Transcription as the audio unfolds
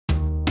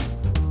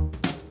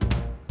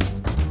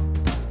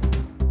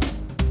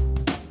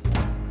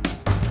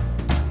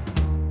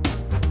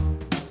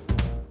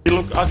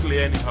look ugly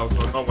anyhow,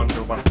 so no one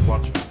will want to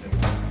watch it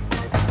anymore.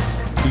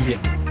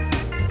 Yeah.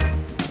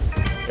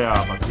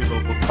 Yeah, but we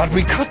will put... But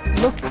we could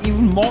look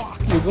even more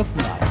ugly with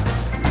light.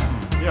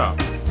 Yeah.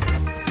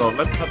 So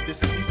let's have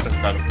this a different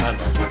kind of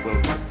panel. We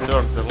will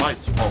turn the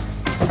lights off.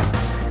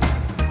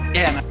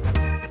 Yeah.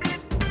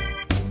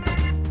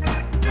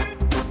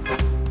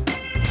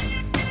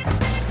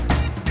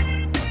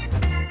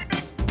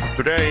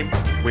 Today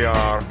we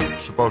are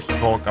supposed to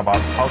talk about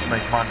how to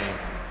make money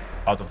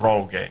out of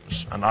role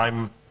games, and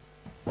I'm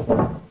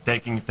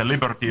taking the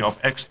liberty of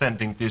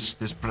extending this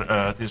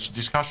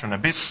discussion a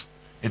bit.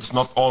 It's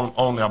not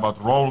only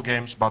about role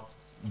games, but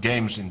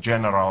games in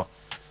general.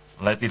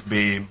 Let it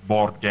be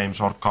board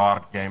games or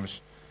card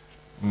games.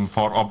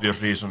 For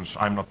obvious reasons,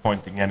 I'm not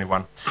pointing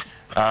anyone.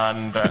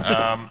 And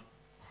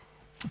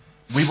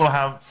we will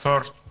have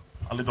first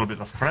a little bit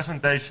of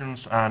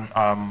presentations and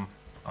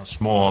a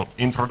small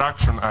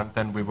introduction, and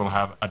then we will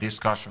have a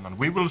discussion. And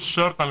we will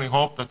certainly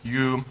hope that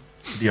you,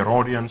 dear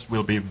audience,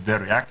 will be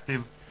very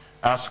active,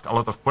 ask a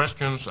lot of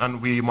questions,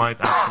 and we might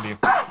actually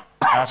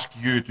ask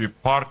you to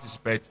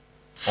participate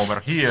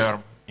over here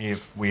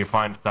if we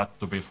find that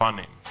to be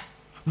funny.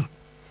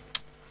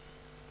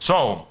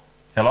 So,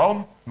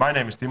 hello, my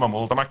name is Timo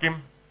Multamäki.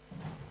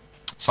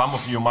 Some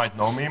of you might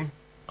know me.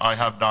 I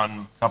have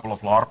done a couple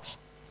of LARPs,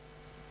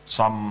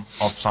 some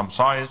of some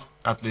size,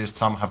 at least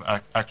some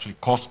have actually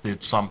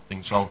costed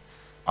something, so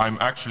I'm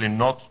actually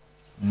not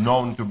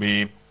known to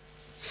be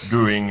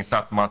doing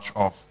that much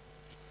of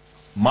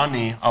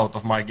money out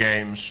of my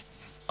games.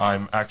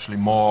 I'm actually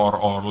more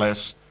or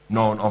less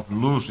known of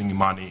losing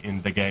money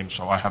in the game,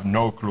 so I have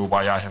no clue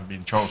why I have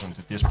been chosen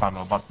to this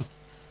panel, but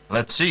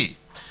let's see.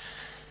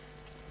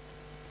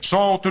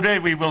 So today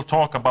we will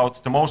talk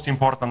about the most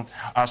important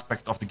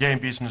aspect of the game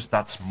business,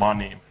 that's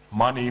money.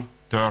 Money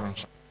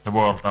turns the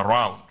world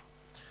around.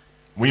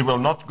 We will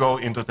not go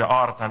into the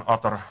art and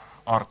other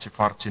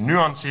artsy-fartsy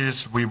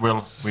nuances. We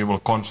will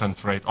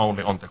concentrate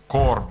only on the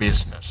core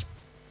business.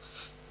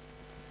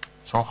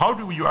 So how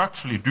do you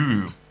actually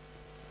do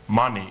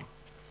money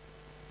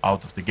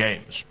out of the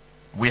games?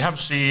 We have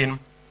seen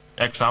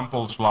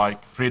examples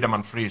like Freedom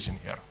and Freeze in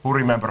here. Who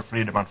remember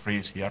Freedom and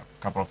Freeze here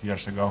a couple of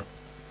years ago?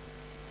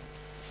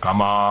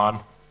 Come on.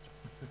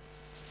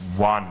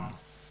 One.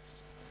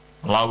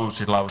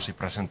 Lousy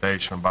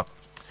presentation, but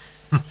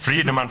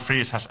Freedom and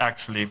Freeze has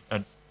actually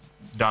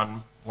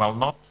done, well,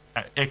 not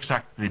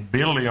exactly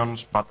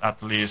billions, but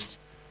at least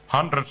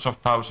hundreds of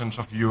thousands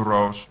of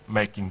euros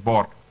making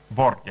board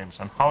games.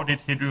 And how did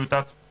he do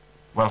that?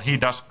 Well, he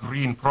does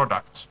green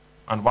products.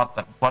 And what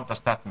does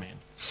that mean?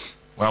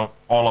 Well,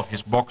 all of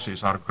his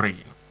boxes are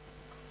green.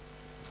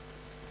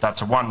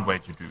 That's one way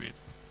to do it.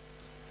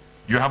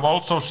 You have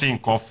also seen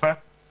Koffe,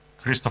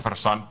 Christopher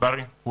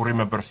Sandberg. Who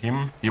remembers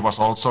him? He was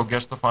also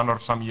guest of honor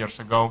some years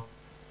ago.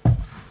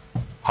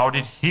 How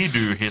did he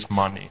do his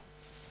money?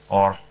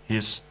 Or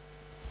his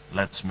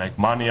let's make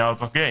money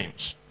out of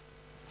games?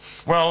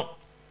 Well,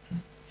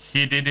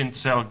 he didn't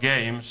sell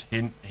games.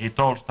 He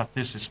told that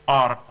this is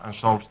art and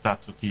sold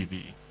that to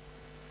TV.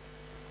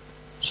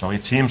 So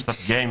it seems that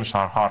games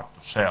are hard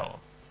to sell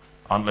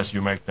unless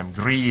you make them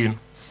green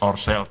or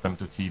sell them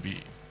to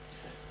TV.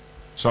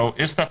 So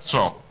is that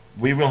so?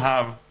 We will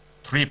have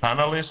 3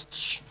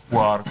 panelists who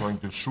are going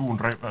to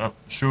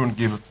soon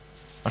give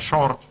a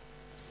short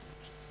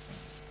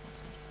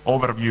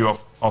overview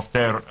of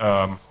their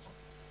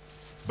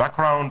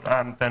background,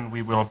 and then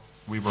we will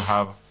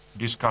have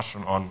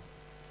discussion on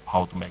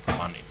how to make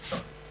money.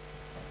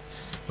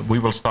 We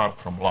will start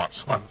from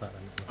Lars.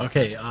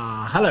 Okay,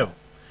 hello.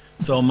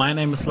 So my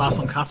name is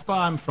Larson Kasper.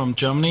 I'm from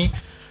Germany.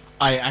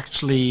 I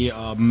actually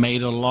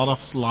made a lot of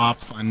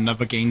LARPs. I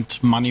never gained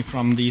money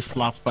from these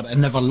LARPs, but I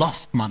never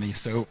lost money.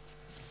 So,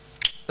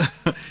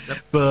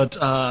 but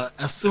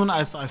as soon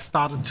as I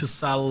started to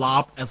sell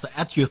LARP as an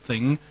edu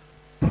thing,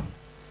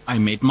 I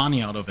made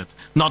money out of it.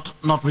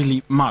 Not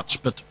really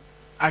much, but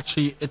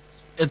actually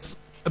it's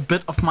a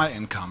bit of my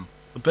income.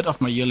 A bit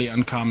of my yearly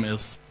income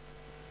is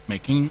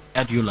making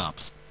edu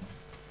LARPs.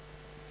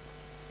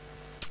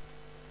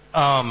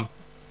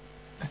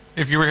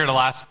 If you were here the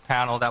last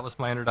panel, that was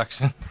my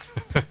introduction.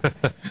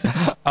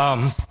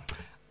 My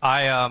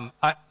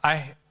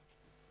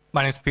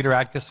name is Peter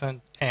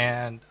Adkison,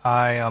 and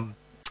I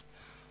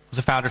was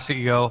the founder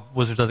CEO of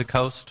Wizards of the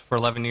Coast for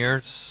 11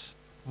 years.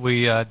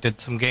 We did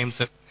some games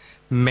that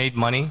made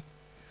money,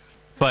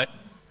 but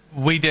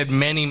we did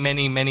many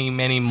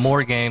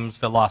more games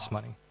that lost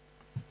money.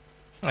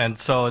 And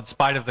so in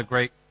spite of the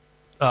great,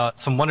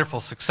 some wonderful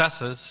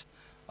successes,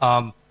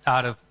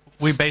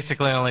 we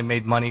basically only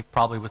made money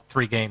probably with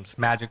 3 games,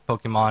 Magic,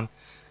 Pokemon,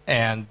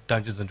 and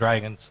Dungeons &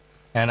 Dragons.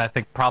 And I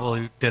think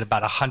probably did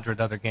about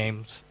 100 other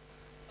games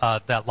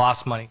that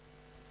lost money.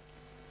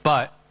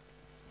 But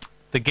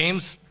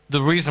the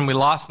reason we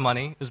lost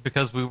money is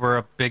because we were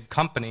a big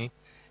company,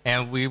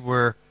 and we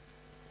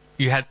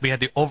had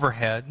the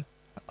overhead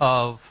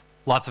of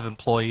lots of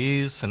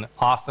employees and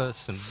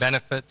office and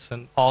benefits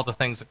and all the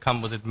things that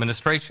come with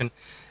administration,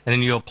 and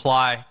then you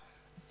apply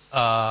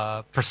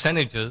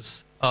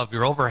percentages of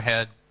your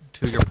overhead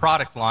to your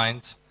product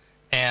lines,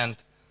 And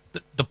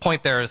the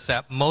point there is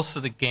that most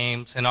of the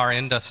games in our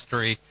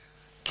industry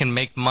can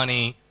make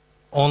money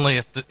only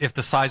if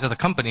the size of the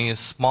company is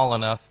small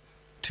enough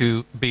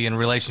to be in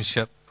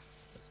relationship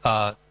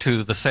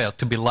to the sales,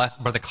 to be less,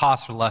 where the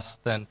costs are less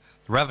than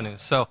the revenue.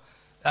 So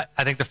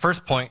I think the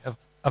first point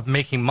of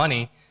making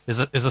money is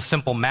a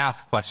simple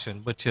math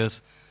question, which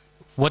is,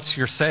 what's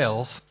your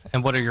sales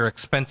and what are your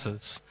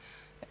expenses?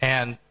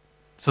 And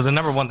so the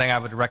number one thing I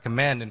would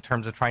recommend in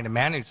terms of trying to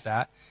manage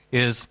that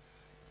is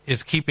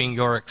keeping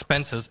your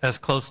expenses as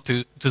close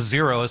to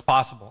zero as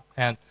possible.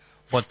 And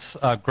what's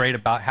great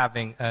about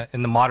having,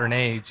 in the modern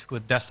age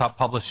with desktop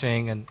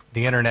publishing and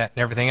the internet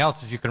and everything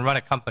else, is you can run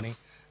a company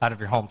out of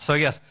your home. So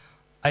yes,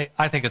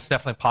 I think it's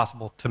definitely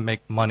possible to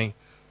make money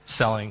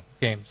selling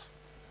games.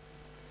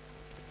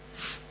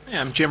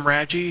 Yeah, I'm Jim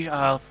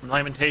Raggi from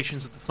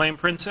Lamentations of the Flame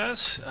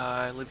Princess.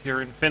 I live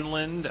here in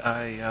Finland.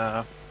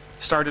 I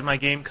started my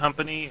game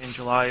company in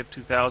July of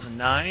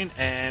 2009,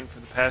 and for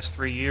the past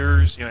 3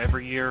 years,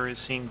 every year has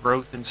seen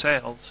growth in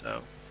sales.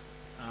 So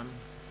I'm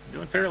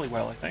doing fairly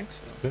well, I think.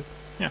 So, good.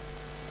 Yeah.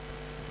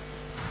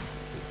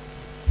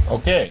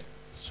 Okay,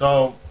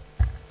 so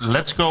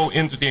let's go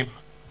into the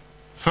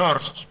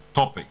first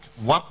topic.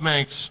 What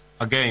makes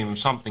a game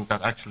something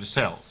that actually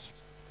sells?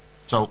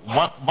 So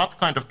what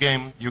kind of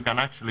game you can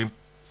actually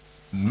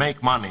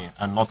make money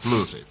and not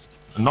lose it?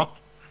 Not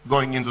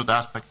going into the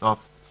aspect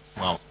of,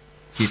 well,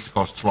 keep the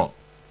costs low.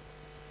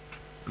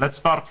 Let's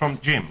start from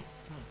Jim.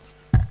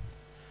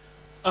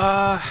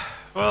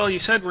 Well, you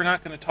said we're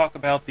not going to talk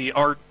about the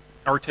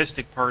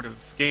artistic part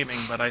of gaming,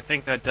 but I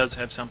think that does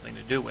have something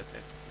to do with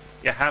it.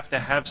 You have to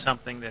have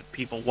something that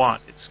people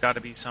want. It's got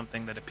to be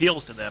something that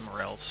appeals to them,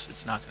 or else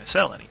it's not going to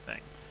sell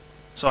anything.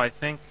 So I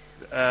think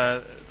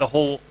the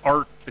whole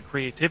art, the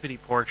creativity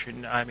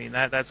portion, I mean,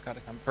 that's got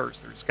to come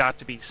first. There's got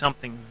to be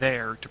something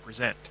there to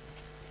present.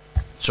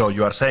 So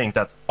you are saying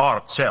that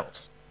art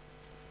sells?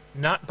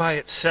 Not by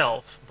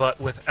itself,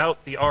 but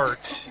without the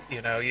art,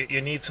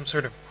 you need some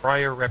sort of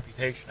prior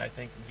reputation, I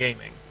think, in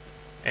gaming.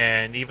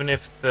 And even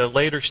if the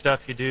later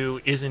stuff you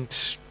do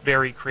isn't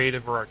very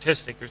creative or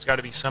artistic, there's got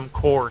to be some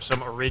core,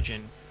 some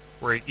origin,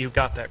 where you've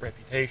got that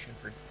reputation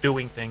for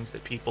doing things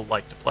that people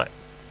like to play.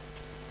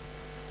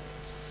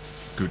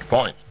 Good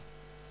point.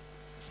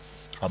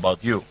 How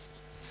about you?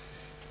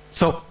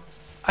 So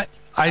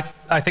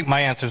I think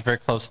my answer is very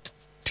close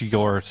to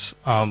yours,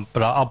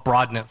 but I'll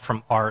broaden it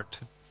from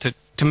art.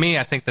 To me,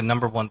 I think the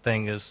number one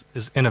thing is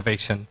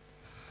innovation,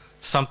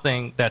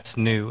 something that's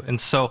new. And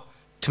so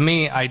to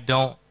me, I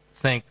don't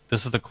think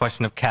this is a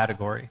question of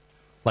category,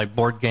 like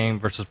board game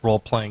versus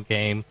role-playing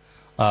game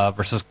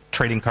versus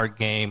trading card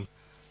game.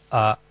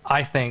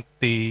 I think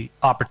the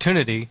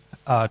opportunity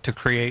to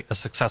create a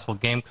successful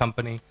game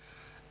company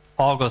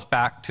all goes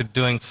back to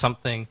doing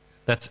something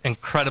that's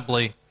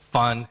incredibly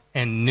fun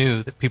and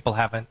new that people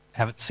haven't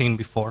seen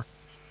before.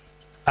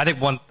 I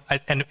think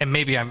and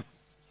maybe I'm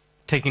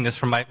taking this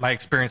from my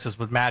experiences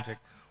with Magic.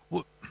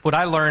 What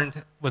I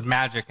learned with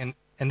Magic, and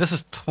this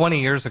is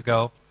 20 years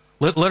ago,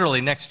 literally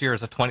next year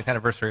is the 20th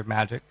anniversary of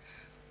Magic.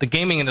 The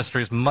gaming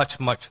industry is much,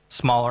 much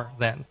smaller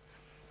then.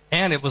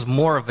 And it was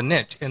more of a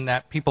niche in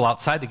that people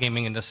outside the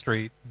gaming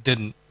industry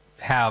didn't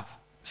have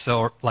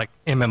like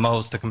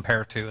MMOs to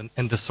compare to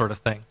and this sort of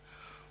thing.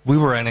 We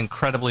were an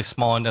incredibly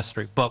small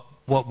industry. But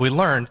what we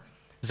learned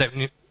is that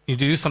when you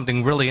do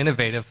something really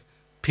innovative,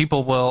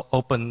 people will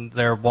open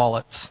their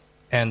wallets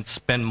and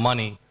spend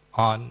money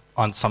on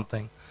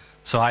something.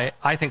 So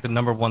I think the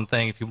number one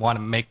thing, if you want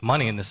to make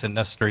money in this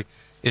industry,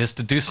 is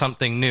to do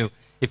something new.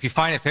 If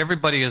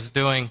everybody is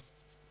doing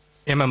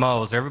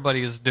MMOs,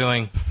 everybody is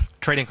doing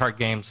trading card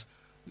games,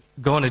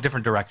 go in a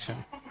different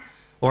direction.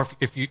 Or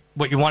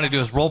what you want to do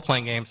is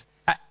role-playing games,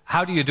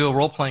 how do you do a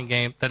role-playing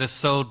game that is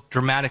so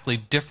dramatically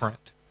different?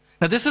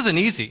 Now, this isn't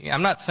easy.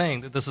 I'm not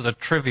saying that this is a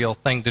trivial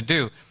thing to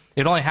do.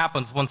 It only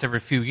happens once every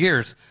few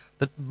years.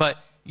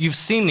 But you've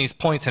seen these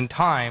points in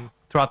time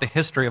throughout the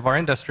history of our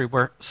industry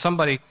where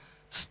somebody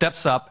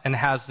steps up and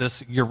has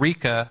this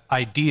eureka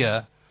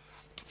idea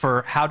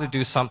for how to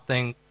do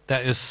something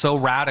that is so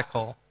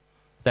radical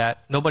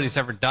that nobody's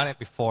ever done it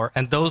before,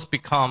 and those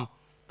become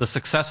the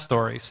success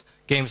stories.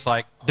 Games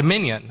like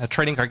Dominion, a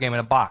trading card game in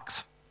a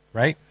box,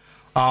 right?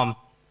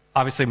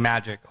 Obviously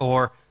Magic,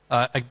 or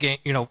a game,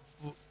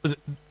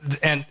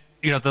 and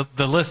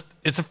the list,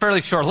 it's a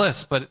fairly short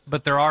list,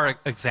 but there are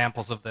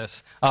examples of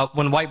this.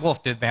 When White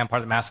Wolf did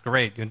Vampire the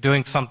Masquerade,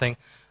 doing something,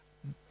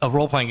 a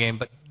role-playing game,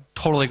 but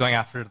totally going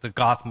after the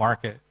goth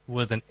market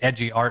with an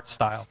edgy art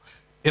style.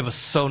 It was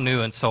so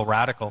new and so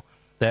radical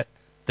that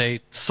they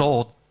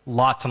sold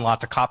lots and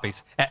lots of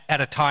copies at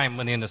a time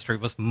when the industry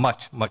was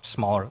much, much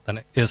smaller than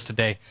it is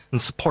today,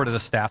 and supported a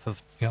staff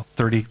of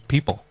 30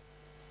 people.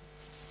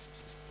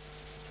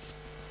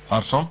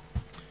 Larson?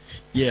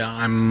 Yeah,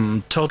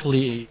 I'm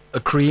totally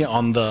agree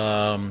on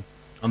the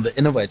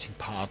innovating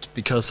part,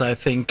 because I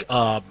think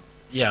I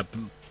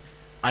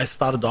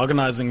started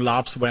organizing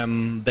labs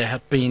when there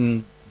had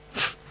been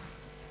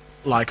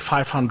like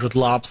 500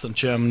 LARPs in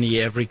Germany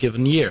every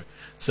given year.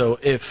 So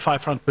if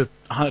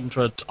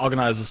 500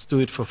 organizers do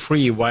it for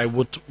free, why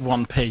would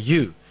one pay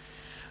you?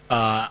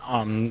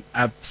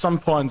 At some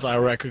points, I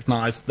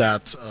recognized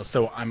that.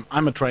 So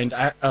I'm a trained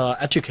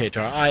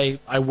educator.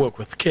 I work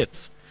with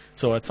kids.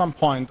 So at some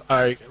point,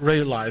 I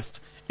realized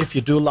if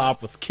you do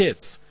LARP with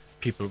kids,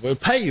 people will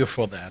pay you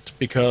for that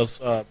because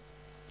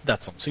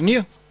that's something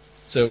new.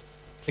 So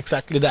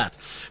exactly that.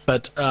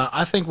 But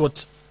I think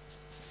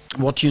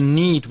what you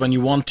need when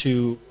you want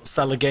to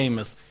sell a game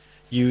is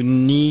you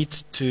need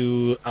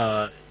to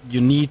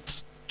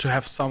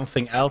have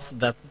something else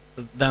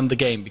than the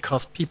game,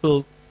 because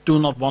people do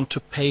not want to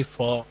pay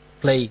for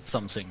play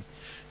something.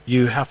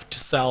 You have to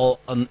sell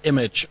an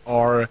image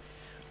or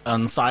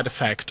a side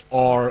effect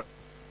or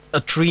a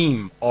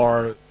dream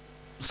or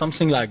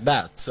something like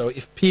that. So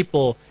if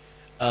people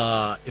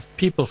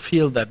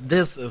feel that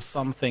this is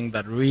something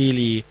that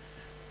really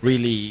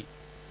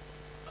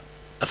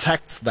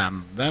affects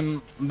them,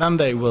 then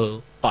they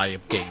will buy a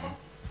game,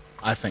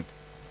 I think.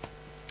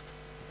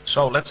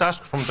 So let's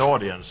ask from the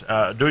audience,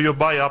 do you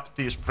buy up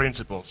these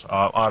principles?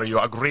 Are you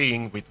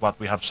agreeing with what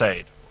we have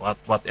said,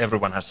 what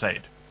everyone has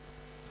said?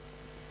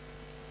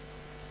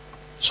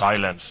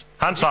 Silence.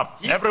 Hands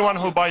up. Everyone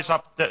who buys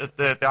up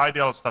the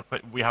ideals that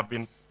we have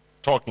been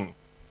talking.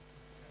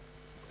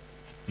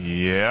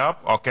 Yep,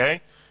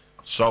 okay.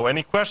 So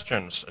any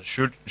questions?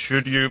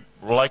 Should you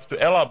like to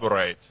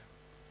elaborate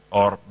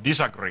or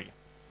disagree?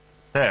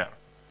 There.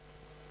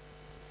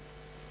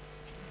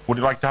 Would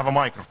you like to have a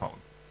microphone?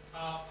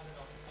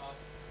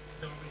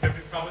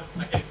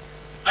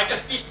 I can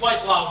speak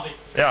quite loudly.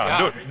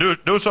 Yeah,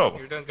 do so.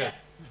 You're doing good.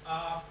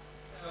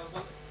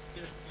 When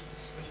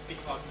you speak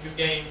about new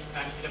games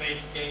and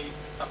innovative games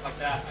and stuff like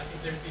that, I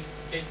think there's these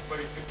cases where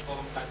you could call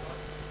them kind of.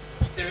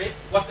 Was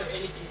there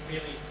anything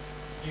really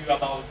new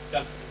about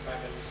Dungeons and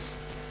Dragons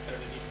third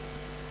edition?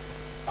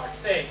 Hard to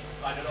say.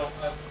 I don't know.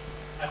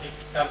 I think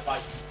it's kind of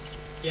like,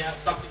 yeah,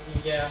 something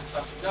new, yeah,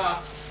 something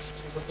not.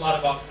 It was a lot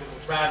about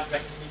brand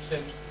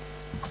recognition,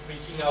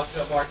 reaching out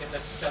to a market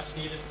that just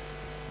needed.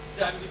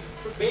 I mean,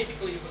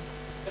 basically, it was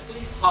at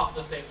least half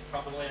the same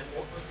probably, and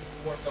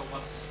more so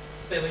was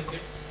selling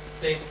the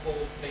same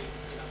whole thing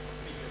in a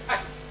bigger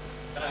package.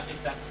 And I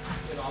think that's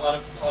a lot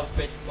of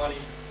making money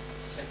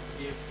tends to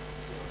give.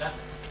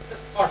 That's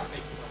part of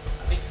making money.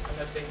 I think I'm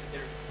not saying that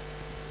there's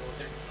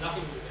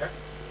nothing new there.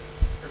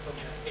 Personally,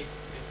 I hate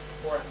it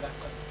before, and that's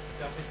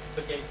this is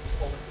the game was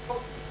always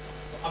supposed to be.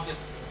 So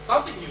obviously, there was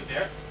something new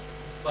there,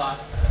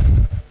 but.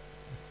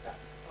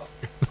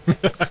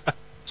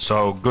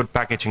 So good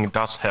packaging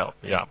does help.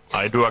 Yeah,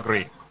 I do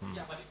agree.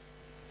 Yeah, but if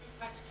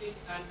packaging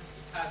and it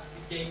has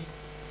the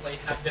gameplay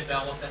have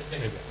developed and it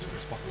can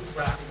improve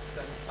graphics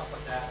and stuff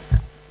like that.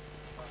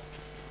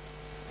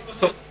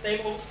 Because it's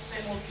stable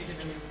shit in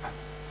the new package.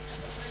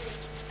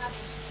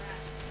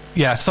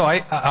 Yeah, so I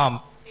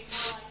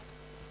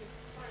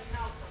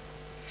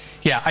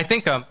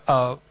think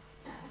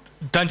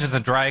Dungeons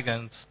and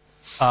Dragons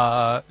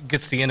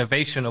gets the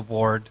Innovation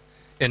Award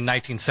in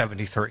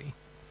 1973.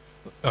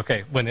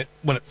 Okay, when it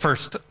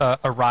first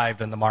arrived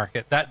in the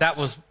market, that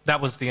was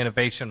the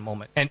innovation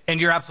moment, and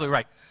you're absolutely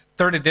right.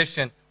 Third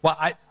edition. Well,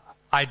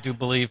 I do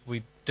believe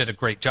we did a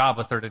great job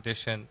with third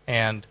edition,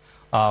 and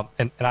I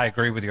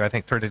agree with you. I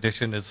think third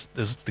edition is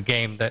the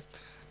game that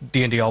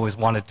D&D always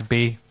wanted to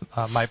be,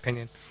 my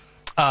opinion.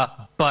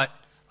 But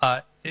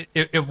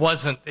it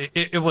wasn't.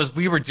 It was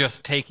we were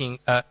just taking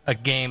a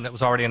game that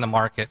was already in the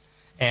market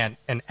and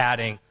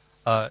adding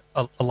a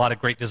lot of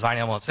great design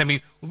elements. I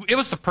mean, it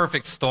was the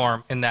perfect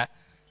storm in that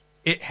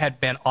it had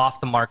been off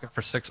the market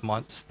for 6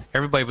 months.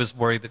 Everybody was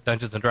worried that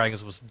Dungeons &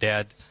 Dragons was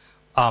dead.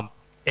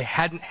 It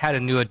hadn't had a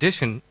new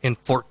edition in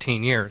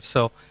 14 years.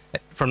 So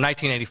from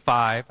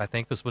 1985, I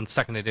think, was when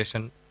second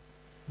edition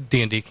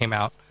D&D came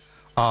out,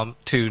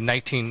 to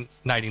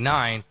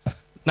 1999,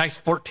 nice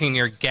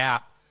 14-year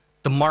gap,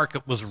 the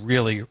market was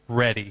really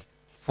ready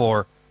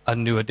for a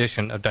new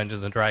edition of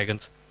Dungeons &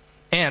 Dragons.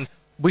 And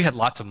we had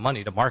lots of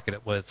money to market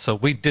it with, so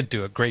we did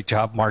do a great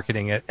job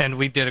marketing it, and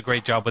we did a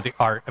great job with the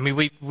art. I mean,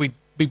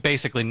 we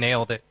basically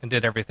nailed it and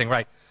did everything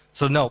right.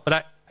 So no,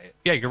 but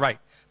yeah, you're right.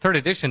 Third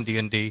edition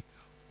D&D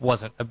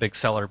wasn't a big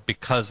seller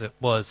because it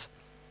was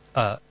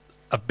a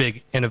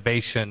big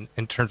innovation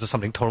in terms of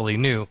something totally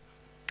new.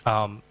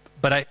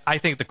 But I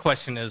think the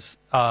question is,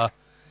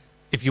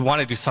 if you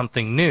want to do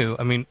something new,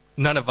 I mean,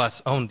 none of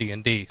us own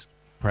D&D,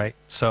 right?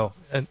 So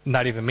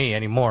not even me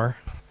anymore.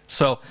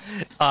 So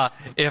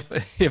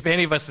if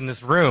any of us in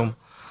this room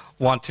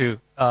want to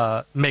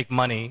make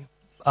money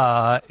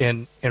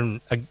in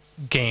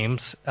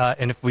games,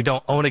 and if we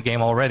don't own a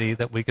game already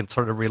that we can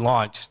sort of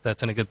relaunch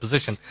that's in a good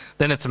position,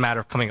 then it's a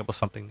matter of coming up with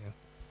something new.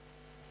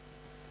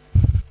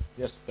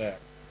 Yes, there.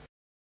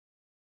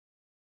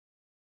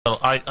 Well,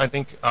 I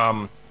think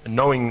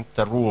knowing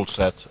the rule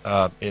set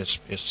is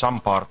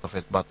some part of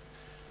it, but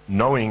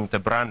knowing the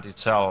brand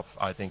itself,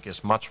 I think,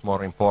 is much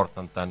more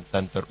important than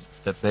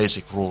the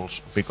basic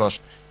rules, because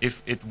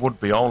if it would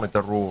be only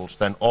the rules,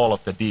 then all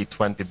of the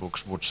D20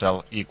 books would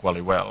sell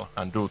equally well,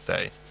 and do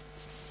they?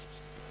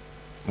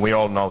 We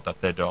all know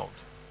that they don't.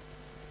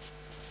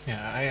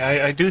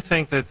 Yeah, I do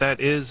think that that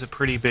is a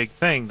pretty big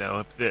thing, though.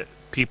 If the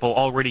people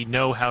already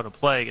know how to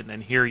play, and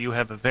then here you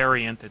have a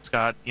variant that's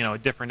got, you know, a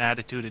different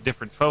attitude, a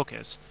different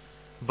focus.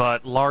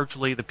 But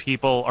largely the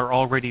people are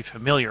already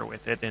familiar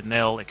with it, and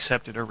they'll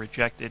accept it or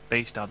reject it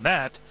based on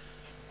that.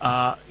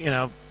 You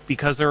know,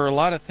 because there are a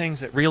lot of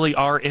things that really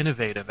are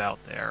innovative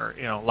out there.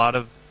 You know, a lot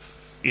of,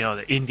 you know,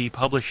 the indie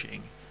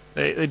publishing.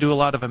 They do a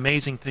lot of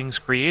amazing things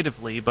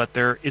creatively, but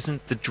there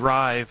isn't the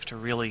drive to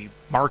really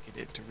market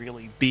it, to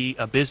really be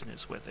a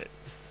business with it.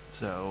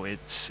 So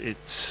it's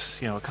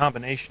you know, a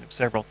combination of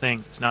several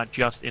things. It's not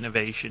just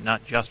innovation,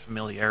 not just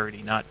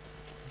familiarity, not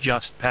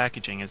just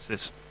packaging. It's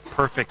this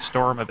perfect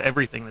storm of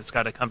everything that's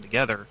got to come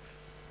together,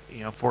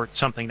 you know, for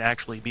something to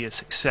actually be a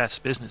success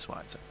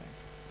business-wise, I think.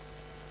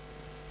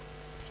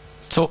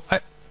 So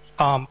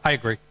I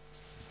agree.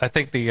 I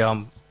think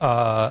the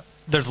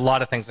there's a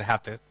lot of things that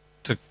have to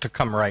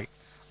come right.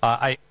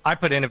 I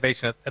put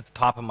innovation at the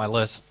top of my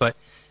list, but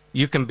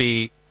you can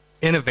be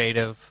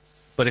innovative,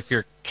 but if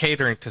you're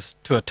catering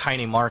to a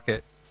tiny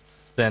market,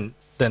 then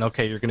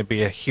okay, you're going to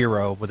be a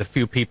hero with a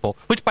few people,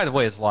 which by the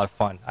way is a lot of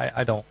fun.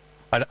 I don't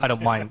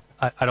mind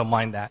I don't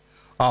mind that.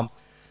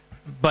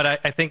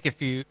 But I think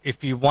if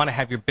you want to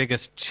have your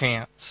biggest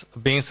chance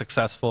of being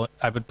successful,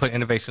 I would put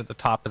innovation at the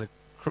top of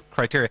the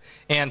criteria.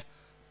 And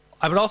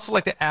I would also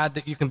like to add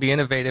that you can be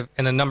innovative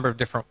in a number of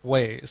different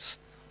ways.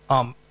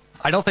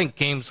 I don't think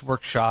Games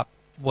Workshop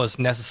was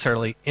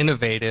necessarily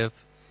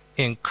innovative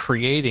in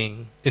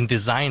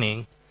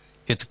designing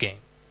its game.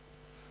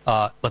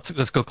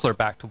 Let's go clear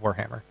back to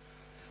Warhammer.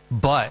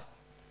 But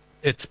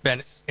it's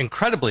been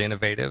incredibly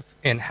innovative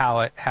in how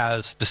it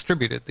has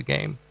distributed the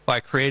game by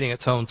creating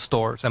its own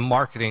stores and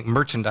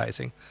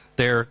merchandising.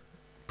 They're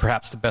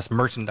perhaps the best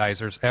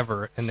merchandisers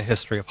ever in the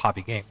history of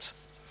hobby games.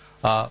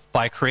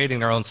 By creating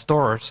their own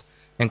stores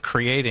and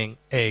creating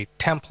a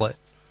template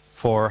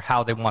for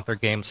how they want their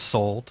games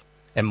sold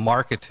and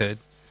marketed.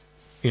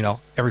 You know,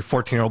 every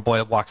 14-year-old boy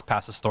that walks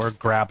past the store,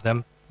 grab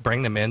them,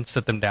 bring them in,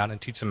 sit them down,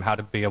 and teach them how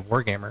to be a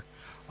wargamer.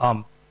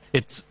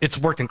 It's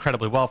worked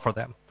incredibly well for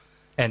them,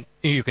 and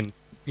you can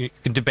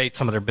debate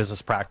some of their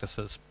business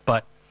practices,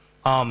 but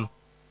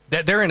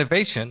their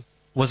innovation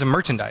was in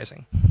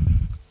merchandising.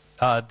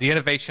 The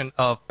innovation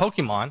of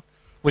Pokemon,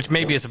 which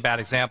maybe is a bad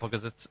example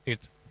because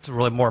it's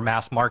really more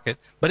mass market,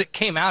 but it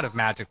came out of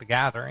Magic the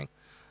Gathering.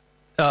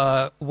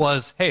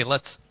 Was, hey,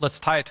 let's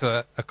tie it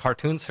to a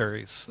cartoon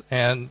series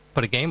and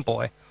put a Game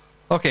Boy.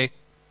 Okay,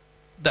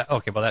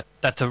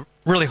 that's a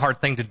really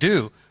hard thing to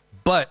do,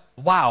 but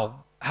wow,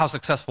 how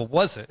successful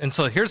was it? And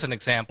so here's an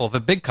example of a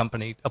big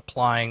company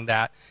applying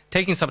that,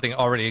 taking something that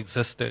already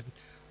existed,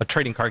 a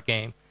trading card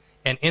game,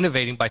 and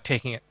innovating by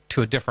taking it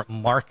to a different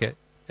market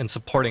and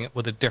supporting it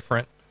with a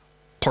different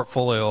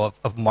portfolio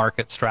of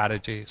market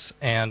strategies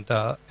and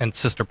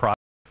sister products.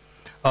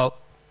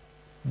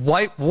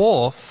 White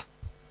Wolf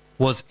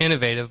was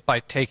innovative by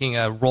taking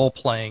a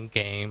role-playing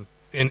game,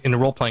 in the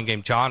role-playing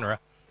game genre.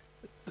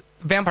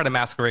 Vampire the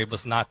Masquerade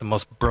was not the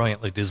most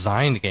brilliantly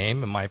designed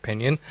game, in my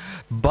opinion,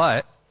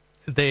 but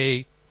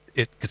it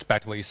gets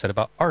back to what you said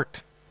about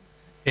art.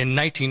 In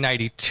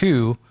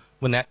 1992,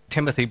 when that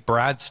Timothy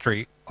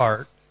Bradstreet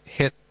art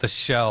hit the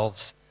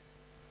shelves,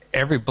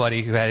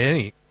 everybody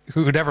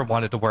who'd ever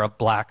wanted to wear a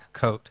black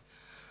coat,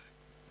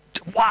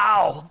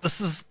 wow,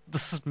 this is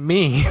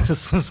me.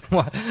 This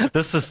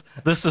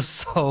is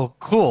so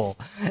cool.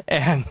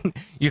 And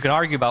you can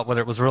argue about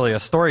whether it was really a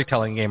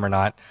storytelling game or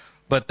not,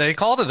 but they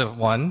called it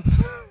one.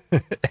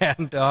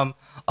 And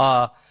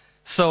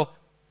so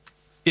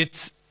you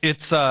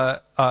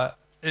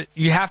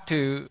have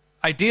to,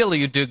 ideally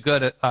you do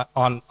good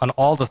on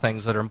all the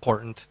things that are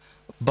important,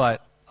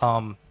 but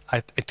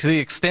to the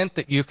extent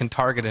that you can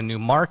target a new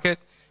market,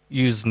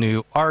 use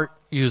new art,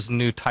 use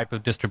new type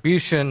of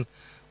distribution,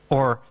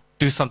 or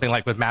do something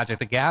like with Magic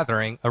the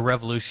Gathering, a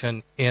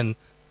revolution in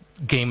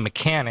game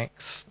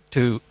mechanics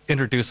to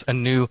introduce a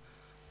new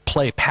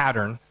play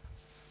pattern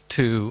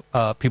to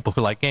people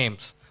who like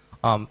games.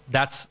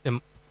 That's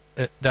in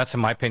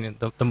my opinion,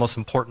 the most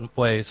important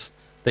ways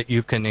that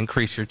you can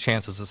increase your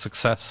chances of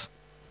success.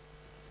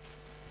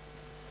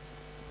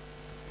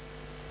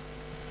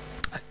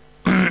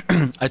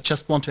 I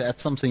just want to add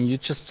something. You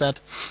just said,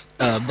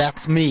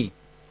 that's me.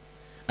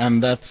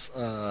 And that's,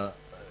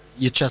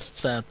 you just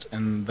said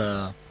in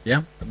the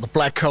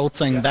black coat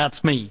thing,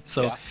 that's me.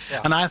 So,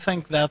 and I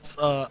think that's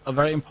a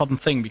very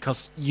important thing,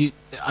 because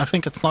I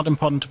think it's not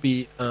important to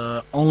be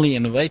only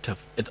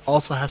innovative. It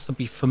also has to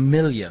be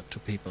familiar to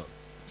people.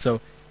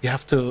 So you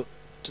have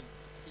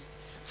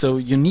so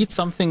you need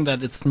something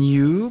that it's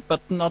new,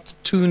 but not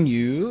too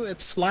new.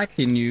 It's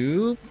slightly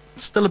new,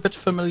 still a bit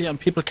familiar, and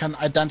people can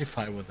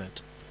identify with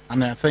it.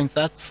 And I think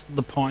that's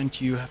the point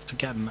you have to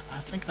get. And I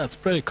think that's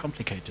pretty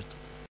complicated.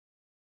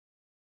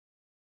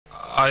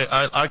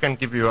 I can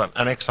give you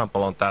an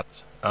example on that.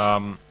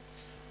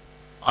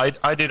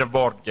 I did a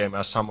board game,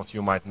 as some of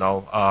you might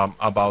know,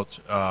 about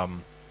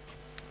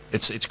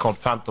it's called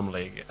Phantom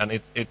League,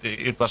 and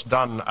it was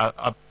done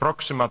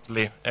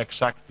approximately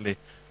exactly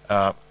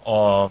for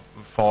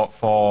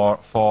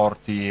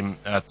the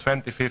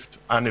 25th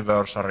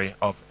anniversary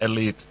of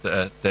Elite,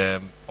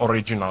 the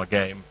original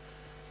game.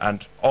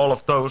 And all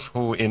of those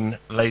who in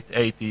late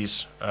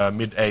 80s,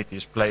 mid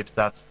 80s played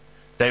that,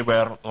 they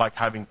were like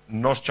having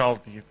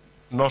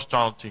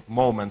nostalgic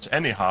moments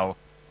anyhow,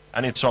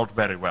 and it sold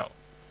very well.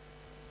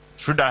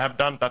 Should I have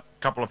done that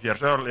a couple of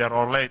years earlier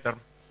or later,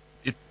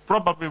 it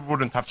probably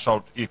wouldn't have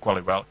sold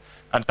equally well.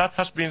 And that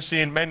has been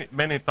seen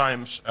many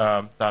times,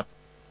 that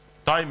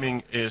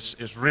timing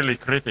is really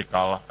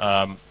critical.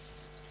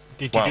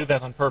 Did you do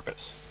that on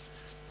purpose?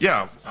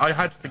 Yeah, I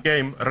had the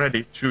game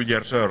ready 2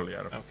 years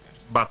earlier, Okay.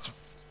 but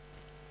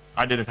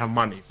I didn't have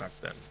money back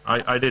then.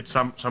 I did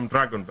some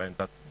Dragonbane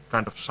that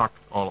kind of sucked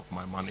all of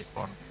my money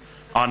for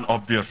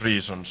unobvious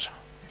reasons.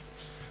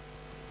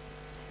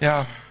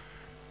 Yeah,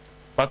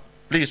 but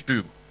please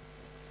do.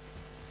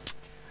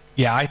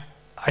 Yeah,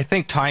 I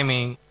think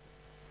timing,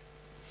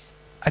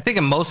 I think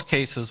in most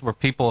cases where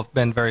people have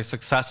been very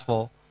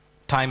successful,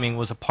 timing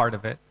was a part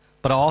of it.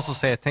 But I'll also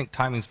say I think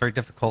timing is very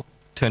difficult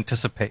to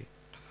anticipate.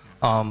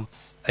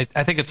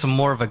 I think it's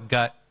more of a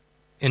gut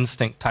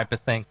instinct type of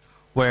thing,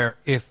 where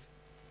if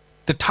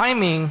the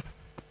timing,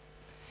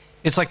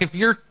 it's like if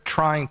you're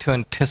trying to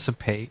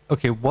anticipate,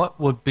 okay, what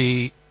would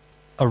be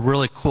a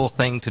really cool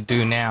thing to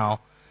do now,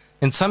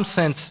 in some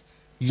sense,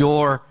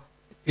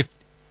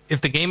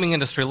 if the gaming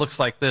industry looks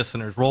like this,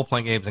 and there's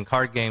role-playing games and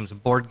card games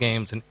and board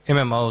games and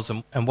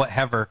MMOs and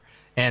whatever,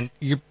 and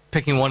you're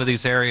picking one of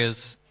these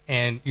areas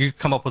and you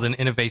come up with an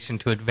innovation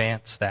to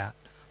advance that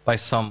by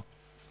some,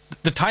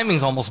 the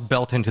timing's almost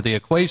built into the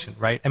equation,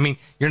 right? I mean,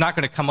 you're not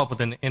going to come up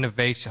with an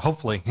innovation,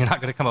 hopefully, you're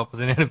not going to come up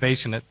with an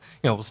innovation that,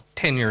 was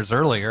 10 years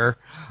earlier,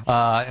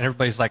 and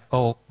everybody's like,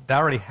 oh, that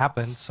already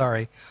happened,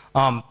 sorry.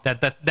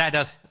 That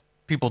does,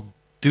 people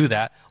do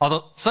that.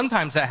 Although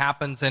sometimes that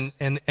happens and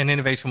an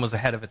innovation was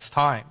ahead of its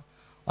time.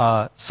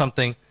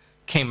 Something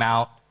came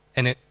out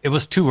and it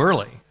was too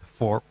early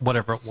for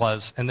whatever it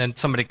was, and then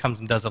somebody comes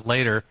and does it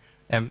later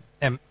and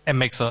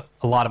makes a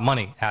lot of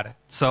money at it.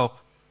 So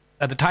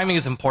the timing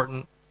is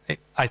important.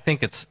 I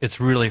think it's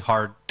really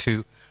hard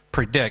to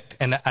predict,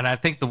 and I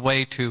think the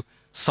way to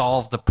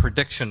solve the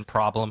prediction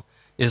problem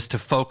is to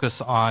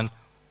focus on,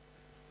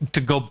 to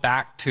go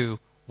back to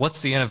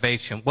what's the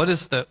innovation,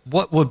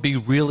 what would be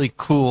really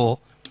cool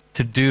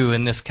to do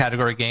in this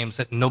category of games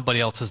that nobody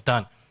else has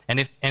done. And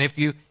if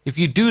you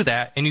do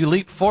that and you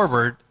leap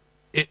forward,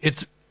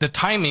 it's the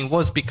timing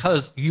was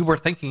because you were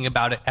thinking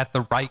about it at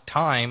the right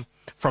time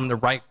from the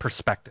right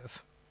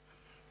perspective,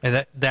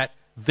 and that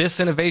this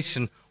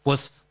innovation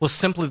was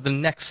simply the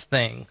next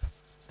thing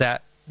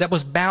that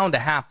was bound to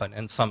happen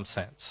in some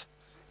sense.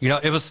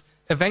 It was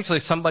eventually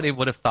somebody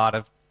would have thought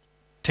of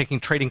taking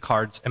trading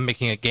cards and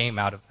making a game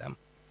out of them,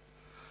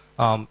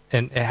 and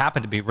it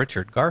happened to be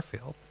Richard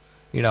Garfield.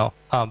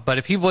 But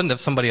if he wouldn't have,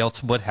 somebody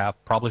else would have,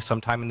 probably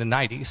sometime in the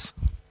 90s.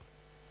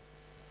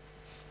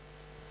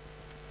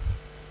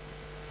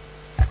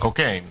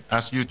 Okay,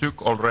 as you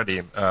took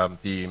already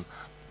the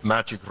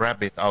magic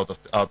rabbit out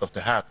of the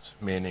hat,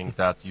 meaning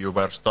that you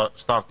were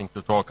starting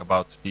to talk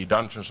about the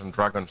Dungeons and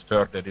Dragons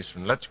 3rd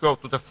edition, let's go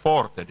to the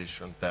 4th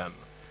edition then.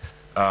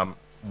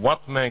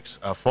 What makes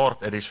a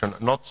 4th edition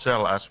not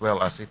sell as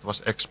well as it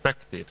was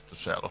expected to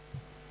sell?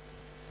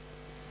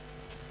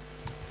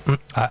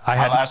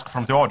 I'll ask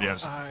from the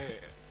audience.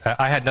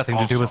 I had nothing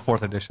to do with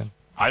 4th edition.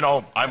 I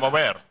know, I'm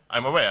aware,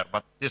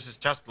 but this is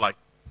just like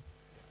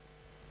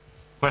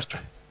question.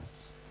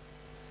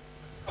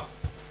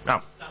 No.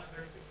 It's not a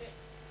very good game.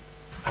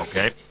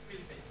 Okay. It's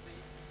really basically,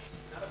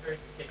 it's not a very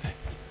good game. It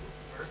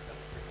looks worse than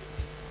the previous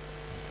game.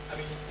 I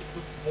mean, it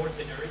looks more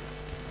generic.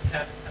 You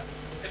can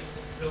look at it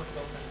as no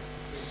development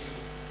really,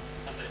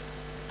 unless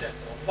it says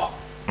on the box.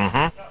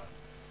 Mm-hmm.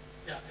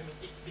 Yeah, I mean,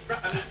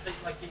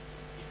 it's like it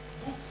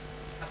looks,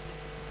 it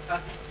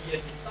has the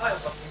style,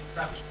 but the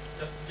graphics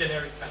just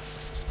generic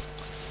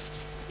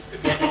graphics. It could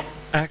be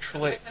anything.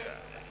 Actually,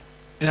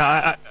 And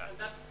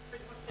that's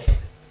pretty much the case.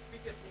 The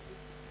previous game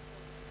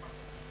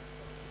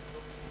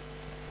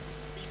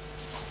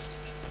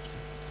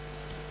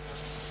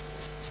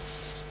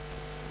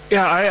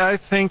yeah, I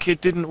think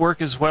it didn't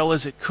work as well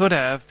as it could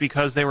have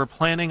because they were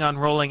planning on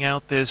rolling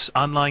out this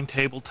online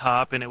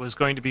tabletop and it was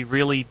going to be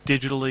really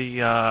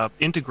digitally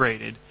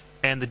integrated,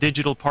 and the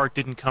digital part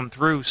didn't come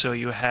through, so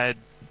you had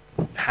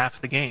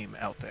half the game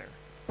out there.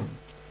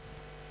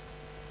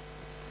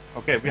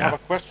 Okay, we have a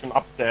question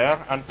up there,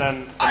 and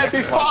then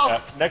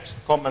next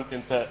comment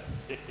in the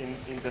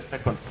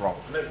second row,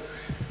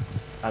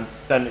 and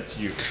then it's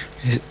you.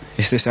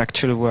 Is this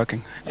actually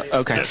working?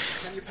 Okay.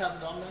 Yes. Can you pass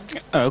it on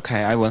then?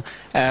 Okay, I will.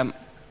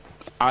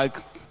 I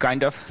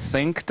kind of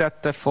think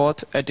that the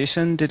 4th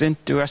edition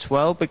didn't do as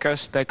well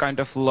because they kind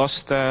of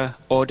lost the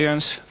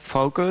audience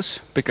focus,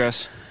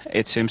 because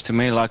it seems to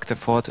me like the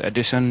 4th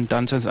edition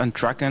Dungeons and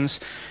Dragons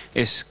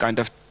is kind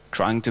of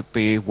trying to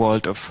be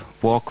World of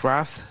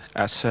Warcraft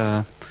as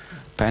a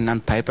pen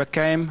and paper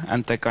game,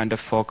 and they kind of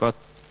forgot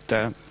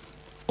the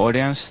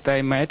audience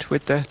they made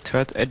with the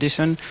third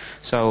edition.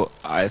 So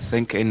I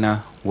think in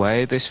a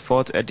way this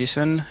fourth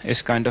edition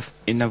is kind of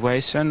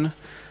innovation,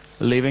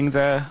 leaving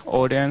the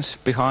audience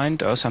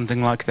behind or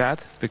something like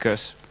that,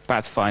 because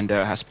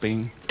Pathfinder has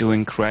been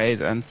doing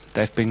great and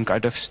they've been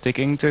kind of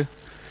sticking to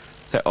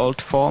the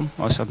old form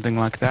or something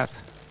like that.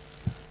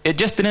 It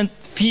just didn't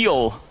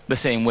feel the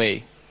same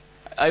way.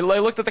 I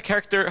looked at the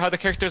character, how the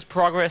characters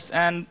progress,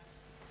 and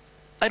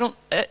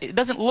it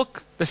doesn't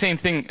look the same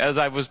thing as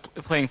I was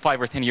playing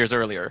 5 or 10 years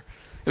earlier.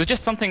 It was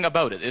just something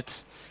about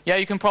it. Yeah,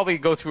 you can probably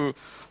go through a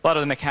lot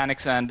of the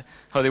mechanics and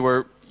how they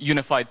were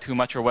unified too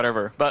much or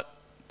whatever, but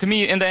to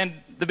me, in the end,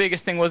 the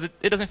biggest thing was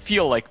it doesn't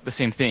feel like the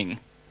same thing.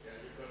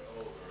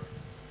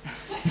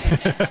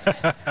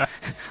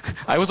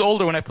 I was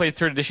older when I played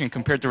 3rd edition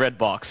compared to Red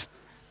Box.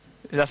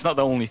 That's not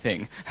the only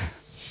thing.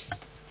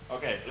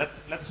 Okay,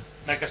 let's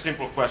make a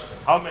simple question.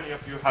 How many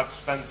of you have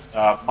spent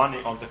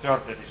money on the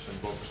 3rd edition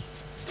books?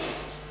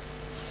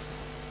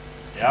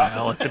 Yeah?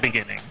 Well, at the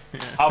beginning.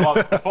 How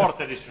about the 4th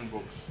edition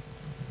books?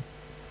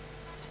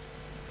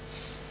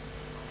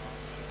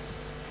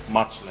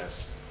 Much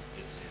less,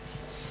 it seems.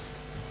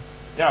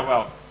 Yeah,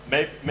 well,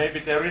 maybe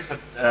there is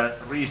a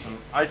reason.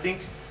 I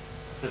think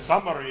the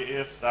summary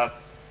is that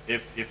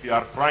if you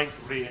are trying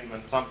to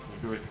reinvent something,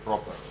 do it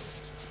properly.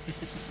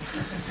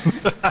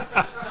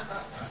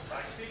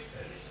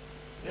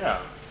 Yeah.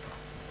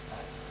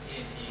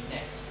 In the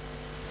next.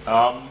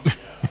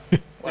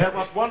 There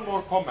was one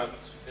more comment.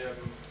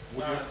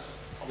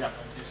 Yeah.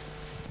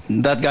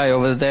 That guy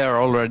over there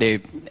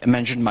already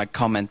mentioned my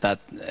comment that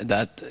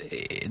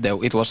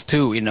it was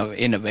too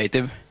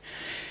innovative.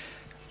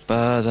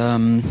 But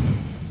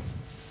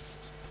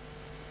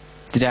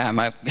damn,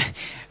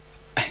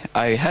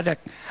 I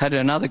had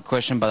another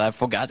question, but I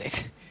forgot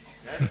it.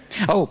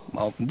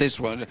 Oh, this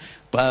one.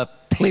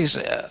 Please,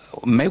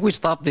 may we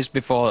stop this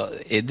before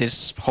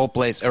this whole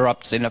place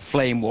erupts in a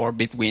flame war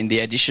between the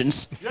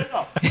editions?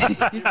 Yeah.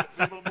 We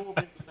will move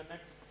into the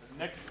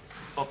next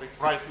topic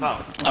right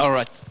now. All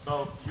right.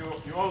 So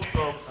you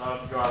also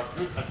you are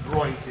good at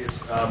drawing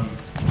these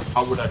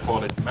how would I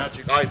call it,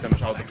 magic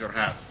items out of your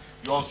hat.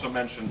 You also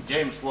mentioned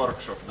Games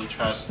Workshop, which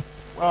has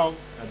a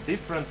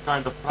different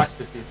kind of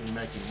practices in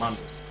making money.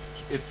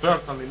 It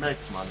certainly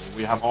makes money.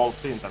 We have all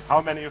seen that.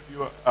 How many of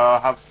you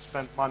have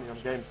spent money on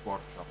Games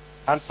Workshop?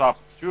 Hands up.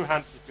 2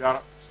 hands if you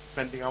are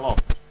spending a lot.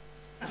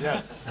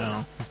 Yes.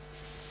 No.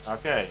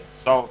 Okay.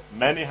 So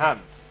many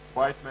hands.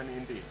 Quite many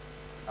indeed.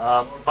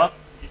 But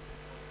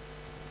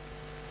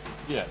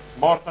yes,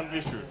 more than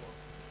we should.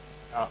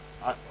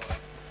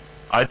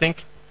 I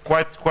think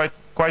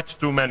quite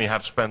too many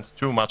have spent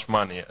too much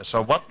money.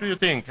 So what do you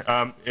think?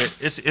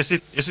 Is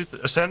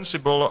it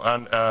sensible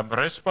and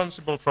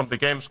responsible from the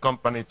games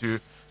company to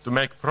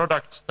make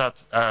products that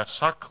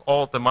suck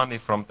all the money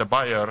from the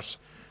buyers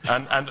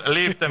and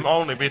leave them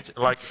only with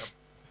like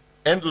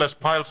endless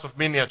piles of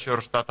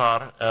miniatures that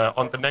are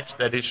on the next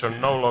edition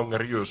no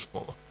longer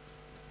useful?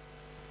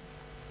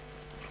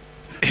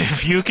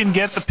 If you can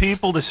get the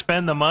people to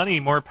spend the money,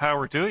 more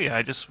power to you.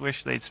 I just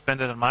wish they'd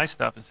spend it on my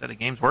stuff instead of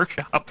Games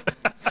Workshop.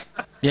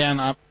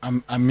 Yeah,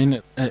 and I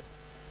mean,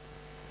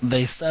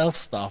 they sell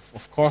stuff.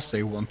 Of course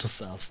they want to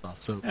sell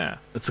stuff. So Yeah.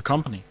 it's a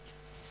company.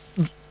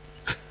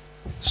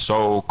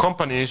 So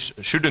companies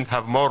shouldn't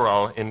have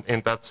moral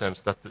in that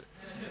sense. That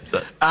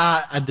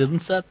I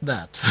didn't say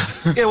that.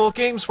 Yeah, well,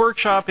 Games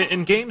Workshop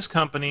and games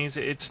companies,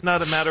 it's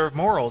not a matter of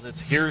morals. It's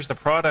here's the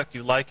product,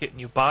 you like it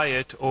and you buy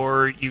it,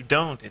 or you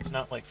don't. It's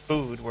not like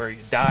food where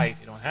you die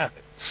if you don't have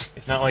it.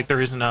 It's not like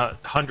there isn't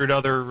 100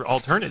 other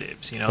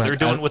alternatives. You know, But they're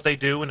doing what they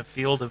do in a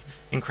field of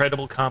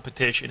incredible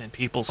competition, and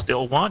people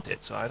still want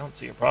it. So I don't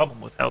see a problem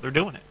with how they're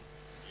doing it.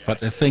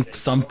 But I think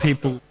some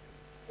people.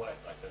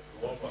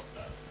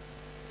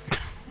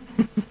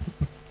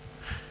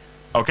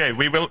 Okay,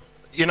 we will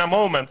in a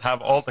moment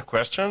have all the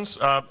questions.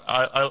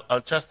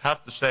 I'll just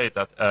have to say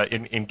that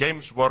in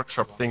Games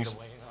Workshop things.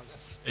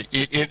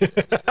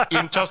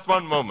 In just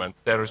one moment,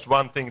 there is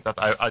one thing that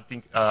I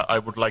think I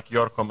would like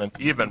your comment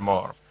even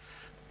more.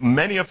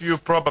 Many of you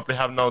probably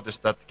have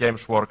noticed that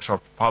Games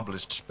Workshop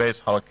published Space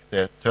Hulk,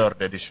 the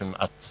 3rd edition,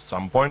 at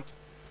some point.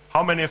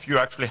 How many of you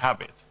actually have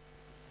it?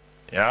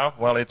 Yeah,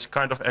 well, it's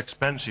kind of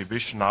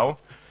expensive-ish now.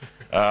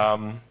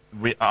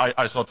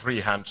 I saw 3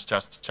 hands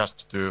just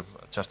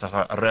as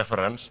a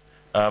reference.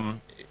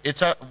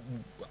 It's a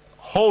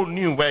whole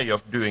new way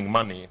of doing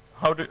money.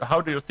 How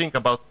do you think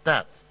about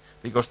that?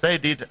 Because they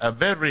did a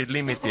very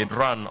limited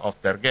run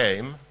of their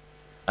game,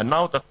 and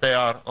now that they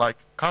are like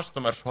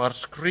customers who are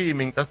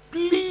screaming that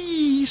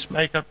please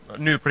make a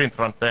new print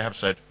run, they have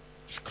said,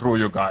 screw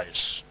you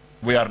guys,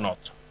 we are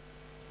not.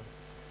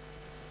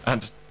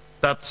 And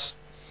that's,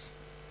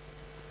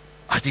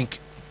 I think,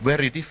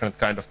 very different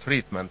kind of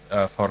treatment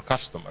for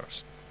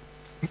customers.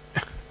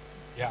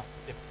 Yeah,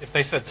 if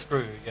they said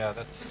screw you, yeah,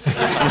 that's...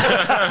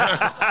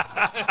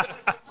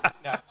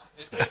 Yeah.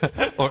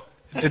 Or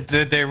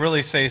did they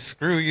really say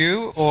screw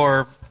you,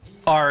 or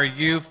are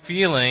you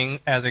feeling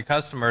as a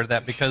customer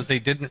that because they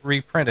didn't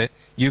reprint it,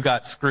 you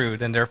got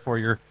screwed, and therefore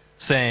you're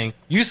saying,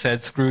 you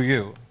said screw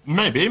you?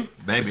 Maybe.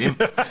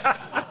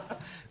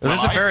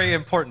 There's a very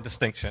important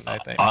distinction, I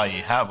think. I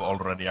have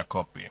already a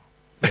copy.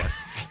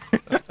 Yes.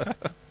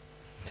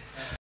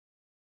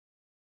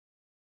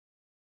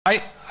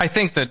 I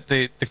think that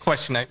the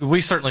question,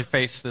 we certainly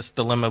face this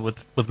dilemma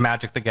with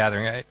Magic the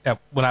Gathering.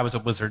 When I was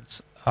at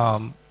Wizards,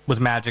 with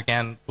Magic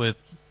and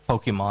with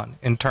Pokemon,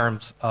 in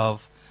terms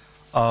of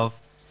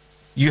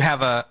you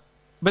have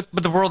but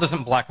the world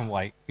isn't black and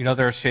white. You know,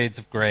 there are shades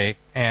of gray.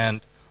 And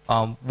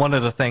one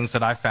of the things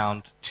that I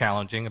found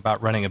challenging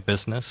about running a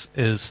business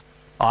is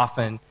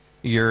often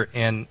you're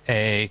in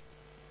a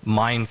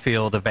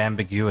minefield of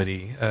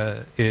ambiguity.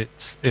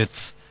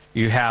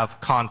 You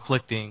have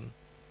conflicting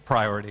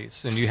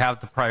priorities, and you have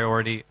the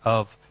priority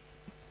of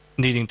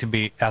needing to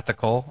be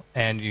ethical,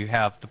 and you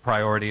have the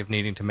priority of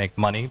needing to make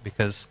money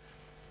because,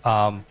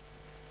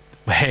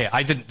 hey,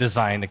 I didn't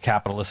design a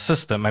capitalist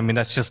system. I mean,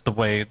 that's just the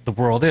way the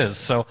world is.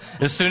 So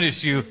as soon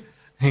as you,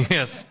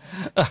 yes,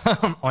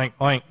 oink,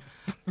 oink,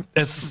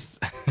 as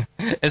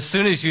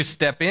soon as you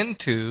step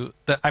into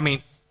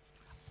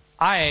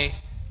I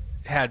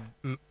had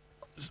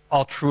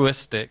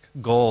altruistic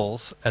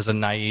goals as a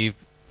naive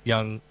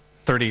young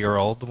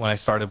 30-year-old when I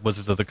started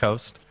Wizards of the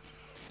Coast.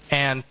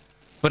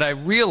 But I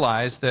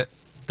realized that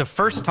the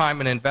first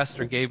time an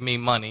investor gave me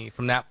money,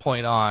 from that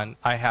point on,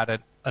 I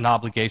had an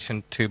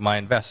obligation to my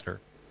investor.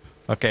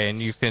 Okay,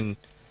 and you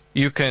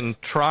can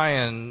try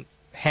and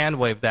hand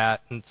wave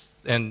that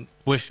and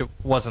wish it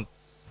wasn't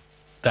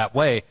that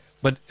way,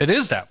 but it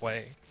is that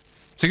way.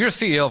 So you're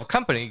CEO of a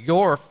company,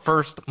 your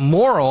first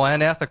moral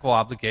and ethical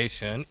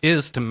obligation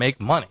is to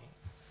make money,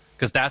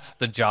 because that's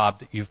the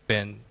job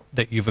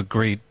that you've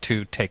agreed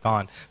to take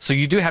on. So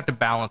you do have to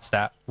balance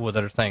that with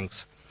other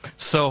things.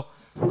 So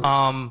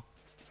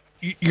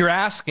you're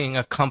asking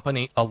a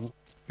company,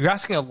 you're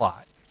asking a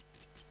lot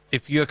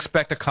if you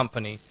expect a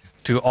company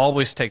to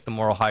always take the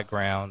moral high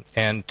ground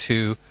and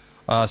to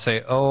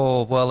say,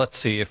 oh, well, let's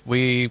see, if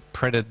we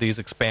printed these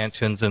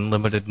expansions in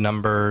limited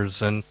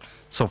numbers and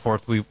so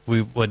forth, we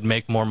would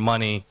make more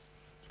money.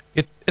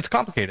 It's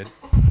complicated.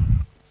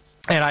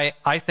 And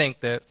I think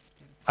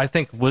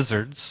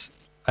Wizards,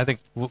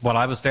 when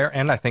I was there,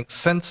 and I think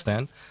since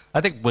then,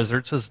 I think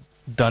Wizards has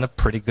done a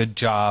pretty good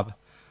job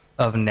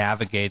of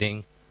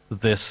navigating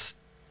this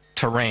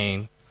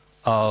terrain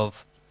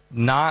of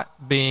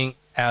not being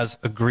as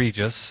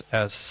egregious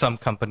as some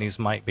companies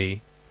might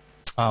be,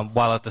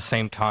 while at the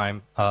same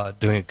time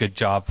doing a good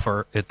job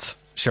for its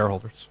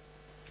shareholders.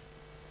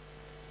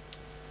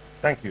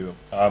 Thank you.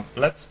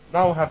 Let's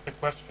now have the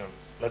questions.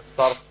 Let's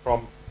start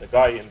from the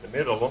guy in the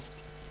middle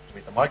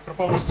with the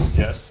microphone.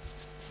 Yes.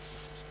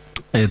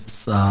 It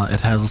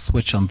has a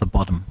switch on the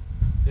bottom.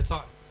 It's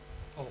on.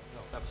 Oh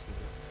no, that was the.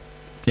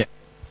 Yeah.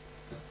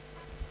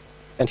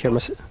 And hear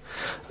my.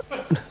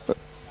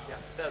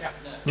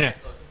 Yeah.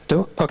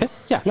 Okay.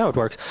 Yeah. Now it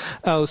works.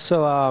 Oh,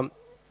 so I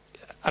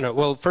don't know.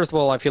 Well, first of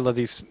all, I feel that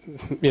these,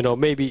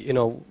 maybe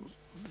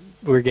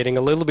we're getting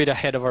a little bit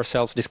ahead of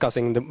ourselves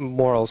discussing the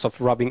morals of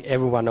robbing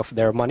everyone of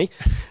their money.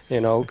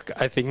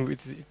 I think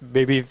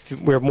maybe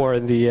we're more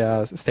in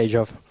the stage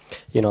of,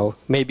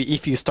 maybe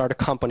if you start a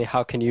company,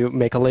 how can you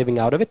make a living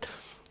out of it?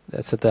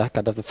 That's at the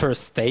kind of the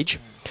first stage.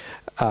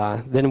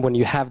 Then when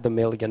you have the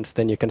millions,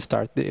 then you can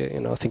start,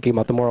 thinking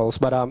about the morals.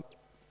 But I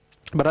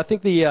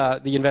think the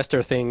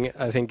investor thing,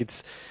 I think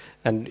it's,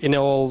 and in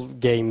all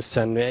games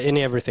and in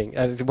everything,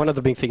 one of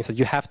the big things that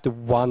you have to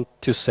want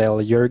to sell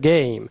your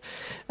game.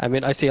 I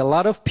mean, I see a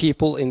lot of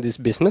people in this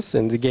business,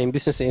 in the game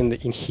business in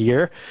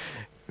here,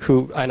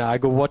 who, I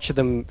go watch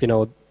them,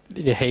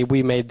 hey,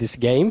 we made this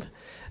game,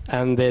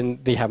 and then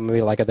they have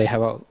maybe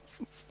to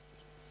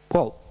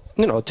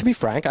be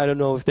frank, I don't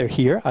know if they're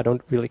here. I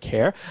don't really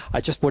care.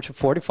 I just watch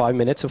 45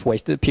 minutes of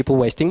people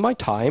wasting my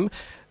time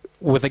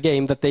with a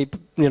game that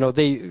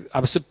I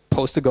was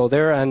supposed to go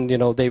there and,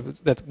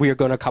 that we are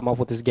going to come up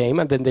with this game,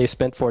 and then they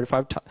spent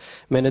 45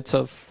 minutes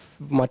of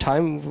my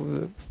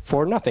time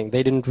for nothing.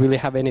 They didn't really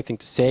have anything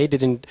to say.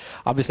 They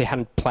obviously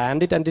hadn't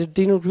planned it, and they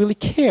didn't really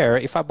care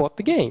if I bought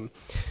the game.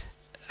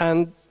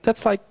 And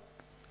that's like,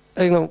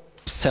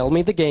 sell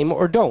me the game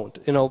or don't.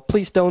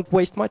 Please don't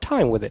waste my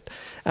time with it.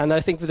 And I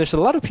think that there's a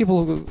lot of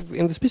people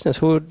in this business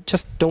who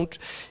just don't,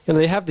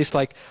 they have this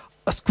like,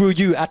 a screw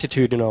you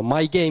attitude,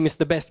 my game is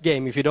the best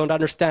game. If you don't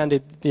understand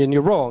it, then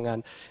you're wrong.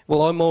 And,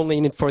 well, I'm only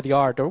in it for the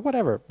art or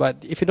whatever.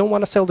 But if you don't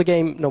want to sell the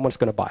game, no one's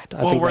going to buy it.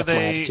 I think that's my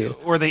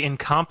attitude. Were they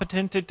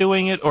incompetent at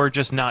doing it or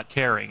just not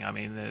caring? I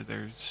mean,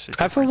 there's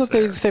I feel that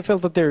they feel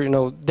that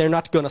they're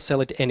not going to sell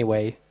it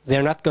anyway.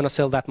 They're not going to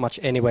sell that much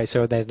anyway,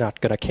 so they're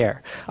not going to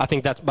care. I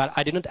think that's, but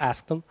I didn't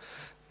ask them.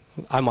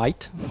 I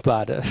might,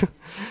 but...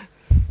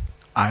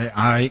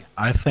 I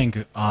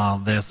think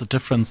there's a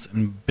difference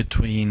in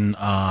between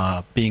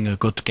being a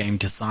good game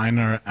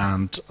designer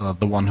and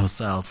the one who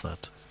sells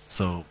it.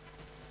 So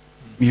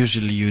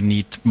usually you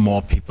need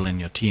more people in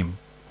your team.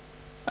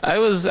 I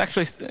was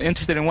actually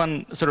interested in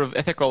one sort of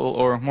ethical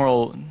or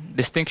moral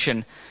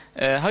distinction.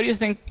 How do you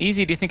think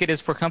easy do you think it is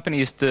for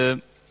companies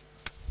to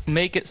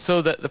make it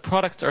so that the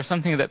products are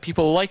something that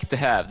people like to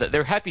have, that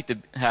they're happy to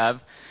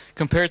have,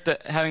 compared to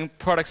having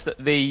products that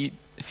they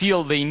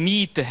feel they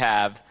need to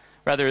have,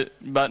 rather,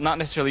 but not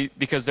necessarily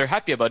because they're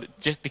happy about it,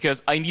 just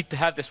because I need to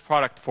have this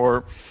product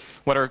for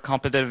whatever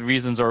competitive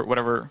reasons or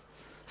whatever,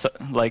 so,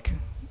 like,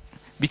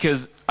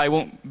 because I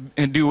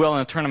won't do well in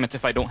the tournaments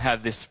if I don't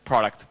have this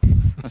product,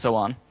 and so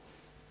on.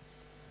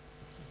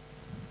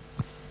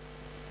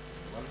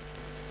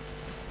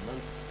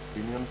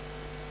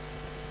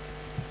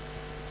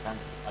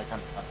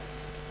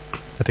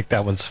 I think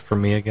that one's for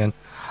me again.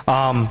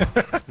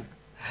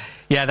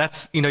 Yeah,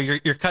 that's, you know,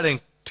 you're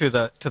cutting to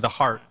the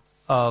heart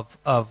of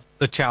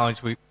the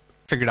challenge we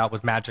figured out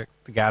with Magic: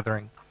 The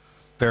Gathering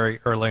very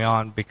early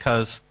on,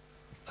 because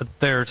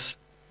there's,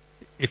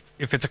 if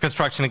it's a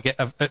construction,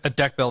 a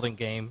deck building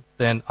game,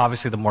 then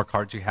obviously the more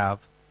cards you have,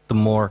 the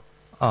more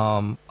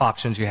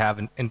options you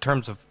have in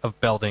terms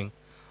of building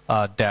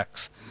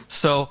decks.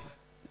 So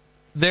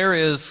there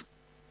is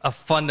a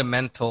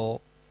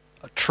fundamental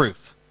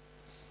truth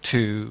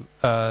to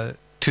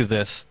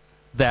this,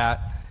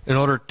 that in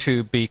order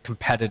to be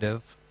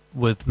competitive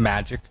with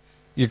Magic,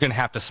 you're going to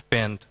have to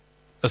spend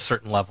a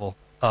certain level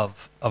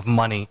of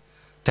money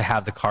to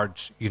have the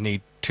cards you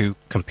need to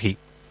compete.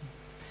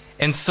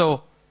 And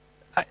so,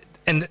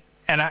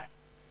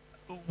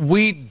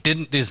 we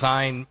didn't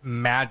design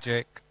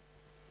Magic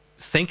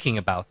thinking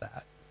about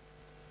that.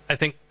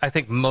 I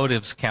think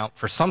motives count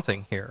for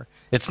something here.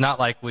 It's not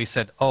like we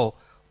said, oh,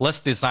 let's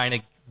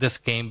design this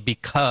game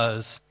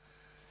because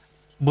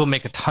we'll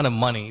make a ton of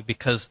money,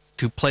 because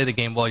to play the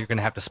game well, you're going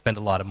to have to spend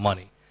a lot of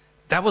money.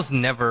 That was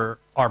never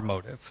our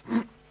motive.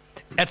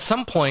 At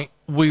some point,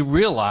 we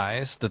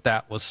realized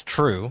that was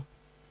true,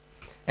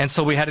 and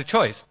so we had a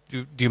choice.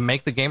 Do you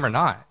make the game or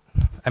not?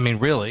 I mean,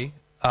 really?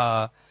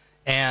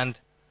 And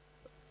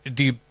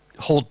do you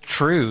hold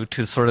true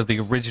to sort of the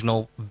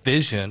original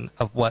vision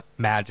of what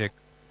Magic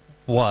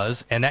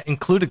was? And that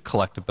included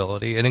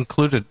collectability. It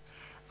included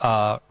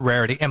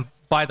rarity. And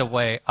by the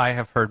way, I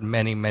have heard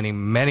many, many,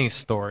 many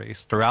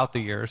stories throughout the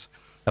years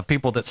of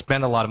people that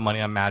spent a lot of money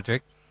on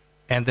Magic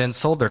and then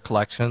sold their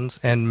collections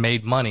and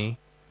made money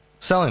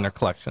selling their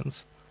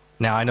collections.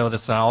 Now, I know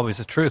that's not always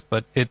the truth,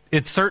 but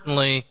it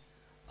certainly,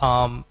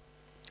 what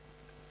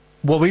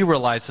we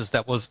realized is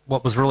that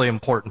what was really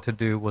important to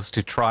do was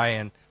to try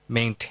and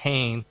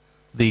maintain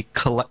the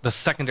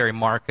secondary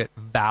market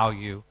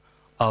value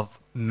of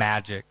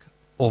Magic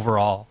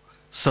overall,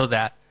 so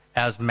that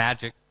as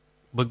Magic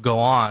would go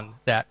on,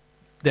 that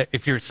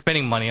if you're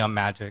spending money on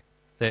Magic,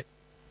 that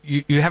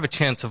you have a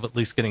chance of at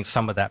least getting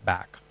some of that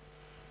back.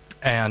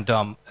 And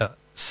and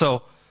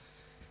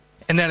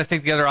then I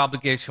think the other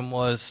obligation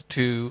was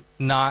to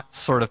not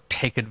sort of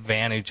take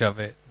advantage of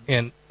it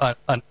in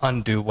an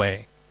undue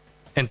way.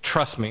 And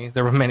trust me,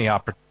 there were many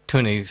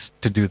opportunities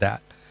to do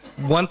that.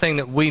 One thing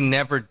that we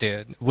never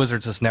did,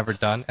 Wizards has never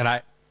done,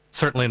 and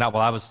certainly not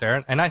while I was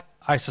there, and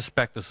I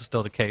suspect this is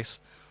still the case,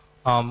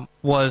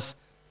 was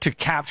to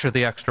capture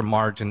the extra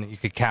margin that you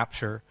could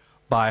capture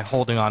by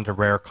holding on to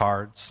rare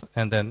cards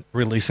and then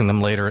releasing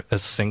them later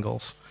as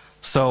singles.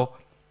 So,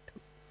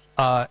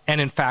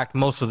 and in fact,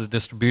 most of the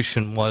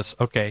distribution was,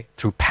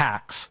 through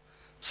packs,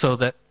 so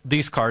that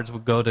these cards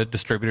would go to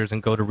distributors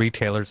and go to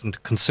retailers and to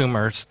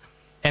consumers.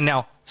 And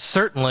now,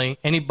 certainly,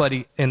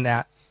 anybody in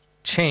that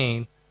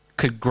chain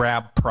could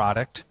grab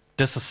product,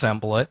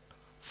 disassemble it,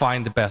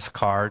 find the best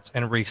cards,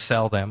 and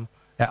resell them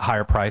at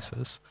higher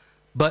prices.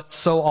 But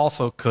so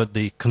also could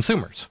the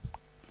consumers,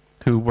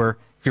 who were,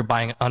 if you're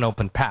buying an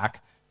unopened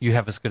pack, you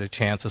have as good a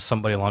chance as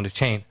somebody along the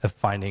chain of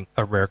finding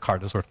a rare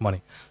card that's worth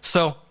money.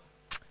 So,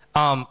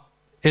 I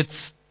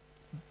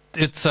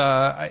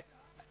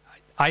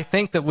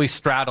think that we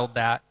straddled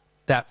that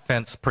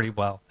fence pretty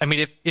well. I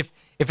mean, if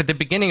at the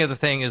beginning of the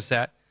thing is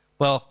that,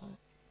 well,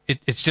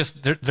 it's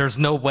just there's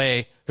no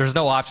way, there's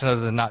no option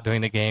other than not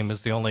doing the game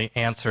is the only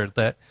answer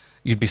that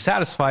you'd be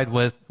satisfied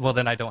with, well,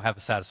 then I don't have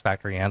a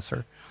satisfactory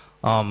answer.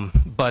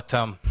 But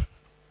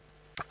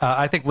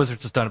I think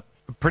Wizards has done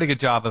a pretty good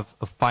job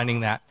of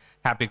finding that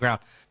happy ground.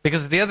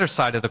 Because the other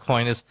side of the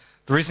coin is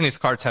the reason these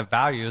cards have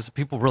value is that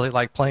people really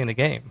like playing the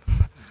game.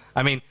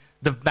 I mean,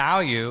 the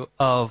value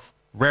of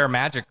rare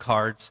Magic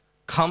cards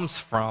comes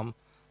from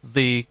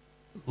the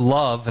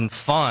love and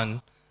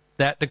fun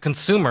that the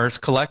consumers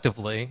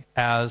collectively,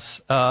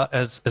 as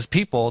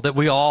people, that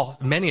we all,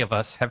 many of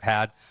us, have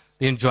had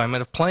the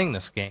enjoyment of playing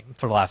this game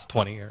for the last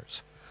 20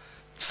 years.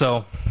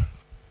 So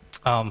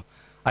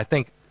I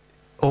think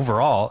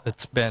overall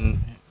it's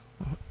been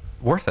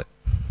worth it.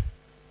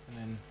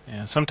 And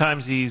then,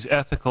 sometimes these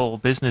ethical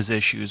business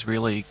issues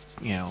really,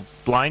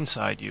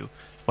 blindside you.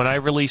 When I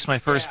released my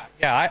first...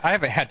 Yeah, I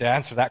haven't had to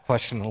answer that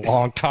question in a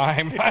long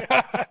time.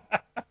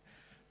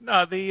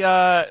 No,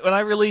 when I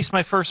released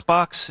my first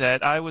box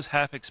set, I was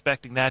half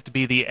expecting that to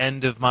be the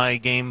end of my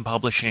game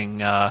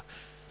publishing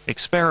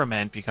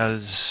experiment,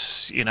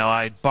 because,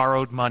 I'd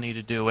borrowed money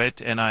to do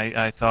it, and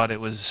I thought it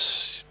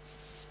was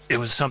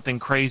something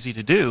crazy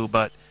to do,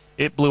 but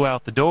it blew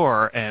out the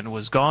door and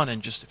was gone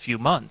in just a few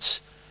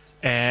months.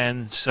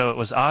 And so it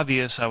was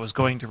obvious I was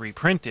going to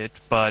reprint it,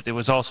 but it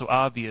was also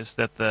obvious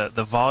that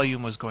the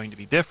volume was going to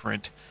be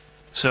different.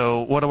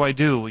 So what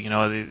do? You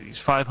know, these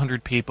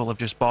 500 people have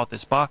just bought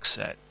this box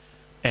set.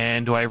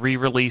 And do I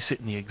re-release it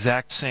in the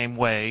exact same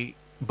way,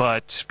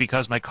 but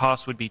because my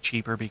cost would be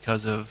cheaper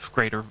because of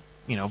greater,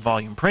 you know,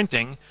 volume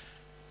printing,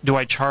 do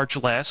I charge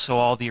less so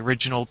all the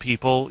original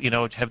people, you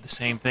know, have the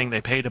same thing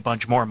they paid a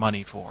bunch more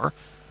money for?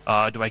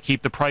 Do I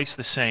keep the price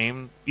the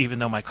same even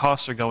though my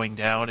costs are going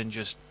down and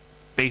just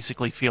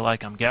basically feel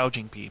like I'm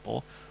gouging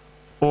people?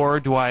 Or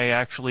do I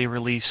actually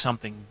release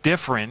something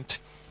different,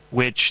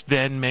 which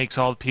then makes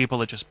all the people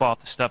that just bought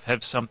the stuff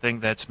have something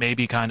that's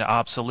maybe kind of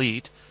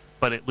obsolete,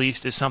 but at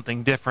least is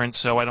something different,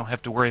 so I don't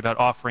have to worry about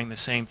offering the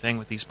same thing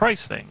with these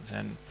price things?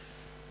 And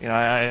you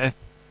know,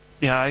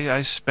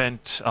 I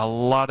spent a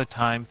lot of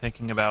time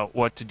thinking about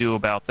what to do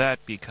about that,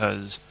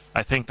 because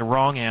I think the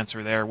wrong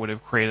answer there would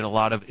have created a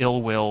lot of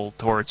ill will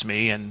towards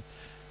me, and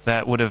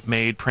that would have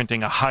made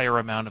printing a higher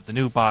amount of the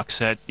new box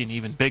set an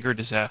even bigger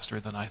disaster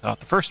than I thought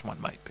the first one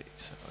might be.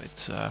 So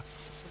it's yeah.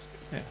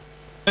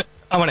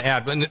 I want to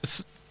add, and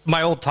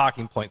my old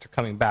talking points are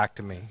coming back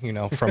to me, you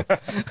know, from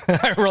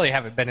I really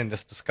haven't been in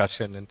this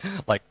discussion in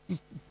like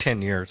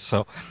 10 years.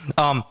 So,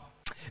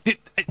 you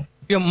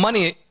know,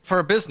 money for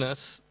a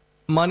business,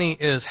 money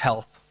is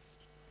health.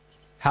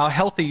 How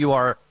healthy you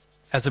are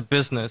as a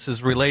business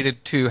is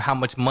related to how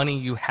much money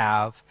you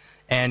have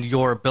and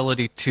your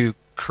ability to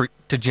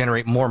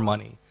generate more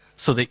money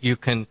so that you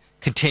can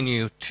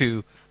continue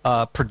to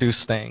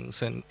produce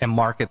things and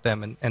market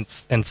them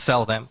and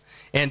sell them.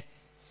 And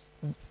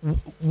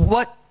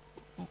what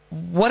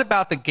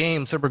about the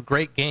games that were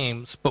great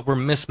games but were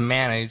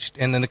mismanaged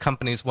and then the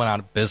companies went out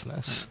of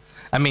business?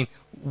 I mean,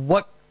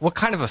 what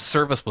kind of a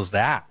service was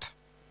that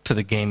to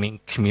the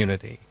gaming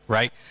community,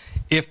 right?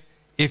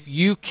 If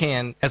you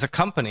can, as a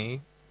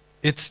company,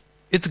 it's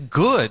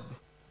good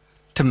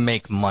to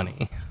make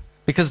money,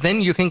 because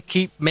then you can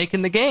keep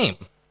making the game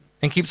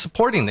and keep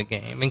supporting the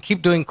game and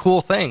keep doing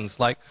cool things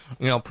like,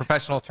 you know,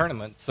 professional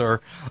tournaments or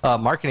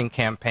marketing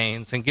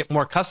campaigns and get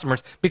more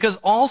customers. Because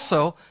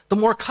also, the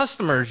more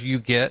customers you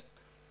get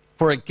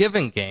for a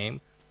given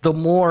game, the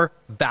more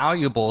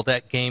valuable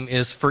that game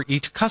is for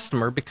each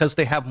customer, because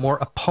they have more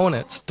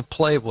opponents to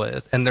play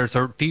with and there's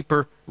a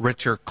deeper,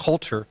 richer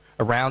culture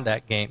around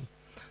that game.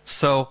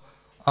 So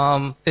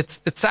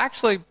it's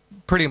actually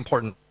pretty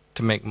important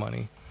to make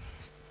money.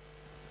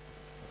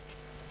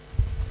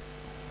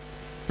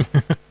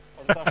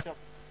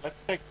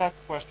 Let's take that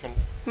question.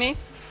 Me?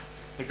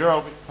 The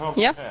girl with the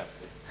yeah.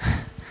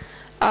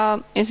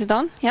 hair. Is it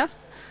on? Yeah.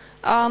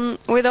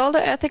 With all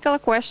the ethical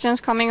questions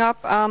coming up,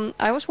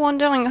 I was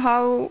wondering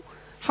how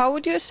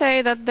would you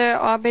say that the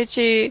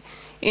RPG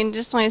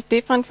industry is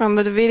different from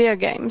the video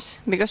games?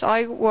 Because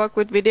I work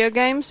with video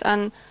games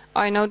and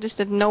I noticed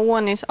that no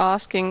one is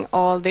asking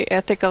all the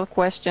ethical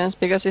questions,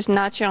 because it's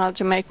natural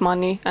to make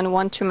money and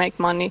want to make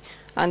money,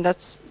 and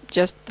that's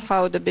just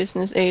how the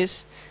business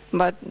is.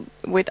 But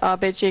with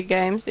RPG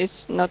games,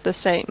 it's not the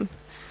same.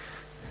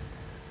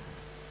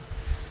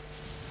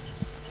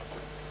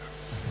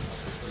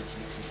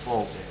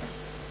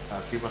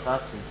 She was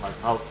asking, like,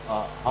 how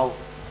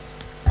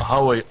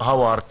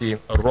are the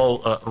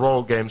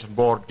role games and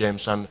board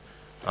games and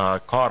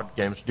card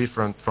games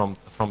different from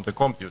the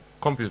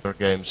computer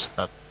games?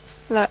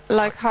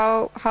 Like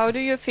how do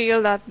you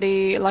feel that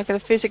the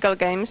physical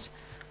games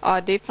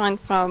are different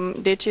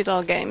from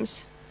digital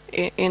games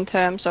in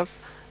terms of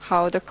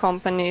how the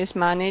company is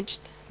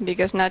managed?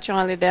 Because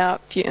naturally there are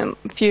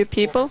few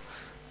people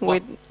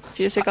with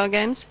physical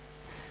games.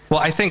 Well,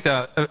 I think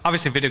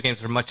obviously video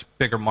games are a much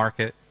bigger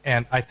market,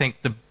 and I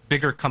think the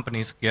bigger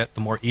companies get,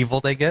 the more evil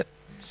they get.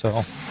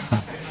 So,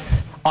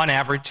 on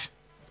average,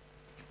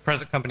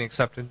 present company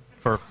accepted.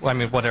 For, I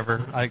mean,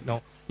 whatever. I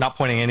know, not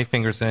pointing any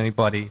fingers at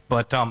anybody,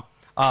 but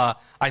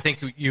I think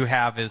you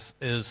have is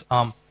as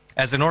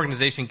an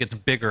organization gets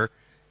bigger,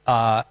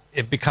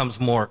 it becomes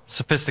more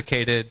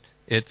sophisticated.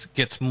 It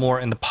gets more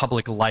in the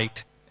public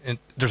light. And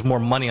there's more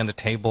money on the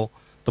table.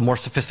 The more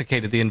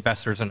sophisticated the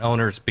investors and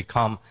owners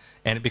become,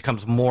 and it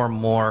becomes more and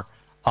more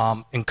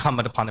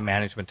incumbent upon the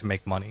management to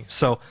make money.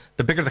 So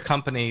the bigger the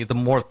company, the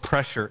more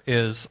pressure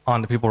is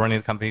on the people running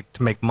the company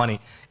to make money.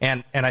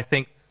 And I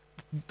think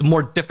the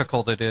more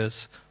difficult it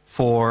is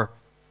for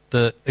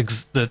the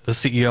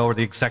CEO or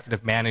the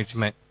executive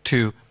management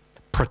to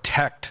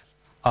protect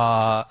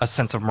a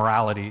sense of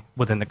morality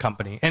within the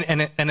company.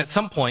 And at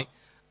some point,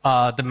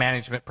 the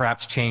management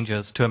perhaps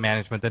changes to a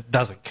management that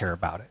doesn't care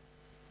about it.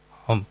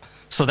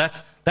 So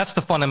that's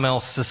the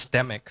fundamental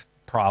systemic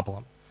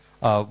problem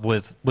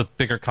with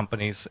bigger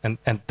companies, and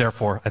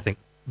therefore I think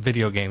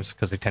video games,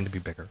 because they tend to be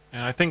bigger.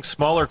 And I think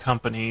smaller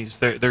companies,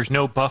 there's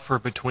no buffer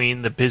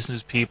between the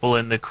business people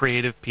and the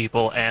creative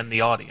people and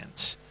the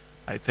audience.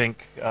 I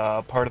think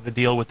part of the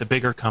deal with the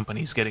bigger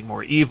companies getting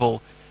more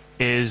evil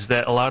is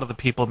that a lot of the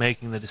people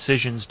making the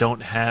decisions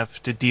don't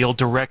have to deal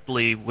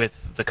directly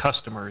with the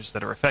customers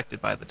that are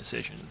affected by the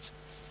decisions.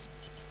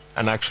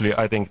 And actually,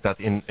 I think that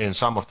in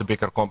some of the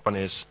bigger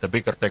companies, the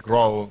bigger they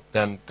grow,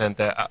 then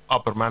the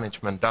upper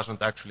management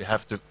doesn't actually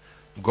have to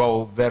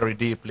go very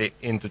deeply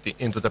into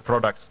the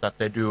products that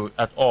they do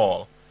at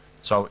all.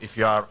 So if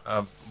you are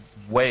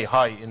way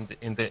high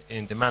in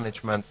the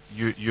management,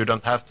 you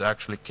don't have to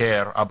actually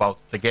care about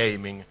the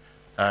gaming,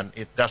 and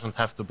it doesn't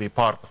have to be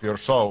part of your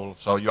soul.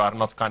 So you are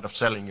not kind of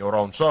selling your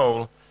own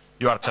soul;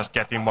 you are just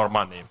getting more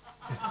money.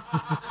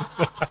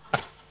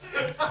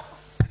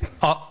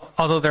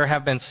 Although there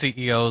have been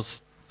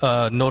CEOs,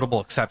 notable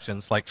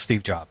exceptions like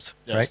Steve Jobs,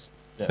 Yes. right?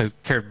 Yes. Who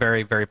cared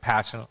very, very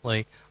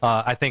passionately.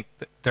 I think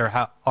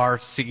there are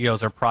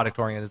CEOs or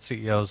product-oriented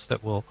CEOs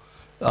that will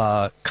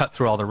cut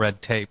through all the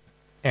red tape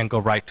and go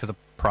right to the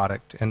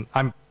product. And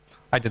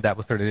I did that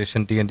with 3rd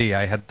edition D&D.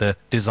 I had the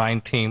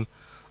design team.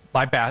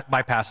 I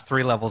bypassed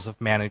 3 levels of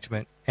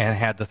management and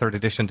had the 3rd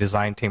edition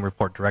design team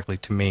report directly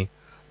to me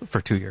for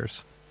 2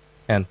 years.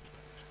 And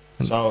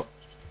so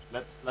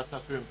let's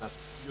assume that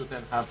you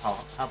then have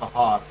a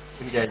heart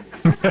in gaming.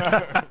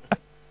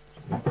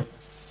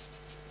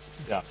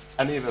 Yeah,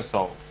 and even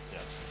so,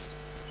 yes.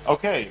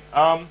 Okay,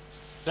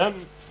 then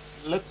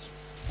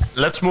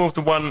let's move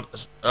to one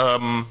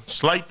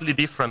slightly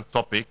different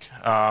topic.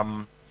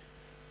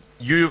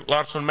 You,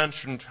 Larson,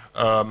 mentioned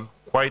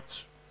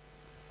quite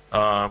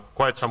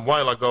some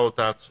while ago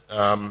that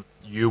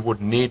you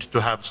would need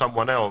to have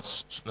someone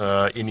else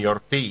in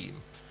your team.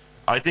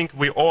 I think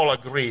we all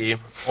agree,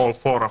 all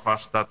 4 of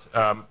us, that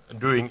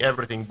doing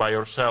everything by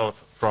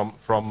yourself,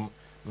 from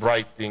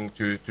writing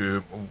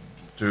to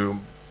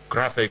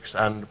graphics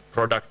and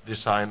product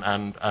design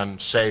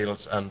and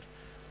sales and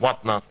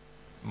whatnot,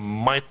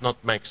 might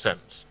not make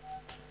sense.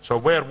 So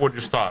where would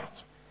you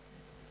start?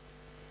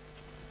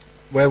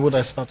 Where would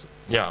I start?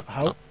 Yeah,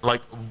 How?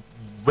 like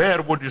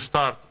where would you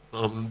start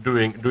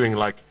doing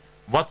like,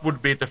 what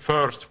would be the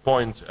first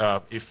point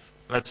if,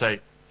 let's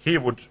say, he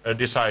would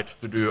decide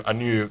to do a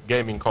new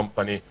gaming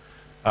company?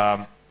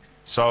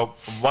 So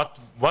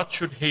what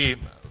should he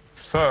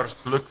first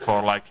look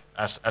for, like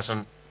as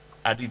an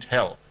added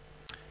help?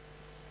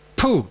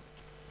 Pooh!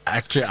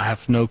 Actually, I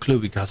have no clue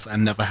because I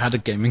never had a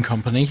gaming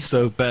company.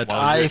 So, but Well,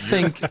 I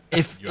think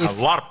if you have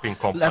LARPing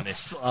company.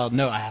 let's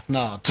no, I have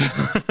not.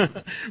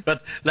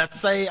 But let's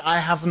say I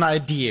have an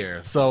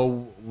idea.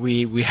 So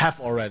we have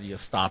already a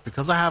start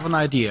because I have an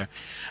idea.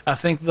 I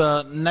think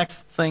the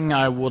next thing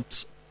I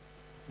would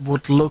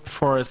look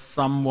for is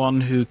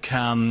someone who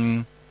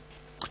can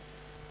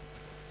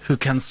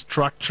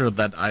structure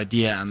that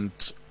idea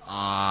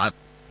and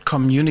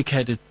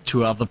communicate it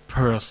to other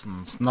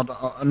persons.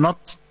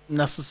 Not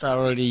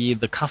necessarily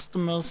the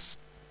customers,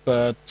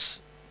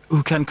 but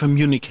who can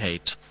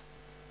communicate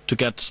to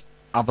get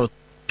other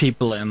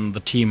people in the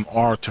team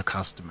or to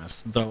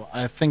customers. Though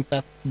I think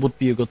that would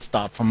be a good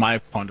start from my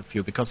point of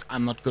view because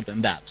I'm not good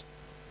in that.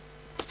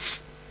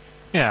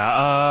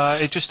 Yeah,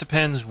 it just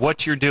depends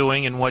what you're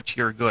doing and what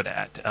you're good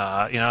at.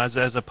 You know,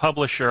 as a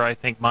publisher, I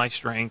think my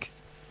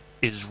strength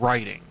is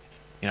writing.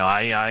 You know,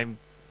 I'm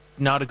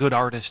not a good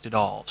artist at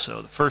all.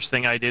 So the first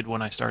thing I did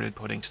when I started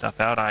putting stuff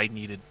out, I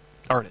needed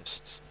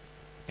artists.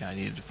 You know, I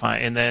needed to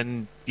find, and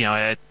then, you know,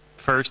 at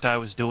first I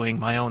was doing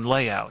my own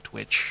layout,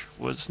 which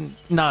was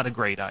not a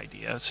great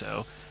idea.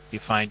 So you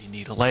find you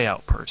need a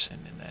layout person,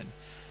 and then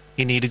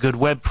you need a good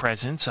web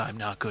presence. I'm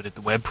not good at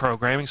the web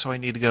programming, so I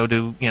need to go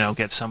to, you know,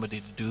 get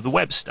somebody to do the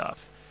web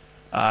stuff.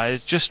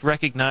 It's just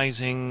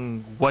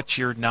recognizing what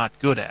you're not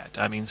good at.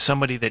 I mean,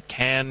 somebody that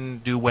can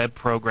do web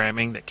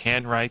programming, that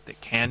can write,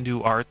 that can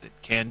do art,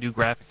 that can do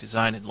graphic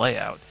design and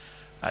layout.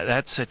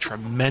 That's a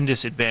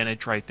tremendous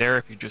advantage right there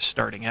if you're just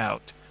starting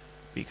out,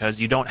 because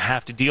you don't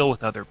have to deal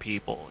with other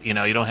people. You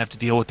know, you don't have to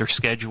deal with their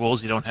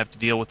schedules. You don't have to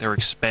deal with their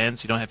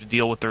expense. You don't have to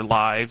deal with their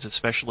lives,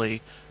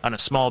 especially on a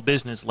small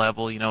business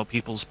level. You know,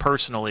 people's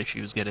personal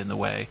issues get in the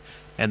way.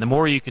 And the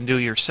more you can do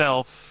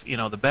yourself, you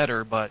know, the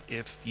better. But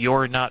if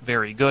you're not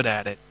very good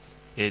at it,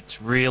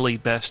 it's really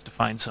best to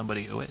find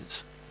somebody who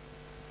is.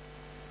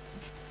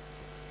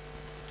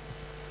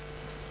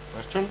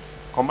 Questions?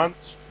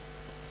 Comments?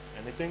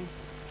 Anything?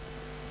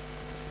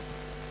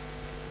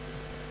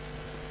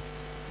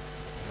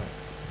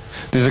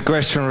 There's a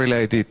question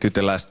related to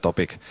the last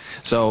topic.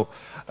 So,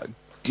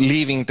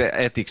 leaving the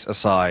ethics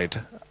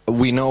aside,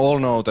 we all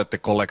know that the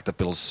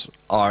collectibles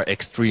are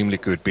extremely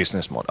good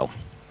business model.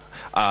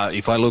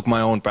 If I look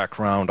my own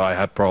background, I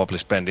have probably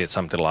spent it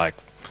something like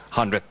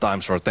 100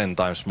 times or 10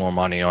 times more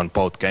money on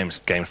both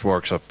Games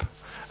Workshop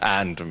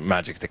and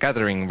Magic the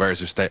Gathering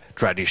versus the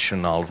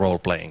traditional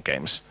role-playing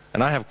games.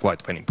 And I have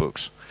quite many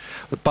books.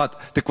 But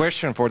the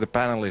question for the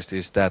panelists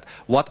is that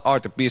what are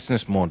the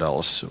business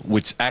models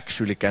which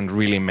actually can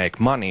really make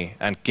money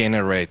and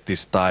generate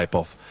this type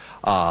of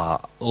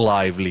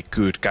lively,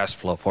 good cash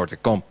flow for the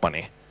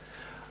company?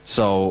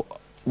 So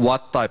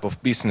what type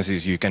of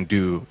businesses you can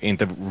do in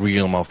the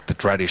realm of the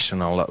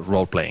traditional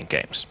role-playing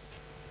games?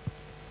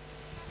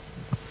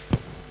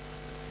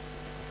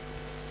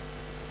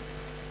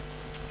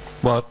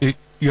 Well,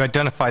 you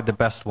identified the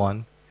best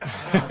one.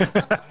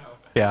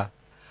 Yeah.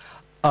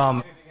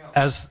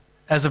 As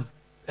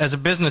a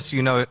business,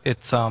 you know,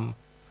 it's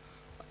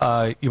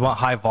you want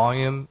high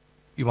volume,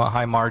 you want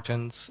high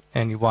margins,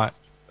 and you want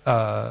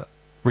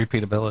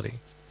repeatability.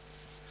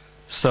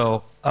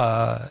 So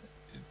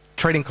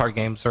trading card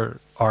games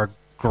are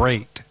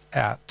great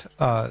at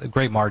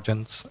great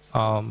margins,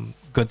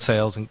 good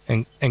sales,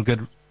 and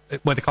good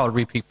what they call a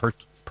repeat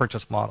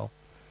purchase model.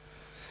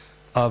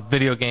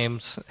 Video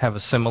games have a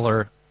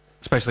similar,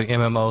 especially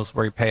MMOs,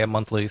 where you pay a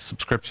monthly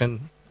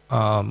subscription,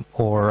 or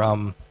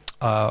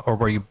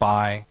where you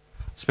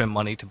spend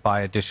money to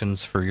buy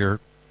additions for your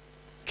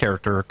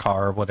character or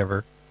car or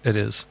whatever it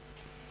is.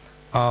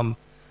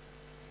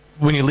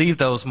 When you leave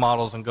those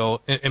models and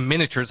go in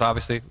miniatures,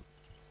 obviously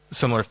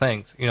similar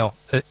things. You know,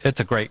 it's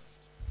a great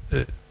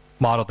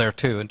model there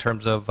too in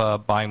terms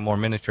of buying more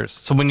miniatures.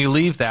 So when you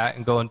leave that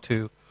and go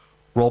into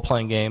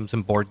role-playing games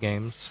and board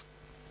games,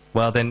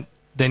 well, then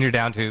you're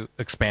down to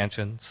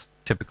expansions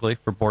typically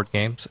for board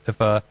games. If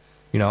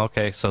you know,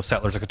 okay, so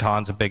Settlers of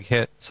Catan's a big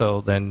hit,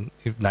 so then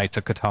Knights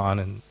of Catan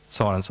and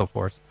so on and so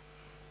forth.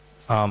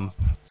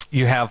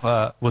 You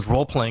have with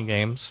role-playing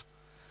games,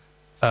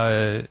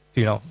 you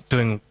know,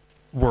 doing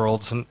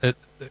worlds and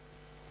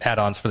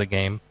add-ons for the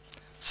game.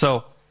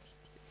 So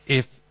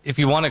if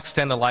you want to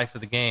extend the life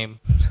of the game,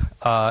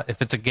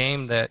 if it's a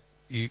game that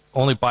you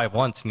only buy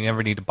once and you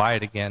never need to buy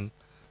it again,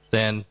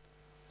 then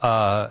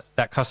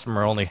that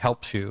customer only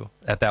helps you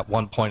at that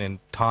one point in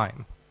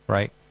time,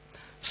 right?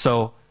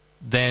 So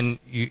then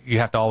you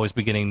have to always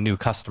be getting new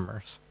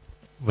customers,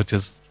 which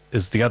is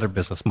the other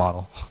business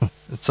model.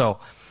 So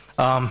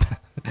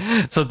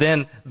so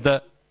then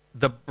the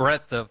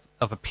breadth of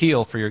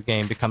appeal for your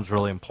game becomes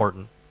really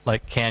important.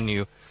 Like, can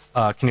you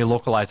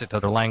localize it to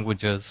other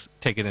languages,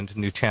 take it into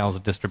new channels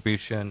of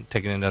distribution,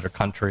 take it into other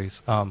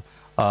countries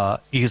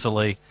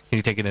easily? Can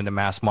you take it into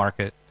mass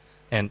market?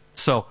 And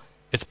so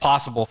it's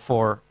possible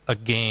for a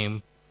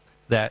game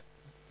that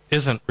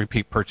isn't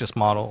repeat purchase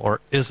model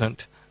or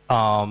isn't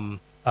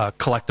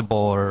collectible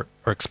or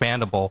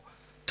expandable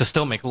to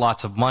still make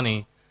lots of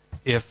money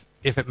if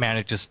it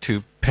manages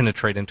to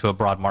penetrate into a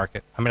broad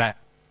market. I mean,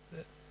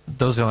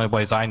 those are the only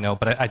ways I know,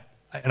 but I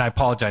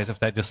apologize if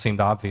that just seemed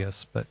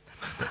obvious. But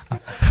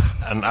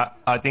and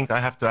I think I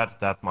have to add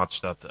that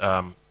much that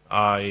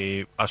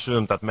I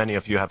assume that many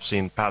of you have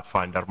seen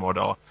Pathfinder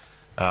model,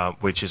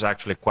 which is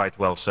actually quite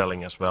well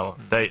selling as well.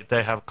 They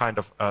have kind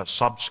of a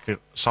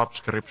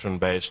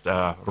subscription-based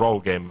role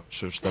game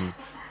system,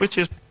 which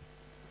is,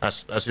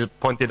 as you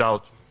pointed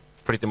out,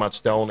 pretty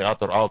much the only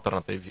other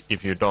alternative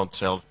if you don't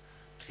sell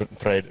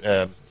trade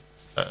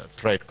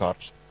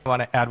cards. I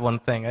want to add one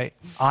thing.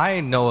 I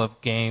know of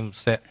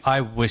games that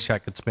I wish I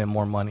could spend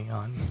more money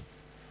on.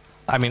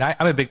 I mean, I'm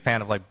a big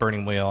fan of like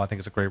Burning Wheel. I think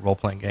it's a great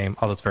role-playing game,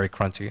 although it's very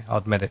crunchy. I'll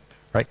admit it,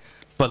 right?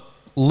 But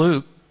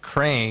Luke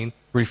Crane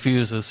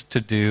refuses to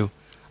do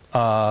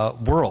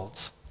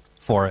worlds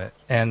for it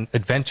and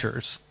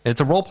adventures.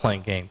 It's a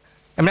role-playing game.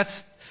 I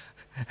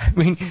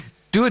mean,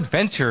 do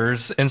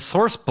adventures and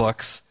source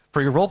books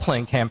for your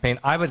role-playing campaign.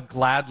 I would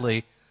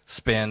gladly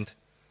spend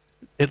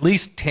at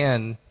least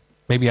 10,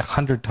 maybe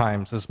 100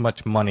 times as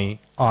much money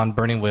on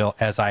Burning Wheel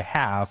as I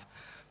have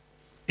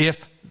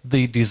if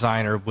the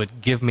designer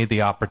would give me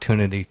the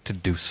opportunity to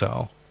do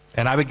so.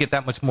 And I would get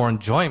that much more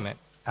enjoyment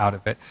out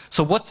of it.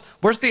 So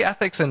where's the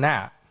ethics in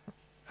that?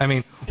 I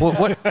mean,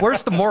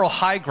 where's the moral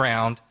high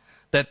ground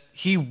that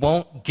he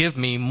won't give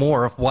me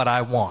more of what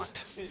I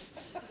want?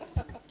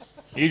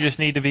 You just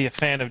need to be a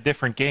fan of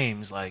different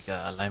games, like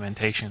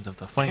Lamentations of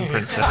the Flame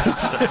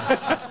Princess.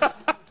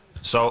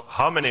 So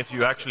how many of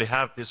you actually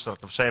have this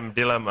sort of same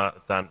dilemma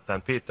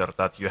than Peter,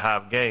 that you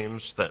have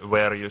games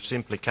where you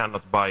simply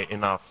cannot buy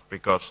enough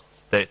because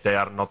they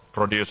are not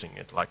producing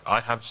it? Like, I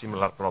have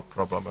similar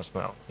problem as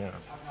well. Yeah.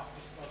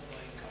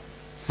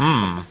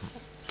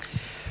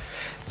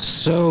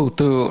 So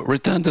to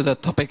return to the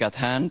topic at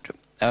hand,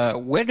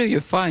 where do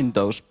you find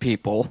those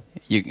people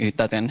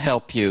that can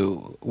help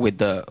you with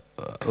to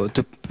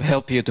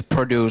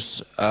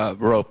produce a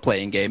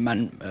role-playing game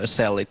and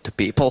sell it to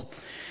people?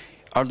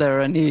 Are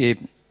there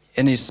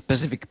any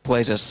specific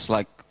places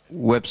like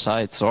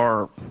websites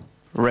or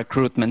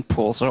recruitment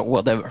pools or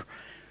whatever?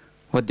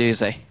 What do you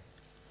say?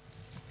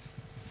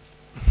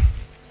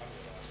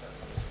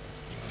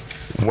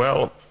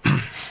 Well,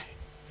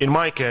 in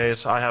my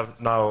case, I have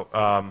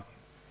now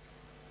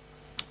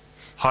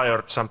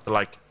hired something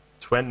like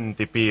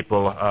 20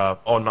 people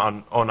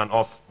on and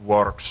off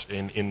works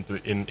in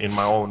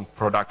my own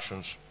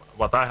productions.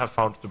 What I have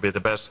found to be the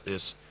best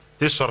is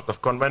this sort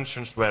of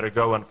conventions where you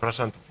go and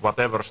present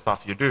whatever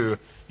stuff you do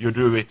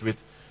it with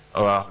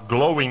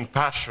glowing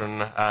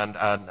passion and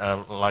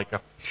like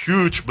a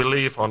huge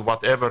belief on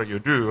whatever you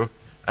do,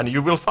 and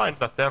you will find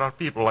that there are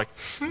people like,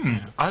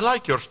 I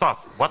like your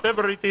stuff,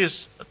 whatever it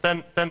is.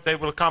 Then they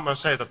will come and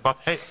say that, but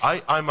hey,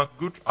 I'm a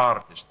good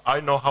artist,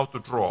 I know how to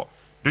draw.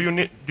 Do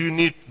you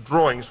need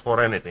drawings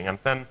for anything? And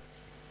then,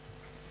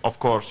 of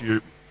course,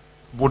 you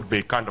would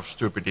be kind of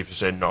stupid if you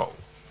say no.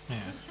 Yeah.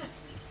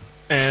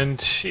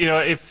 And, you know,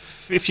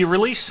 if you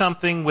release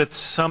something with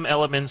some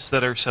elements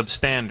that are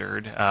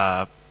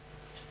substandard,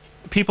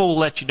 people will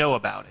let you know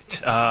about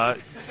it.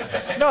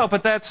 No,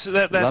 but that's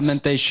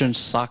Lamentation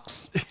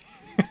sucks.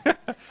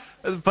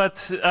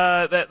 But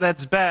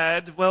that's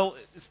bad. Well,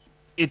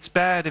 it's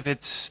bad if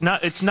it's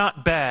not. It's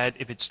not bad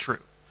if it's true.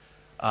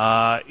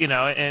 You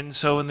know, and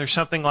so when there's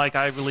something like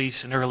I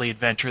release an early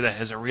adventure that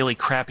has a really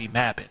crappy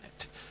map in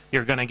it,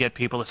 you're going to get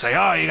people to say,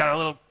 "Oh, you got a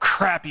little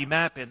crappy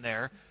map in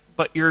there,"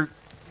 but you're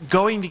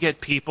going to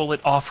get people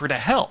that offer to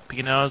help.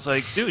 You know, it's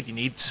like, dude, you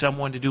need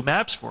someone to do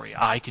maps for you.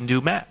 I can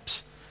do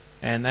maps.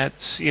 And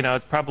that's, you know,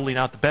 it's probably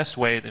not the best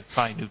way to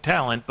find new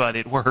talent, but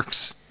it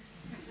works.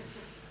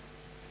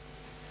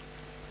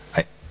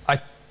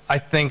 I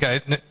think,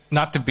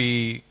 not to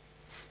be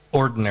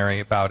ordinary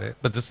about it,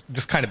 but this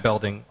just kind of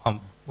building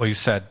on what you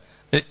said,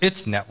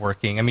 it's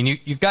networking. I mean,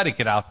 you got to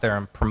get out there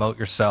and promote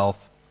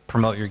yourself,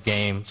 promote your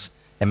games,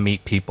 and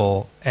meet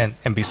people, and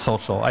be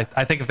social. I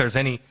think if there's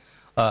any...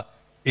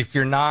 if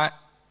you're not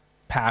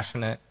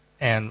passionate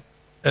and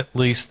at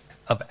least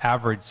of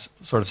average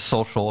sort of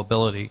social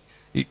ability,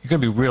 it's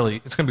going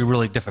to be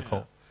really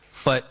difficult.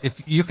 But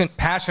if you can,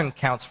 passion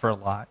counts for a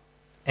lot,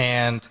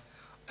 and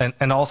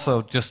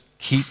also just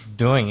keep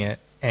doing it.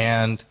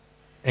 And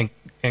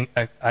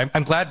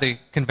I'm glad the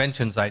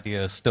conventions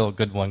idea is still a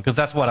good one, because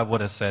that's what I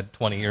would have said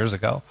 20 years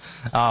ago.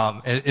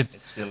 It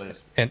still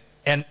is.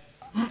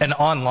 And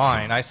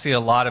online, I see a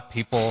lot of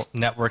people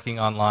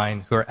networking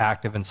online who are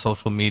active in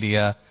social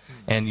media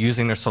and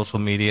using their social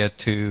media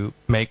to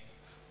make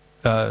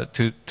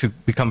to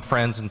become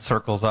friends and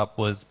circles up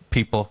with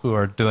people who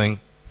are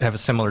have a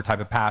similar type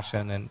of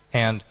passion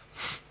and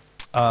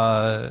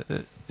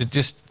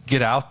just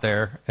get out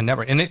there and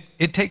network. And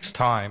it takes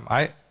time.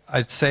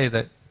 I'd say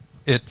that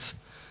it's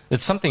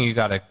something you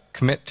got to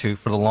commit to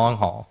for the long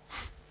haul,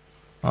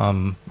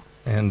 and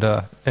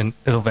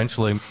it'll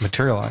eventually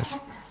materialize.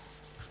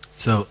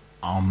 So,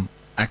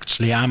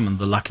 actually, I'm in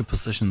the lucky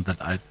position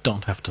that I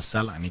don't have to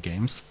sell any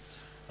games.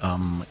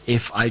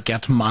 If I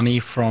get money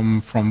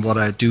from what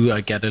I do,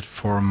 I get it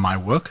for my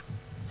work.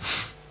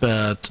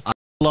 But I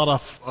do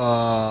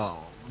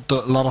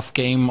a lot of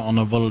game on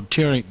a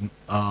volunteer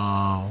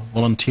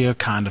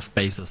kind of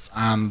basis,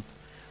 and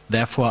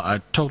therefore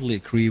I totally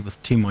agree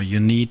with Timo. You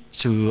need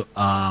to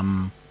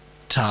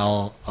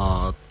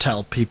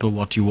tell people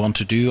what you want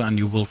to do, and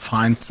you will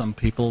find some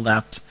people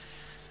that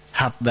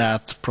have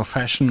that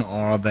profession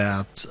or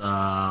that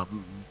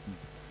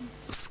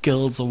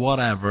skills or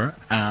whatever,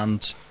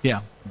 and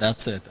yeah,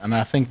 that's it. And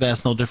I think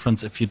there's no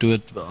difference if you do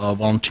it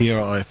volunteer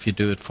or if you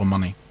do it for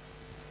money.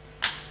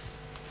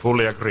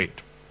 Fully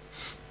agreed.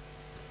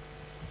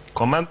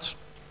 Comments?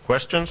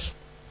 Questions?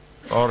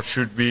 Or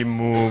should we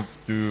move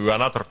to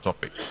another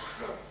topic?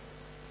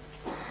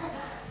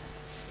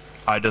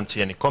 I don't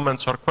see any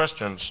comments or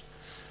questions.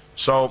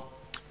 So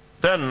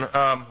then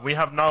we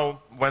have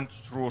now went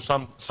through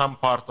some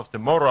part of the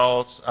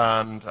morals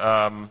and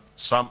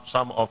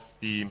some of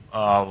the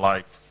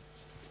like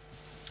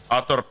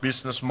other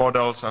business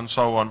models and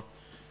so on.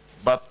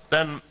 But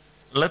then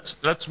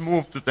let's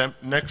move to the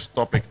next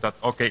topic. That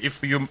okay,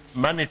 if you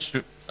manage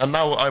to, and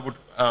now I would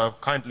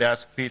kindly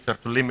ask Peter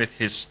to limit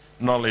his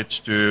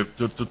knowledge to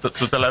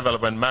the level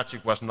when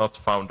magic was not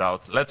found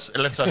out. Let's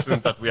assume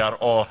that we are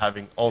all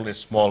having only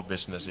small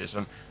businesses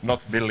and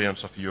not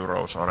billions of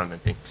euros or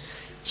anything.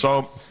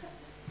 So,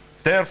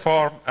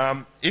 therefore,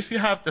 if you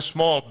have the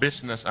small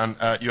business and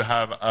you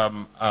have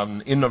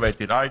an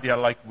innovative idea,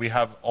 like we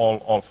have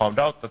all found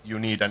out that you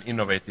need an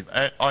innovative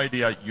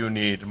idea, you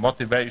need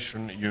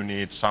motivation, you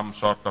need some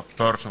sort of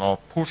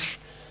personal push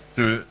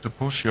to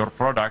push your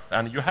product,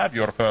 and you have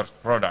your first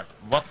product.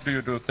 What do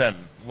you do then?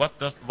 What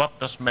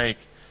does make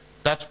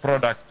that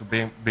product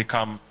to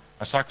become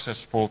a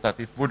successful? That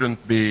it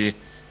wouldn't be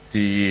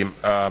the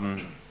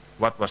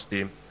what was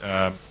the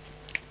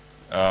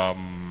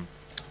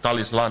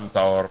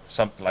Talislanta or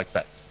something like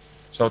that,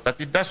 so that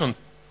it doesn't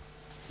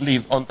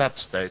leave on that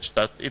stage,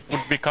 that it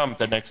would become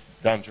the next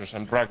Dungeons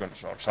and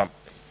Dragons or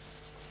something.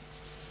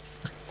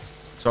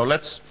 So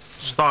let's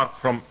start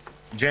from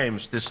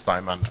James this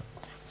time and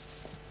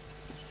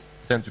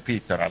then to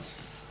Peter. And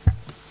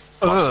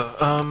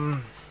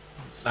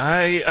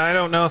I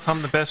don't know if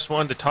I'm the best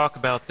one to talk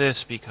about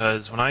this,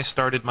 because when I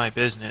started my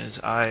business,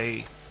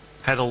 I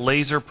had a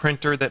laser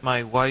printer that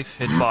my wife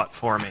had bought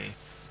for me,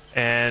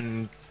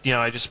 and you know,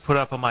 I just put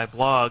up on my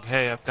blog,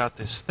 hey, I've got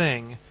this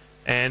thing,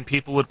 and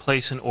people would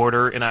place an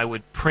order, and I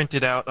would print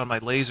it out on my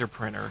laser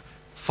printer,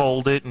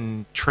 fold it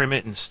and trim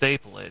it and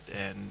staple it,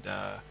 and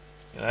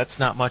you know, that's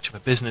not much of a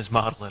business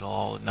model at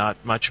all, and not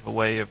much of a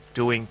way of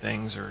doing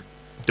things or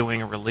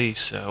doing a release.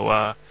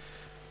 So,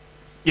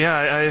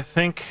 yeah, I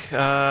think,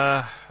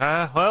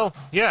 well,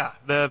 yeah,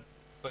 the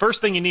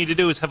first thing you need to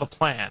do is have a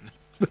plan.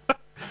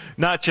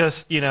 Not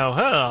just, you know,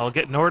 I'll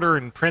get an order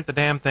and print the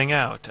damn thing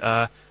out.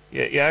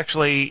 You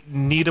actually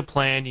need a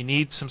plan. You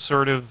need some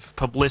sort of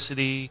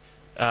publicity,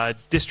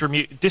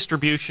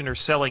 distribution or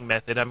selling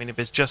method. I mean,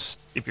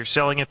 if you're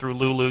selling it through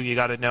Lulu, you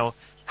got to know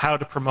how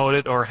to promote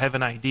it or have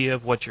an idea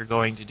of what you're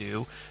going to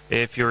do.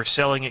 If you're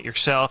selling it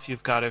yourself,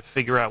 you've got to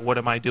figure out, what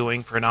am I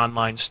doing for an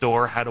online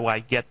store? How do I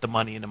get the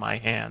money into my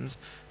hands?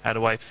 How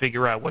do I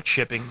figure out what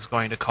shipping is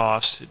going to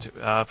cost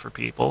for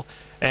people?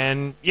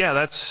 And yeah,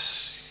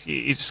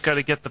 you just got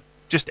to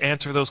just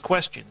answer those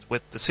questions.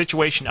 With the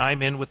situation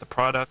I'm in, with the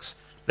products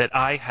that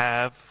I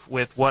have,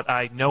 with what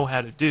I know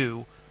how to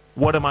do,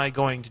 what am I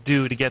going to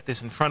do to get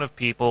this in front of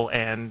people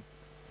and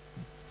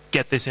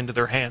get this into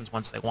their hands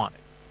once they want it?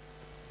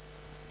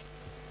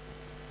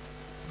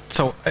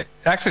 So it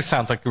actually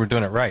sounds like you were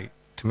doing it right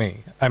to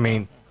me. I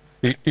mean,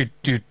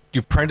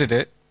 you printed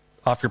it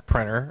off your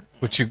printer,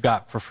 which you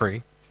got for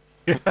free.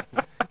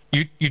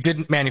 You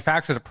didn't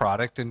manufacture the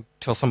product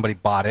until somebody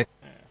bought it.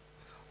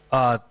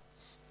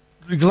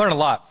 You can learn a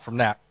lot from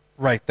that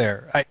right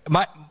there.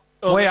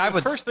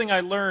 The first thing I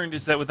learned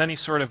is that with any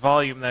sort of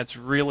volume, that's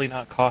really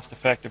not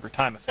cost-effective or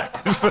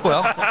time-effective.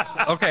 Well,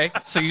 okay,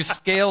 so you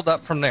scaled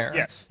up from there.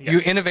 Yes. You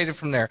innovated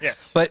from there.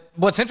 Yes. But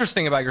what's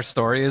interesting about your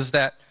story is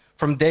that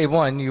from day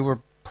one, you were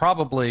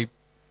probably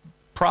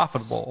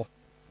profitable,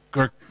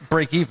 or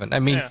break even. I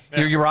mean,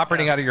 you were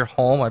operating out of your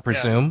home, I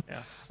presume,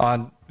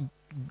 on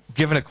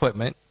given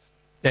equipment,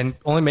 and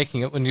only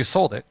making it when you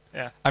sold it.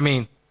 Yeah. I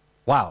mean,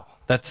 wow,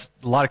 that's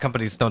a lot of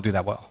companies don't do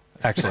that well,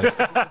 actually.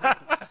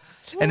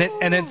 and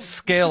then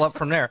scale up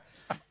from there.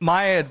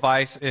 My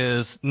advice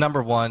is,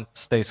 number one,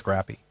 stay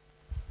scrappy.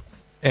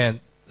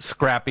 And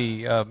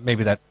scrappy,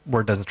 maybe that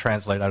word doesn't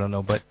translate, I don't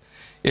know, but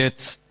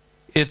it's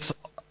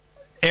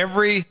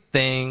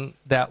everything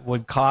that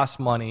would cost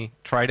money,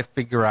 try to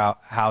figure out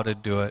how to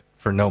do it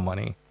for no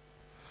money,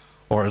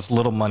 or as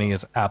little money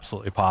as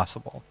absolutely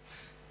possible.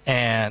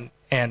 And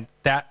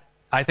that,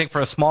 I think, for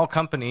a small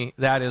company,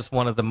 that is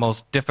one of the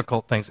most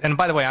difficult things. And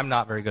by the way, I'm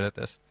not very good at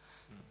this.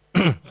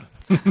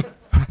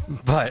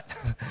 But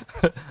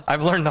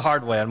I've learned the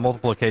hard way on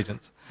multiple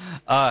occasions.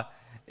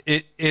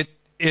 It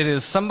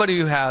is somebody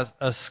who has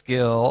a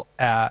skill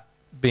at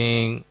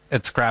being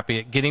scrappy,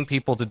 at getting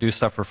people to do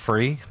stuff for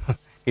free,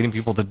 getting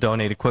people to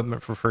donate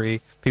equipment for free,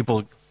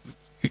 people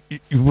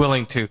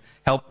willing to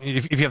help.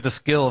 If you have the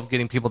skill of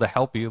getting people to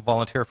help you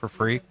volunteer for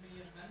free.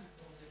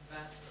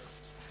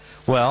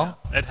 Well,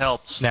 it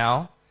helps.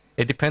 Now,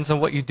 it depends on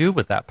what you do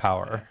with that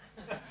power.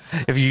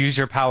 If you use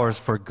your powers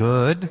for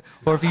good,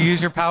 or if you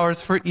use your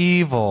powers for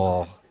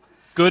evil.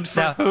 Good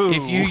for who?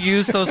 If you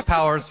use those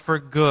powers for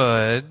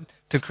good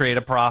to create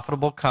a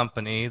profitable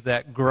company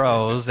that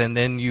grows, and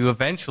then you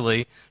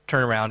eventually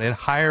turn around and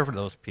hire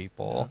those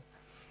people,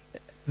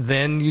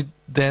 then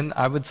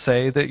I would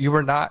say that you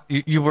were not,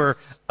 you were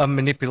a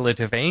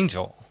manipulative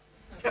angel.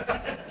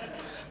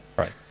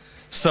 Right.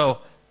 So,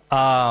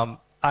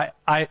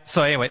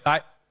 so anyway,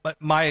 I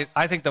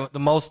think the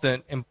most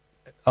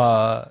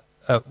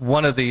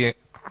one of the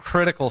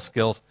critical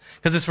skills,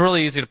 because it's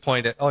really easy to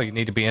point at, oh, you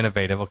need to be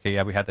innovative. Okay,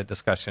 yeah, we had that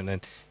discussion,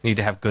 and you need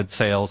to have good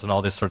sales and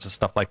all this sorts of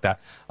stuff like that.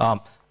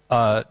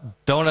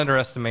 Don't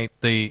underestimate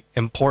the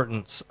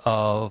importance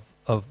of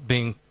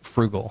being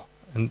frugal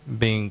and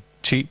being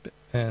cheap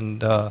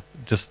and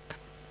just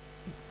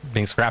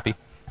being scrappy.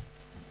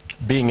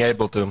 Being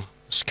able to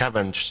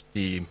scavenge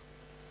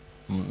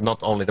not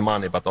only the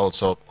money, but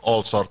also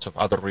all sorts of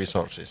other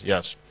resources,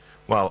 yes.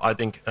 Well, I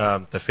think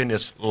the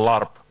Finnish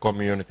LARP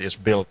community is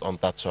built on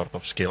that sort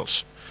of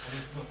skills.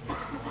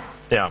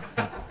 Yeah.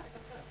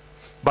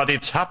 But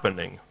it's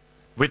happening.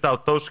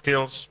 Without those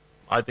skills,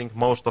 I think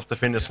most of the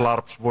Finnish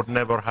LARPs would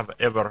never have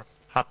ever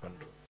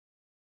happened.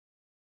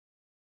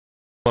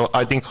 Well,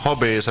 I think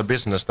hobby is a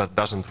business that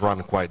doesn't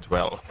run quite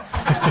well.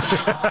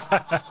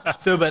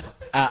 So, but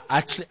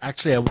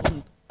actually,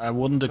 I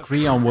wouldn't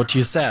agree on what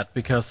you said,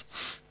 because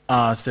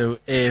so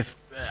if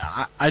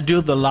I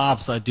do the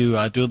LARPs, I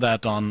do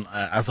that on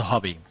as a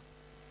hobby.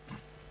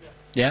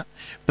 Yeah,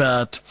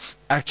 but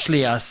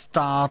actually, I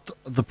start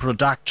the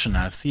production.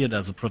 I see it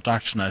as a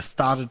production. I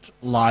started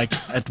like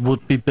it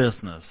would be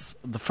business.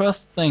 The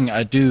first thing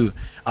I do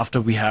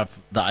after we have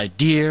the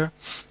idea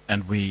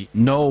and we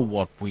know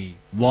what we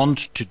want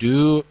to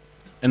do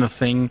in a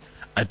thing,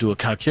 I do a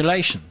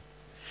calculation.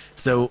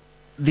 So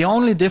the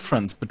only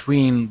difference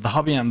between the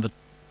hobby and the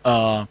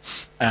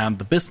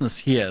business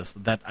here is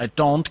that I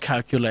don't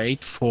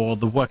calculate for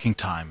the working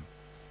time.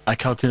 I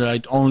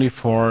calculate only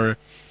for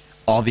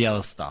all the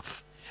other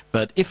stuff.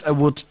 But if I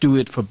would do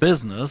it for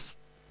business,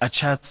 I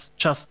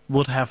just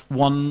would have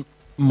one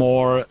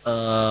more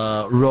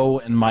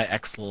row in my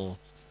Excel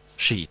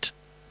sheet.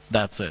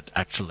 That's it,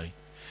 actually.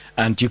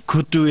 And you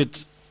could do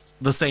it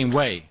the same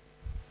way.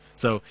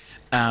 So,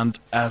 and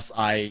as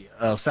I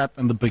said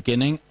in the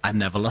beginning, I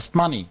never lost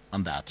money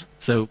on that.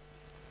 So.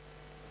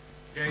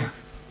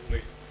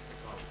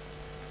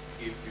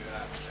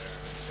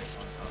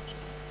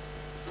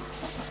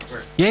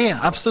 Yeah,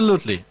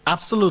 absolutely,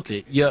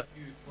 absolutely. Yeah,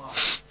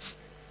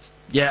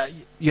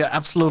 you're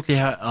absolutely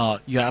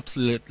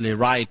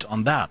right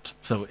on that.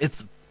 So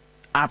it's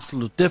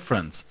absolute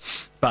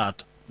difference,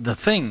 but the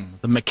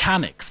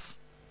mechanics,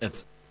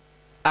 it's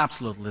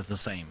absolutely the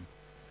same.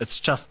 It's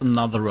just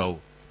another row,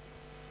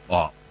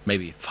 or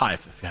maybe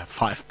 5 if you have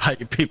 5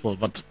 people.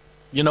 But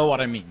You know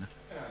what I mean?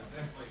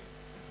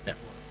 Yeah.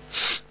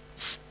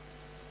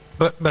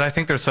 But I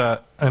think there's an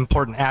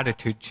important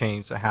attitude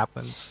change that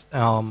happens,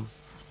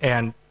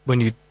 and when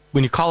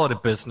you call it a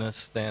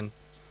business, then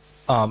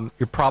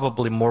you're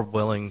probably more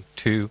willing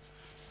to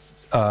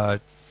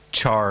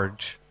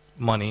charge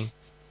money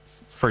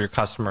for your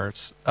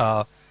customers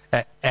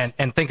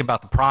and think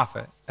about the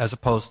profit as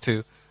opposed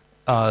to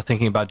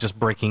thinking about just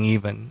breaking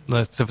even.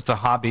 If it's a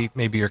hobby,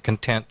 maybe you're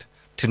content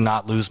to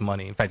not lose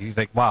money. In fact, you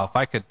think, wow, if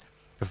I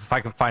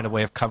could find a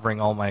way of covering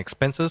all my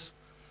expenses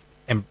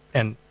and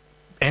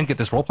get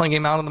this role-playing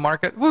game out on the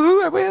market,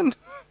 woohoo, I win.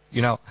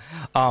 You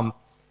know,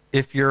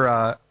 if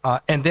you're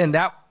and then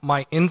that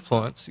might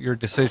influence your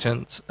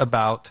decisions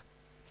about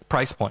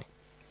price point,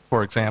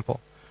 for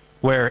example,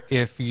 where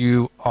if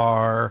you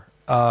are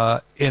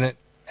in it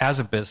as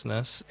a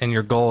business and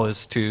your goal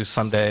is to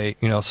someday,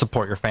 you know,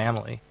 support your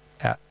family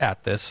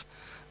at this,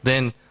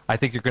 then I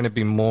think you're going to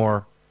be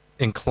more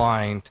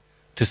inclined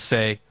to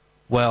say,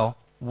 well,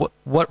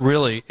 what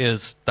really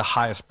is the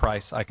highest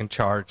price I can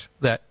charge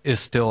that is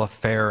still a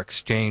fair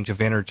exchange of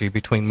energy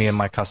between me and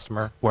my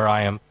customer, where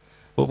I am,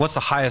 what's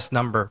the highest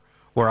number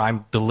where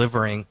I'm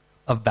delivering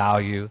a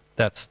value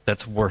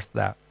that's worth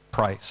that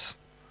price?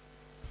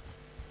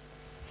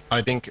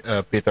 I think,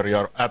 Peter,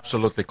 you're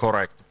absolutely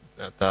correct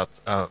that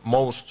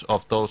most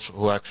of those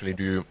who actually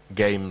do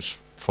games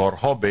for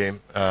hobby,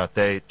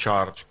 they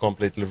charge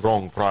completely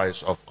wrong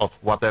price of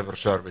whatever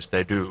service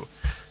they do.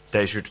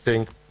 They should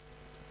think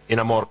in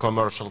a more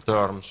commercial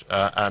terms,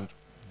 and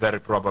very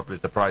probably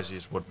the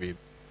prices would be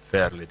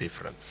fairly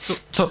different.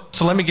 So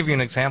let me give you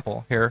an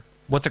example here.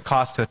 What's it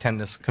cost to attend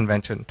this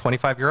convention?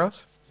 25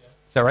 euros? Yeah.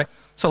 Is that right?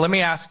 So let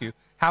me ask you,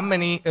 how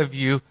many of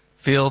you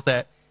feel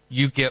that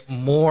you get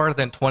more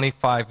than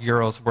 25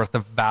 euros worth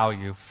of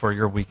value for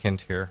your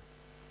weekend here?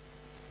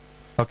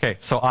 Okay,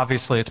 so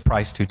obviously it's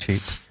priced too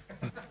cheap.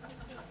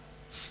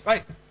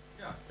 Right.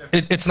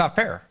 It's not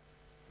fair.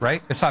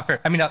 Right? It's not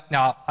fair. I mean,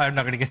 now, I'm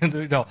not going to get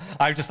into it. No,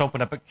 I just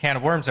opened up a can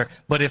of worms there.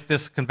 But if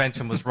this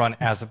convention was run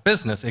as a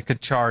business, it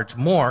could charge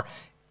more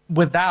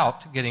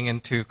without getting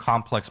into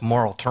complex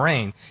moral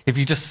terrain. If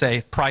you just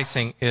say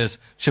pricing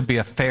should be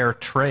a fair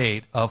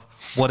trade of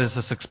what is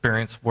this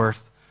experience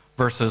worth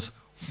versus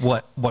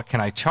what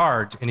can I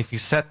charge, and if you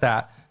set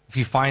that, if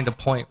you find a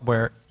point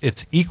where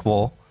it's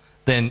equal,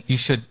 then you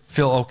should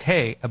feel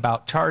okay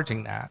about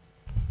charging that.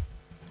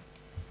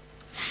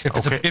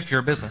 If, if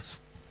you're a business.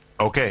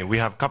 Okay, we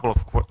have a couple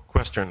of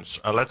questions.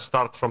 Let's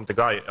start from the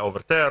guy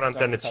over there, and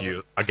then it's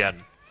you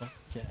again.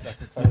 We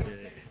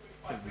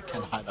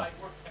can hide out.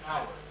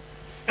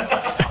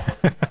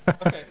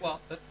 Okay, well,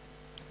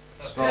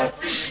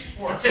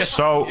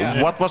 so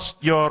what was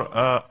your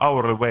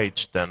hourly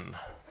wage then?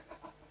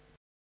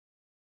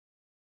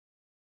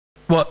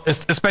 Well,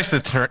 especially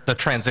the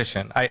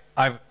transition. I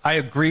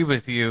agree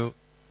with you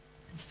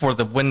for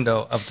the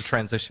window of the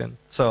transition.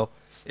 So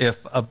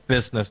if a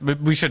business,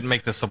 we shouldn't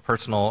make this so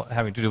personal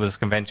having to do with this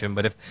convention,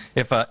 but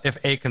if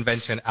a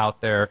convention out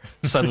there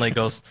suddenly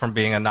goes from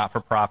being a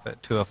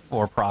not-for-profit to a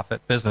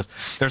for-profit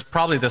business, there's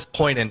probably this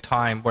point in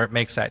time where it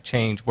makes that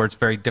change, where it's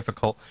very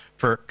difficult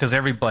because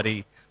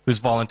everybody who's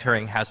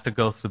volunteering has to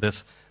go through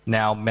this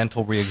now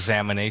mental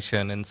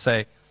reexamination and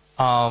say,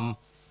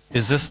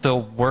 is this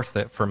still worth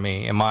it for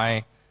me? Am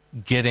I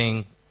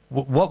getting,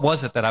 what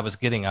was it that I was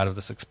getting out of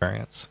this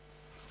experience?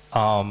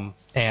 And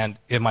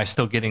am I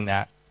still getting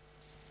that?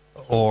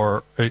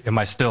 Or am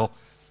I still,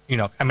 you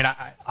know, I mean,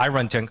 I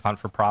run Gen Con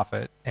for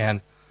profit, and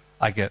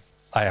I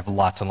have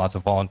lots and lots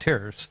of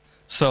volunteers.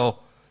 So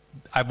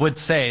I would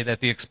say that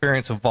the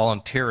experience of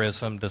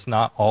volunteerism does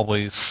not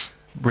always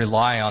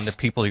rely on the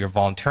people you're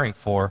volunteering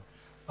for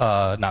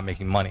not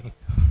making money.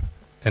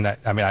 And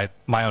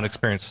my own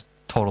experience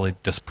totally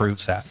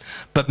disproves that.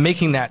 But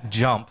making that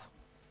jump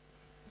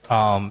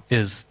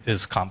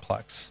is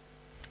complex.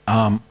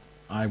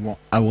 I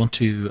want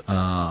to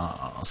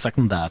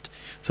second that.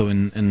 So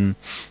in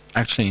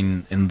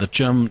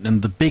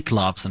the big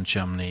labs in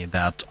Germany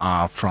that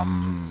are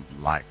from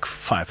like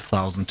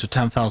 5,000 to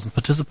 10,000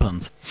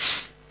 participants,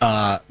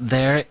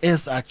 there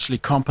is actually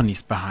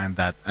companies behind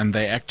that, and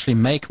they actually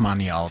make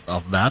money out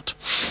of that.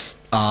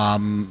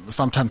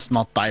 Sometimes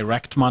not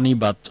direct money,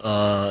 but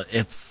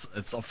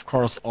it's of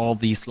course all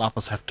these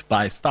lappers have to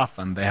buy stuff,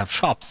 and they have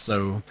shops,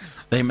 so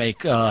they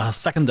make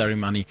secondary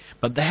money.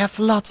 But they have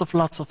lots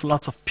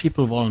of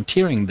people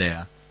volunteering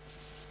there,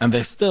 and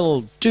they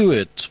still do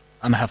it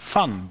and have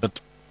fun. But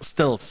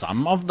still,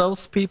 some of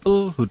those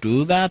people who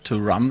do that, who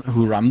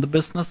run the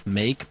business,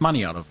 make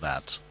money out of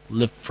that,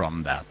 live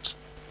from that.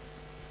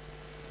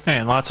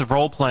 And lots of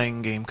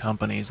role-playing game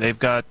companies, they've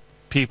got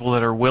people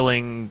that are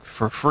willing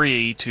for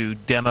free to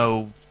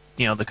demo,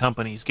 you know, the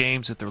company's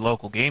games at their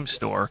local game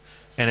store,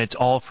 and it's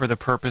all for the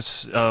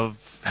purpose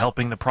of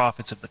helping the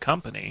profits of the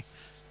company,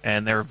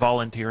 and they're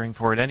volunteering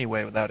for it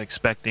anyway without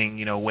expecting,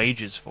 you know,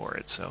 wages for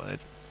it. So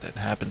that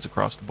happens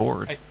across the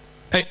board.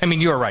 I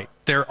mean, you are right.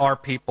 There are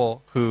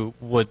people who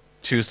would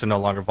choose to no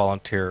longer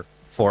volunteer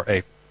for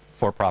a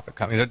for-profit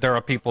company. There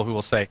are people who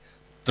will say,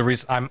 the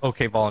reason I'm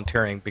okay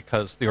volunteering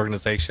because the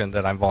organization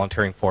that I'm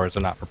volunteering for is a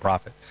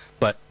not-for-profit.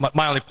 But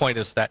my only point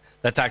is that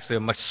that's actually a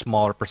much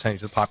smaller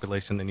percentage of the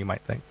population than you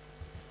might think.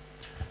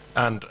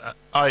 And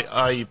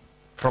I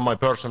from my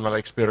personal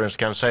experience,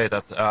 can say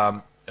that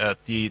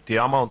the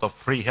amount of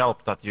free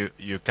help that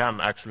you can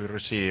actually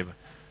receive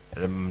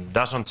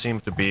doesn't seem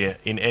to be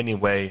in any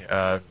way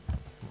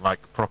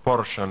like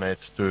proportionate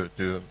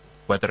to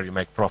whether you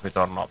make profit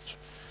or not,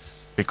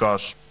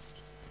 because,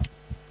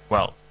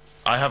 well,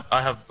 I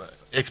have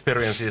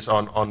experiences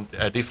on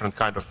different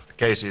kind of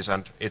cases,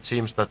 and it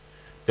seems that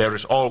there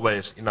is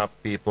always enough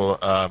people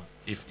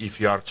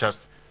if you are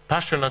just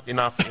passionate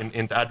enough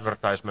in the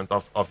advertisement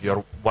of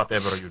your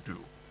whatever you do.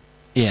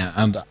 Yeah,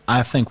 and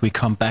I think we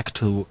come back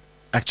to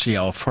actually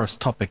our first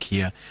topic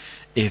here.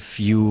 If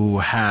you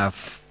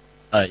have,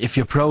 if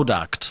your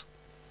product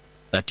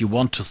that you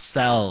want to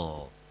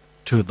sell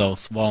to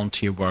those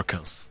volunteer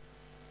workers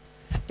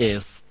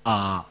is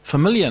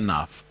familiar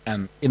enough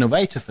and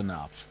innovative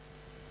enough,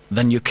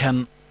 then you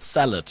can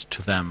sell it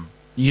to them.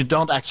 You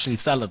don't actually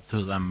sell it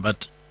to them,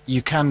 but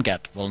you can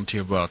get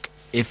volunteer work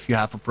if you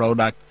have a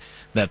product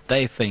that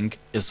they think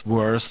is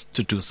worth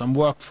to do some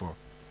work for.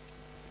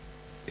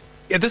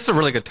 Yeah, this is a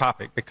really good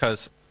topic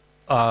because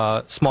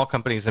small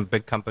companies and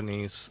big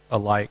companies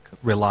alike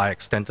rely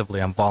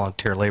extensively on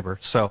volunteer labor.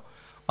 So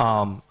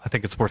I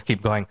think it's worth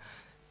keep going.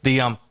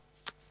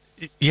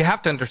 You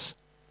have to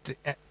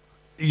understand,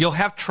 you'll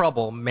have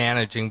trouble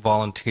managing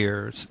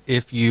volunteers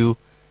if you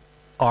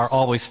are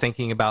always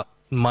thinking about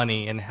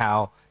money and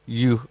how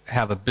you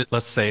have a bit.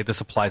 Let's say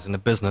this applies in a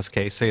business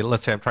case.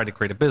 Let's say I'm trying to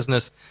create a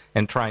business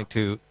and trying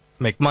to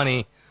make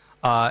money,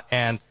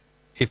 and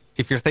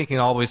if you're thinking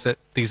always that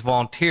these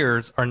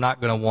volunteers are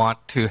not going to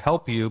want to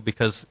help you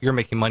because you're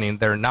making money and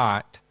they're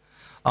not,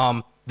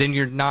 then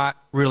you're not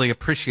really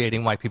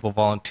appreciating why people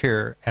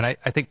volunteer. And I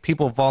think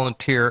people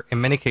volunteer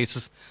in many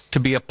cases to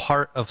be a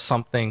part of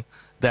something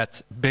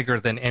that's bigger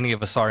than any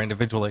of us are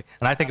individually.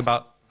 And I think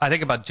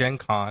about Gen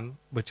Con,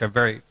 which I'm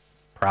very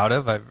proud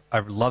of.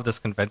 I've loved this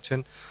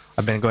convention.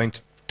 I've been going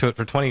to it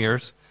for 20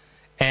 years.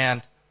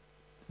 And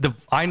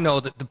I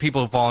know that the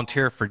people who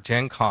volunteer for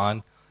Gen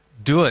Con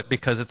do it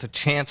because it's a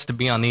chance to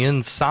be on the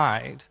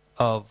inside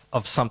of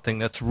something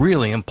that's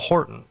really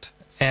important.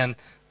 And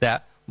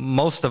that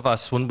most of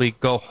us, when we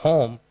go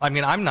home, I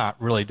mean, I'm not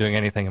really doing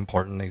anything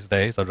important these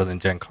days other than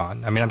Gen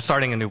Con. I mean, I'm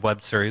starting a new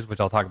web series,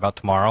 which I'll talk about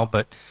tomorrow,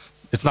 but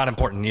it's not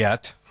important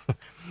yet.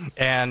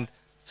 And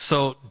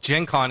so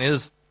Gen Con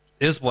is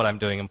what I'm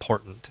doing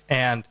important.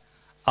 And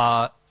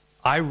I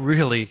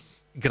really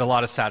get a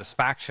lot of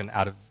satisfaction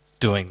out of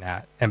doing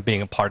that and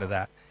being a part of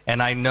that.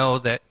 And I know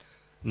that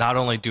not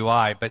only do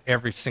I, but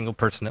every single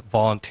person that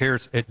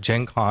volunteers at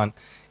Gen Con,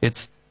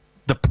 it's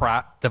the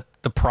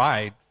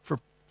pride for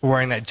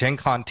wearing that Gen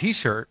Con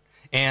t-shirt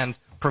and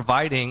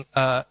providing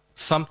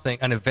something,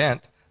 an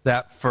event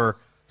that for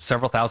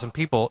several thousand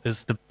people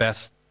is the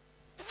best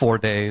 4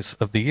 days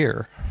of the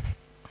year.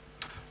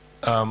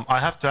 I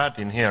have to add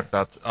in here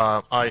that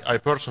I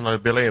personally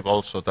believe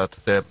also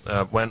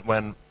that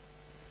when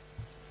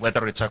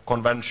whether it's a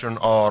convention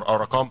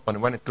or a company,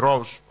 when it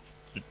grows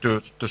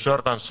to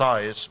certain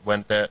size,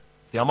 when the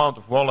amount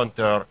of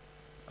volunteer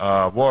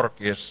work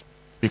is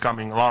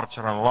becoming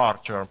larger and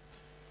larger,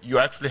 you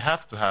actually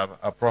have to have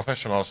a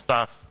professional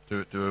staff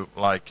to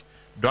like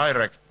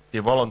direct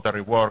the voluntary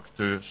work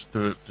to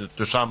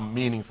some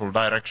meaningful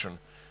direction.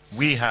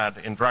 We had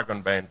in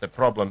Dragonbane the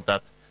problem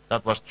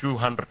that was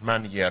 200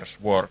 man-years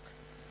work,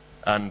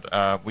 and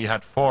we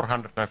had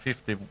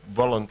 450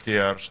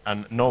 volunteers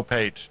and no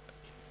paid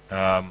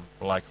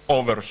like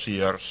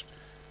overseers,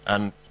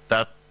 and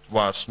that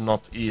was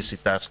not easy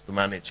task to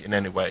manage in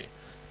any way,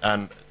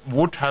 and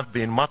would have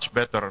been much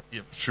better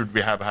should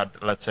we have had,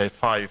 let's say,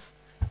 5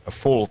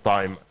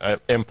 full-time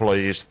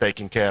employees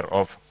taking care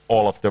of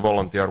all of the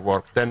volunteer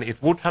work. Then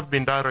it would have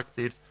been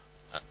directed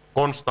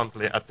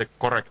constantly at the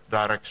correct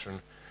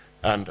direction,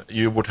 and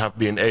you would have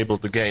been able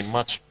to gain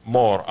much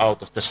more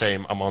out of the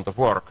same amount of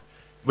work,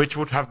 which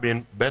would have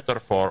been better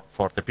for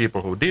the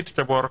people who did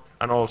the work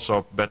and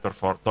also better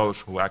for those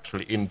who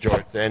actually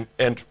enjoyed the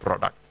end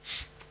product,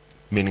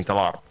 meaning the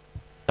LARP.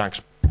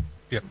 Thanks.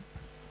 Yeah.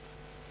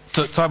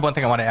 So I have one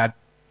thing I want to add.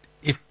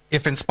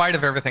 If in spite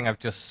of everything I've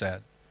just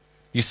said,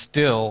 you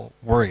still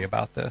worry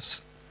about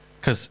this,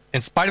 because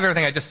in spite of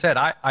everything I just said,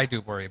 I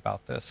do worry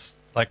about this.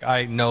 Like,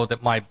 I know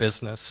that my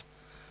business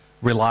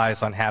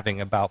relies on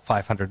having about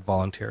 500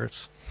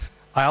 volunteers.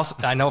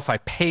 I know if I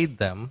paid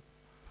them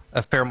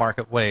a fair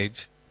market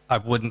wage, I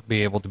wouldn't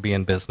be able to be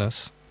in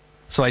business.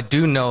 So I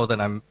do know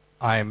that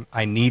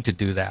I need to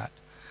do that.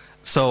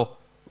 So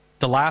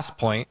the last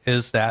point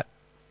is that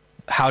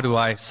how do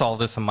I solve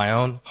this in my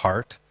own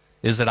heart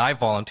is that I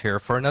volunteer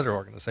for another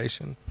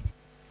organization.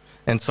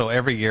 And so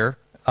every year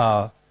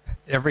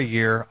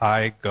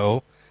I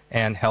go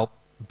and help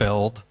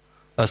build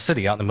a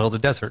city out in the middle of the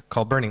desert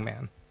called Burning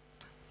Man.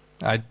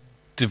 I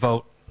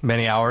devote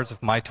many hours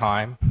of my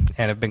time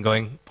and have been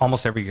going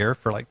almost every year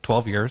for like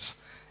 12 years.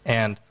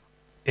 And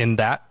in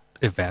that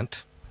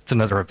event, it's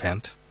another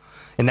event.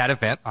 In that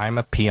event, I'm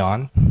a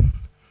peon.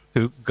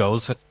 who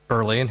goes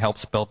early and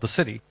helps build the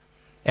city.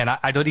 And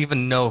I don't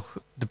even know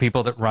the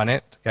people that run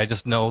it. I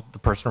just know the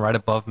person right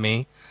above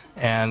me,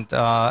 and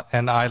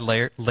I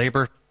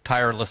labor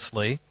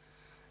tirelessly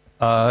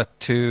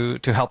to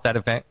help that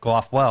event go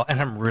off well. And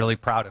I'm really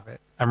proud of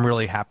it. I'm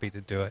really happy to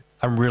do it.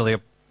 I'm really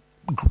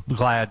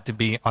glad to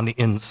be on the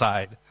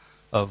inside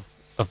of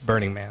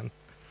Burning Man.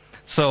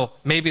 So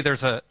maybe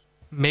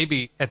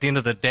at the end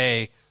of the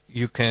day,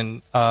 you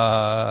can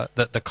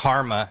the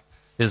karma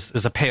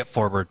is a pay it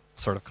forward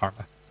sort of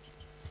karma.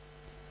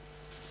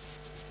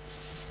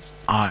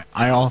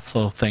 I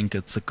also think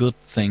it's a good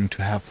thing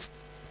to have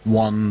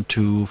 1,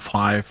 2,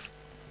 5,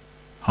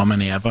 how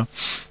many ever,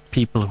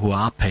 people who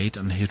are paid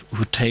and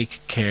who take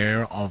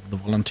care of the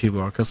volunteer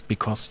workers,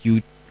 because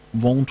you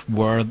won't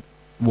worn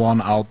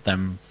out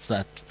them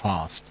that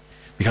fast.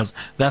 Because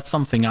that's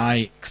something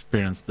I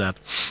experienced, that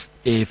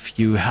if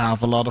you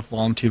have a lot of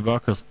volunteer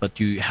workers but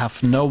you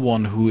have no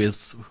one who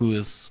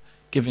is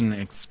giving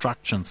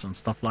instructions and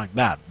stuff like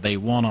that, they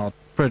worn out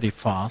pretty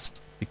fast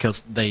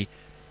because they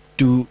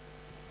do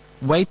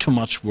way too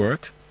much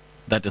work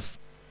that is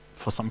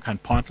for some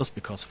kind pointless,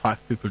 because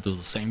 5 people do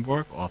the same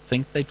work or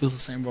think they do the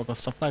same work or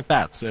stuff like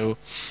that. So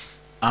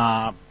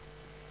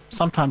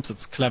sometimes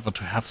it's clever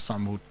to have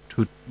some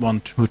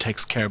who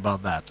takes care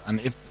about that.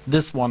 And if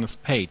this one is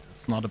paid,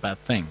 it's not a bad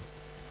thing.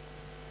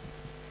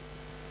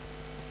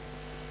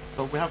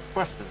 So we have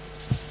questions.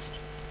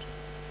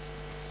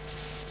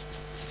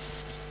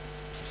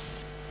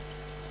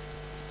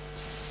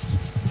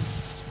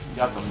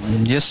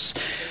 Yes.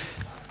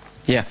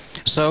 Yeah.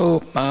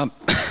 So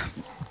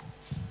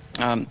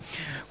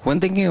when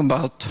thinking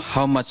about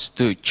how much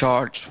to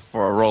charge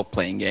for a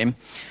role-playing game,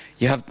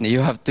 you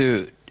have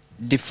to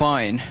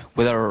define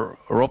whether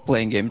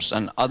role-playing games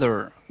and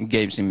other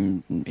games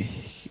in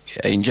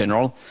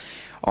general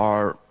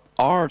are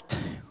art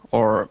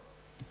or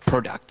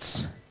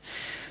products.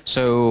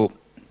 So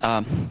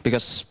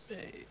because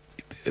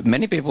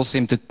many people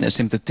seem to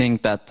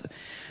think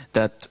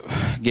that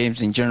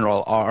games in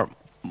general are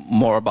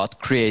more about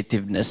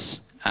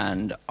creativeness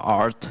and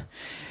art,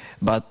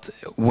 but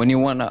when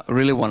you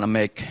really wanna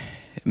make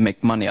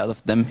money out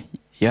of them,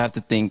 you have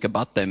to think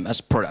about them as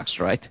products,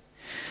 right?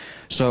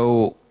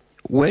 So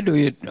where do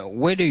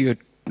you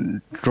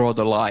draw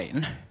the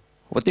line?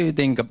 What do you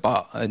think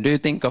about? Do you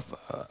think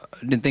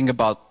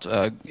about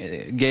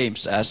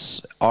games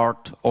as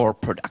art or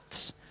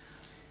products?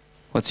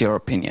 What's your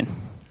opinion?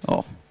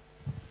 Oh.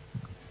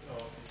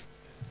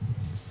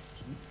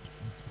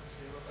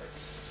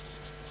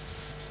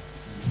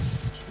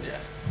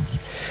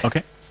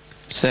 Okay.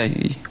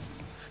 Say,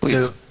 please.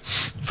 So,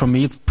 for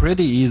me, it's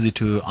pretty easy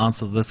to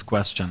answer this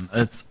question.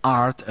 It's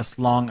art as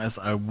long as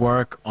I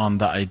work on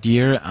the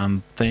idea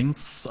and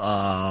things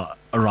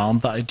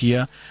around the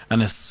idea,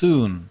 and as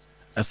soon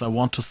as I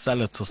want to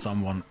sell it to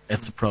someone,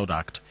 it's a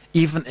product.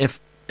 Even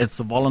if it's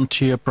a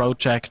volunteer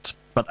project,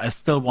 but I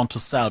still want to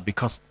sell,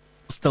 because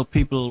still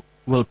people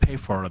will pay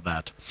for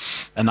that.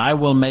 And I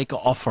will make an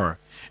offer.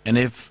 And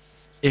if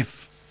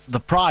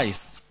the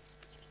price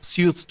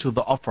suits to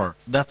the offer,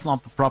 that's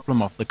not the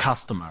problem of the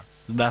customer.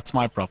 That's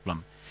my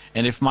problem.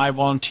 And if my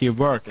volunteer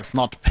work is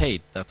not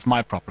paid, that's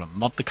my problem,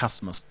 not the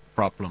customer's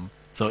problem.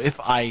 So if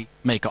I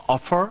make an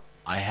offer,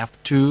 I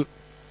have to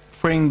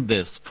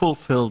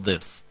fulfill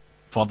this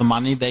for the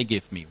money they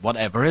give me,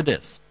 whatever it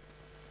is.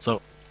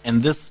 So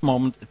in this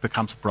moment, it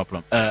becomes a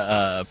problem.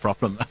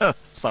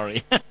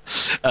 Sorry,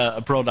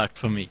 a product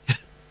for me.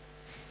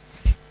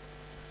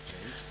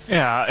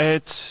 Yeah,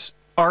 it's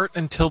art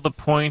until the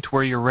point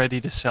where you're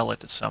ready to sell it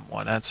to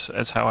someone.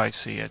 That's how I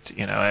see it.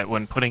 You know,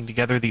 when putting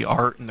together the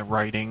art and the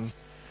writing,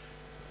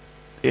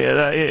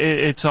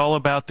 it's all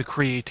about the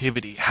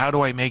creativity. How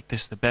do I make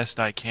this the best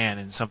I can,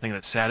 and something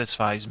that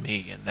satisfies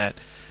me, and that,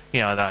 you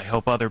know, that I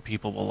hope other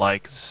people will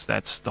like.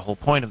 That's the whole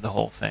point of the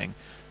whole thing.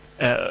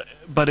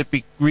 But it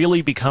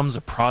really becomes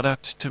a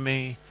product to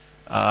me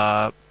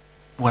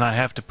when I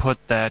have to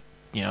put that,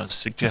 you know,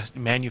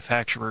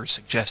 manufacturer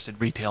suggested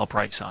retail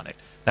price on it.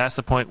 That's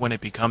the point when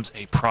it becomes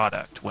a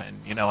product.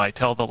 When, you know, I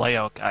tell the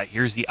layout guy,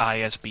 here's the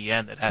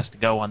ISBN that has to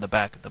go on the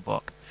back of the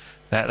book.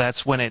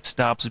 That's when it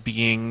stops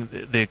being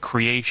the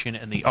creation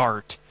and the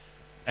art,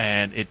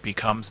 and it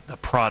becomes the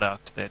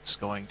product that's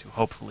going to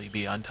hopefully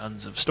be on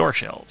tons of store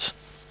shelves.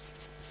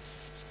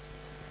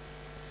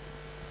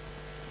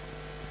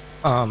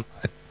 I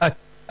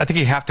think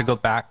you have to go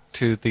back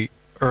to the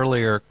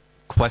earlier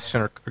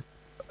question,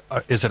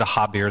 or is it a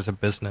hobby or is it a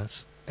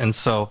business? And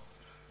so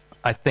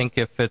I think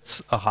if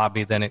it's a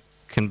hobby, then it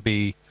can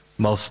be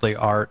mostly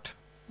art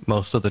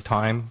most of the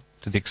time,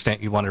 to the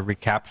extent you want to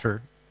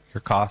recapture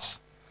your costs.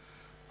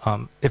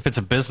 If it's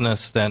a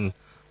business, then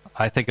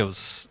I think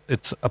it's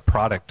a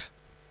product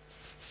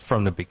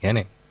from the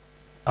beginning.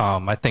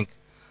 I think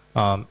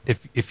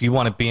if you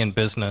want to be in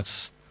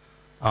business,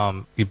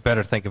 you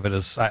better think of it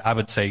as, I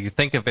would say, you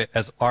think of it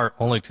as art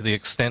only to the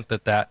extent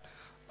that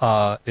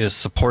is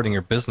supporting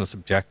your business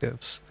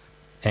objectives.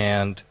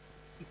 And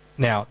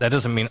now, that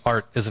doesn't mean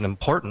art isn't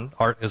important.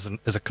 Art is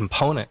a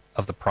component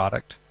of the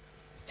product.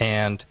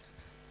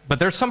 But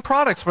there's some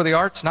products where the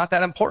art's not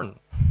that important.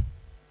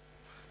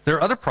 There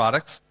are other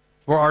products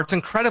where art's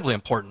incredibly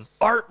important.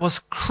 Art was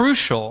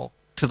crucial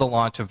to the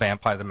launch of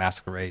Vampire the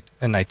Masquerade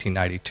in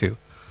 1992.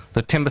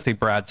 The Timothy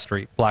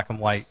Bradstreet black and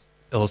white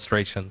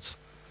illustrations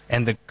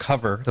and the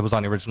cover that was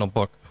on the original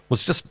book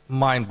was just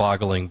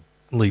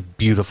mind-bogglingly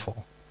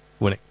beautiful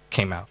when it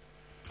came out.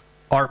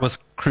 Art was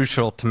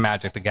crucial to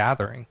Magic the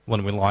Gathering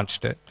when we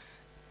launched it.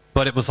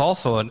 But it was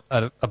also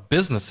a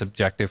business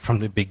objective from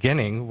the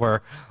beginning,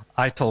 where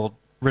I told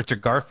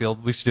Richard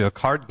Garfield we should do a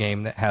card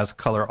game that has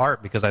color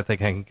art, because I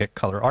think I can get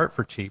color art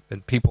for cheap,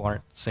 and people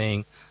aren't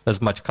seeing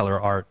as much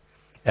color art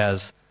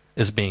as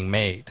is being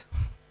made.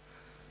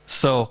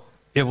 So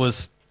it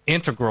was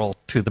integral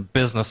to the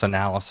business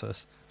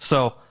analysis.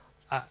 So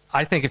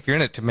I think if you're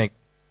in it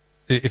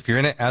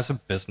as a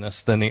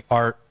business, then the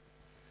art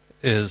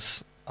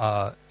is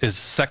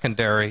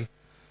secondary.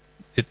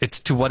 It's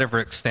to whatever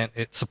extent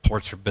it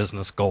supports your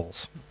business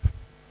goals.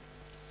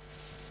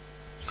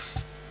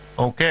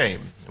 Okay,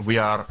 we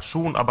are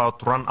soon about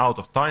to run out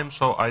of time,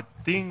 so I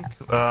think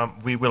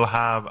we will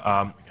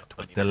have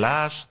the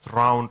last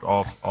round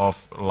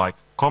of like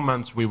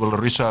comments. We will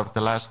reserve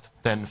the last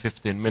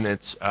 10-15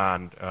 minutes,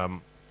 and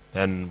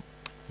then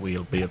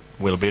we'll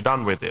be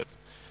done with it.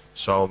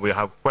 So we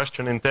have a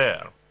question in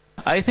there.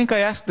 I think I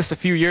asked this a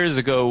few years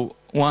ago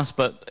once,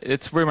 but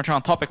it's very much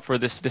on topic for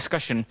this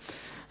discussion.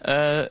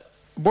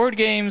 Board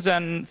games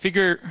and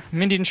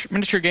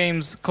miniature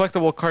games,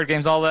 collectible card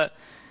games, all that,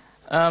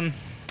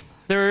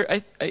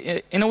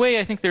 in a way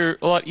I think they're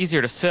a lot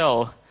easier to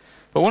sell.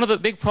 But one of the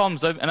big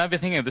problems, and I've been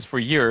thinking of this for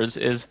years,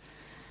 is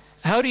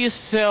how do you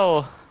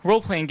sell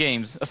role-playing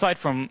games, aside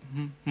from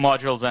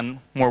modules and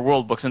more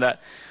world books and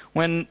that,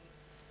 when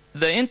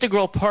the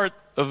integral part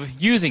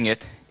of using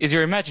it is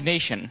your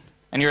imagination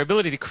and your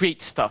ability to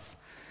create stuff.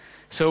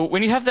 So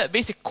when you have that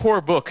basic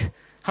core book,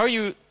 how are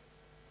you...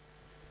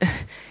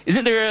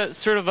 Isn't there a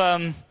sort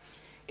of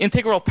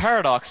integral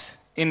paradox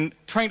in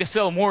trying to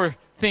sell more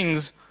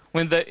things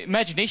when the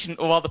imagination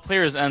of all the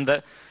players and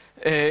the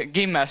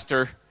game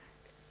master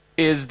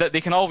is that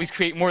they can always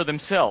create more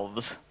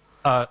themselves?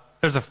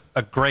 There's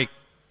a great...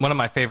 One of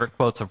my favorite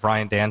quotes of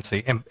Ryan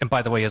Dancy, and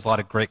by the way, he has a lot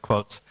of great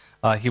quotes.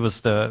 He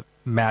was the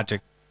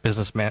Magic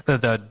businessman,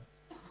 the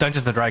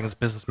Dungeons & Dragons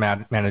business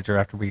manager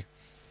after we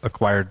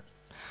acquired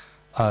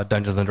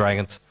Dungeons &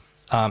 Dragons.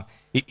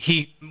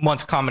 He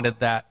once commented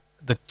that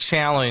the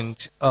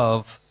challenge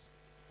of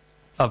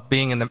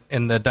being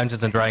in the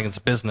Dungeons & Dragons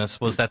business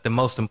was that the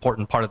most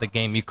important part of the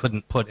game you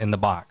couldn't put in the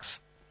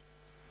box.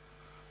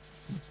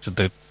 So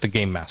the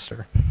game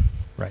master,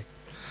 right?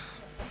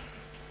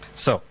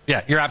 So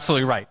yeah, you're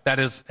absolutely right. That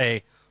is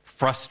a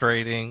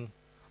frustrating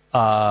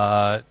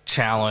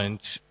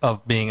challenge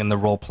of being in the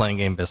role-playing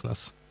game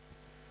business.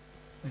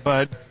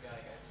 But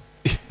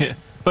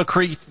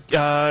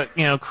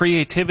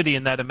creativity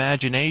and that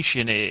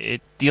imagination,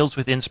 it deals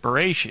with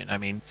inspiration. I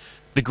mean,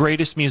 the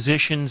greatest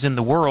musicians in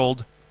the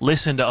world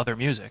listen to other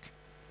music.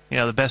 You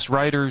know, the best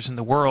writers in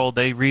the world,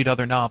 they read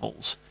other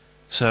novels.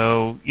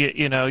 So,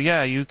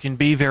 yeah, you can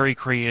be very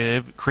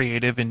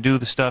creative and do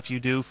the stuff you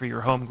do for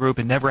your home group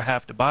and never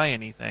have to buy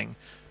anything.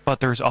 But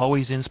there's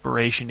always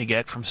inspiration to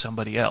get from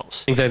somebody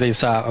else. I think that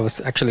is,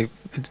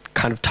 it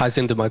kind of ties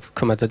into my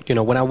comment that,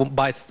 when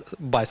I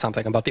buy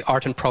something about the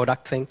art and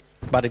product thing,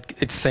 but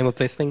it's the same with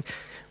this thing.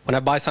 When I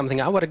buy something,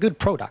 I want a good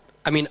product.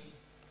 I mean,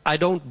 I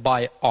don't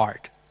buy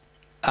art.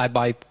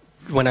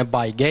 When I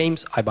buy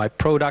games, I buy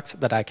products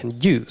that I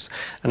can use.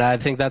 And I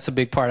think that's a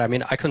big part. I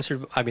mean,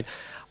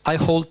 I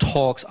hold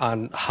talks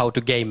on how to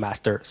game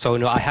master. So,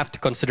 I have to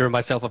consider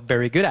myself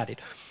very good at it.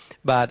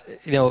 But,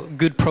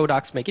 good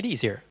products make it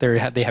easier.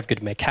 They have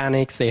good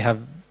mechanics. They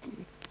have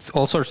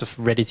all sorts of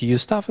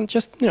ready-to-use stuff. And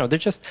just, they're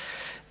just,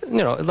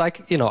 I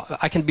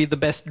can be the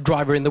best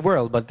driver in the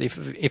world. But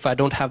if I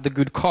don't have the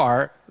good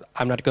car,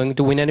 I'm not going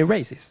to win any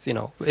races.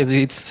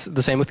 It's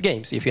the same with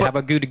games. If you have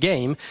a good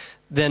game,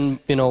 then,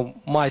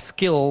 my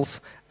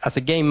skills as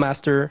a game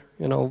master,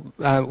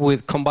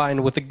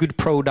 combined with a good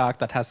product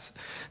that's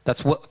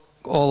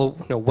all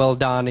well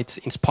done, it's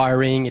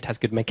inspiring, it has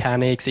good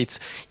mechanics, it's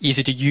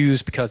easy to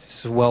use because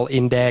it's well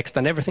indexed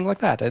and everything like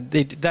that.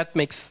 That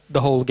makes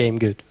the whole game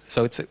good.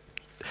 So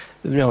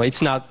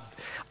it's not.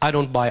 I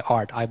don't buy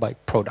art. I buy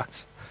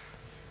products.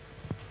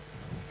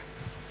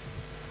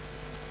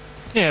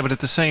 Yeah, but at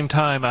the same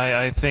time,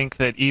 I think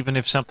that even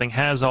if something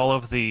has all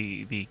of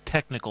the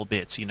technical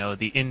bits,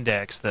 the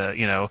index,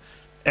 the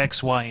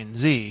X, Y, and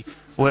Z,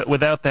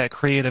 without that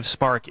creative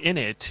spark in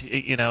it,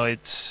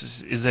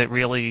 is it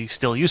really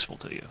still useful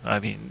to you? I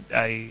mean,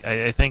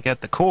 I think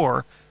at the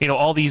core,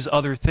 all these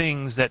other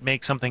things that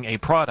make something a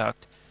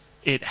product,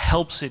 it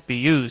helps it be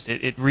used.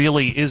 It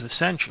really is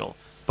essential.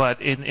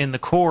 But in the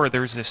core,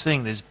 there's this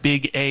thing, this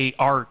big A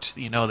art,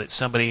 that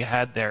somebody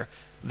had there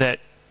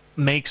that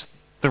makes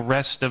the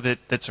rest of it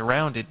that's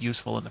around it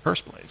useful in the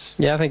first place.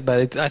 Yeah, I think,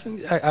 but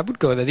I would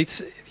go that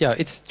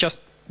it's just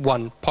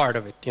one part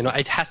of it.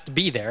 It has to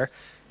be there.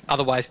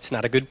 Otherwise, it's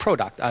not a good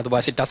product.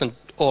 Otherwise, it doesn't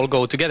all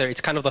go together.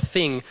 It's kind of the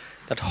thing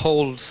that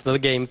holds the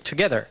game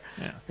together.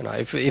 Yeah. You know,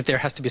 if there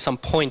has to be some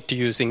point to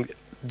using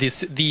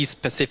these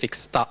specific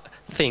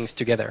things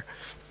together.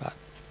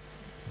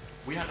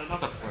 We had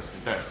another question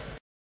there.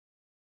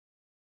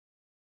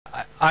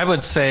 I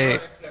would say,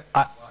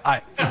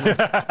 I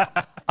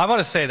want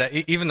to say that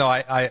even though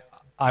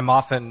I'm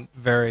often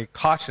very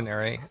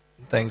cautionary,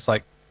 things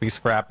like be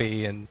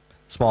scrappy and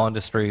small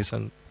industries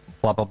and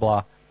blah, blah,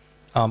 blah,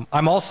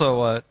 I'm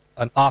also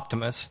an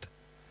optimist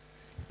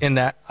in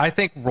that I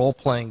think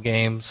role-playing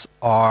games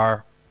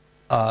are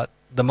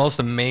the most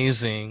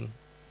amazing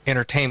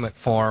entertainment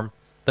form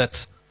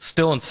that's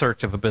still in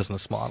search of a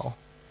business model.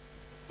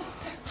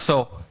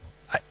 So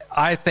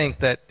I think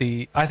that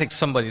I think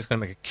somebody's going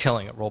to make a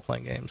killing at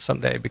role-playing games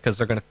someday because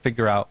they're going to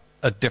figure out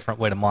a different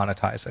way to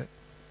monetize it.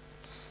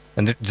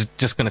 And they're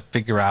just going to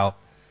figure out,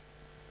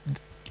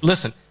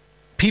 listen,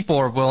 people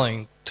are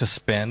willing to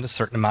spend a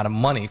certain amount of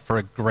money for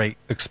a great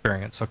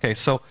experience. Okay,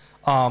 so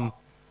I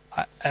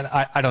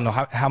don't know,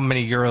 how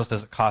many euros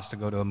does it cost to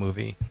go to a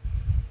movie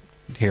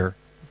here?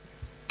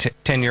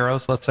 10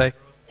 euros, let's say?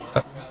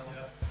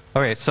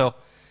 Okay, so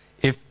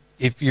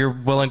if you're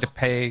willing to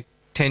pay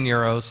 10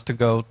 euros to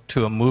go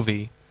to a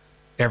movie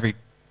every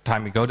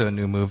time you go to a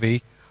new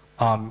movie,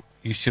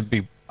 you should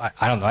be,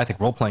 I don't know, I think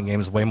role-playing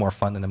games is way more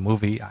fun than a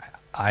movie.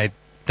 I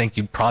think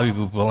you'd probably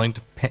be willing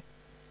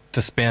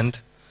to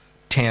spend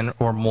 10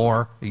 or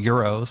more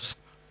euros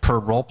per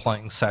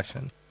role-playing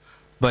session.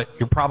 But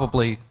you're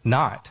probably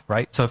not,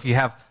 right? So if you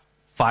have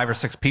 5 or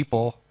 6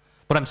 people,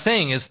 what I'm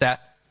saying is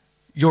that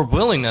your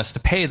willingness to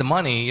pay the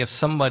money, if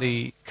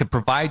somebody could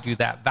provide you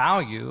that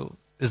value,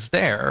 is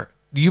there.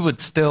 You would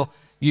still,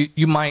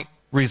 you might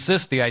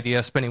resist the idea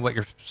of spending what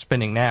you're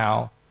spending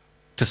now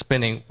to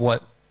spending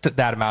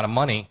that amount of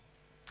money.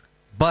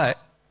 But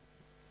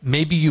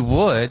maybe you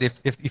would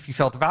if you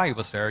felt the value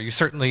was there. You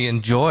certainly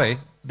enjoy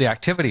the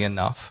activity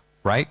enough,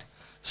 right?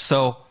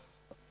 So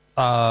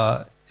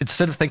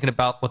instead of thinking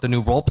about what the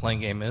new role-playing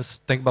game is,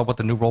 think about what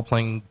the new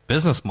role-playing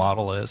business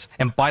model is.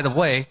 And by the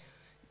way,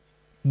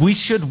 we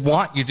should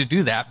want you to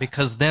do that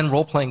because then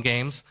role-playing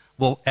games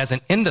will, as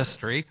an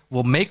industry,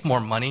 will make more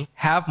money,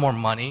 have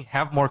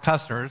more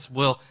customers,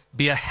 will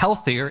be a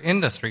healthier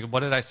industry.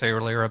 What did I say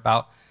earlier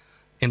about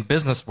in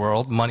business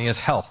world, money is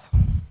health?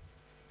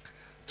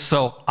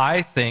 So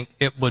I think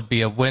it would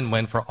be a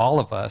win-win for all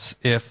of us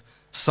if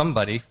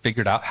somebody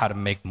figured out how to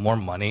make more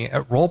money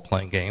at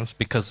role-playing games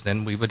because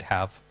then we would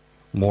have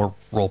more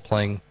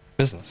role-playing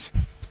business.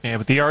 Yeah,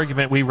 but the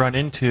argument we run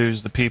into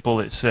is the people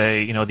that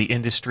say, you know, the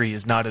industry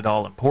is not at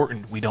all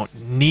important. We don't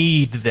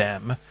need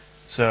them.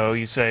 So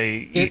you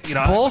say, it's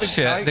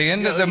bullshit. The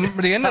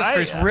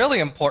industry is really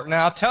important.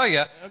 And I'll tell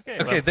you,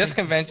 okay, this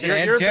convention you're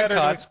and Gen better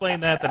Con, to explain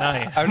that than I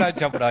am. I'm not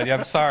jumping on you.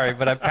 I'm sorry,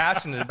 but I'm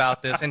passionate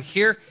about this. And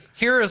here's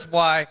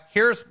what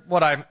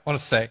I want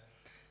to say.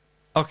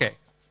 Okay,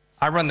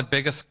 I run the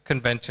biggest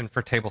convention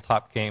for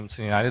tabletop games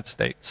in the United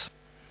States.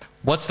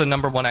 What's the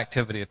 #1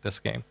 activity at this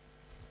game?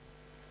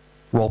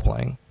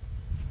 Role-playing.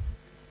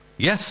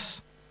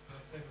 Yes.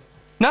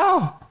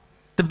 No.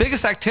 The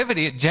biggest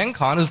activity at Gen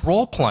Con is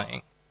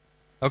role-playing.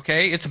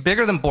 Okay? It's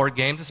bigger than board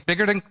games. It's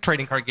bigger than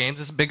trading card games.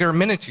 It's bigger than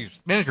miniatures.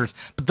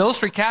 But those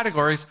 3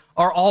 categories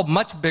are all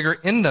much bigger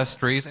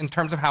industries in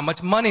terms of how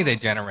much money they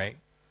generate.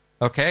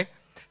 Okay?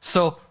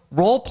 So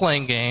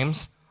role-playing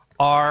games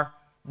are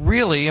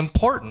really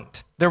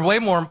important. They're way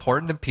more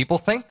important than people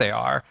think they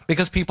are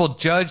because people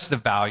judge the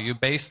value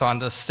based on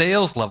the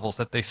sales levels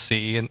that they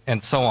see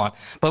and so on.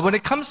 But when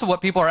it comes to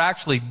what people are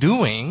actually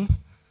doing,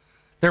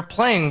 they're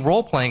playing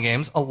role-playing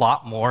games a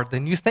lot more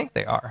than you think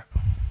they are,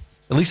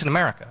 at least in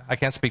America. I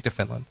can't speak to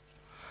Finland.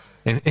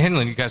 In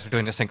Finland, you guys are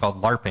doing this thing called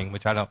LARPing,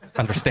 which I don't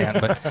understand.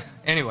 But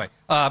anyway,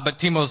 but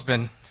Timo's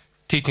been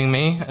teaching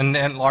me, and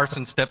then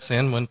Larson steps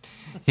in when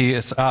he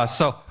is.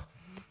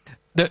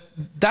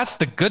 That's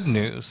the good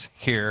news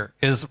here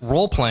is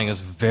role-playing is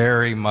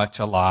very much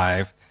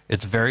alive.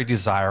 It's very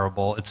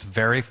desirable. It's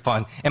very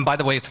fun. And by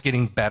the way, it's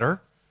getting better.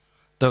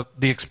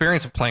 The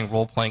experience of playing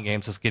role-playing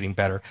games is getting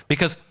better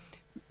because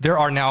there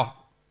are now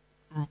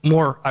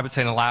more, I would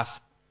say in the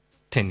last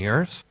 10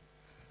 years,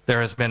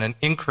 there has been an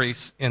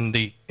increase in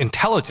the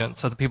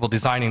intelligence of the people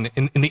designing,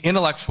 in the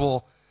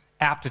intellectual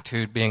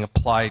aptitude being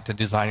applied to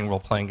designing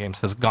role-playing games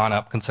has gone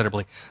up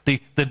considerably.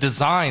 The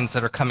designs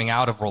that are coming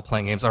out of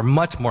role-playing games are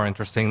much more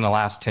interesting in the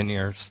last 10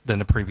 years than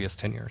the previous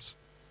 10 years.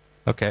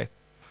 Okay?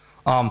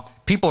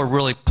 People are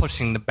really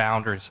pushing the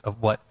boundaries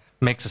of what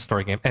makes a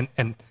story game.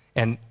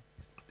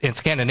 And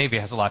Scandinavia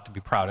has a lot to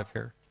be proud of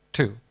here,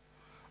 too,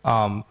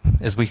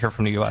 as we hear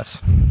from the U.S.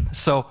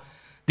 So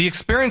the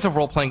experience of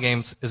role-playing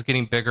games is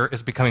getting bigger,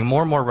 is becoming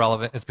more and more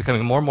relevant, it's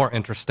becoming more and more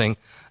interesting.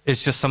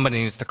 It's just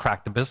somebody needs to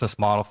crack the business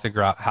model,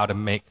 figure out how to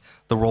make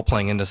the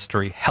role-playing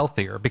industry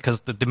healthier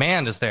because the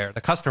demand is there,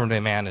 the customer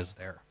demand is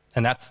there,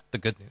 and that's the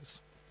good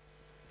news.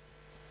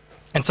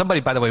 And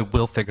somebody, by the way,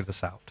 will figure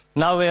this out.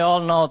 Now we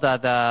all know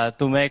that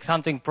to make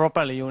something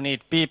properly, you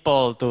need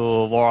people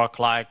to work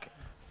like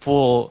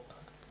full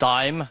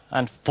time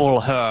and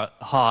full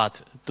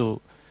heart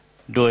to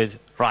do it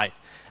right.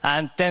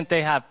 and then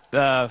they have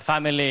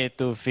family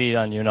to feed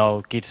on, you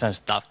know, kids and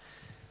stuff.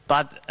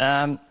 But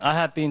I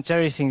have been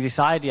cherishing this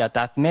idea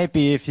that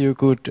maybe if you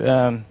could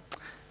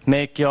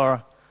make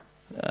your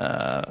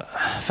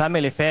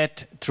family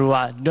fed through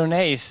a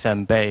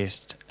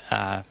donation-based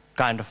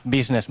kind of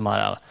business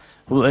model.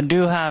 Do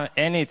you have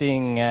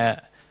anything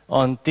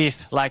on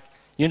this? Like,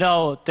 you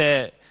know,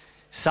 the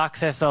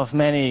success of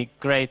many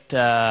great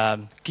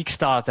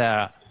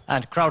Kickstarter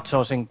and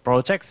crowdsourcing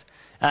projects,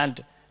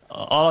 and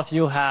all of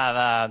you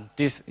have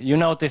this, you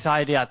know, this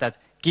idea that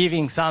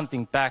giving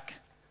something back,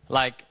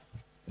 like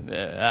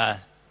the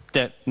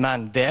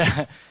man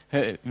there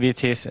with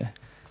his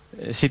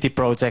city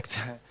project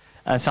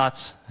and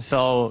such.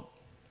 So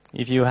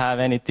if you have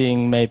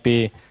anything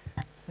maybe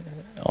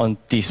on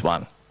this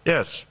one.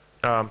 Yes,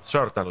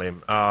 certainly.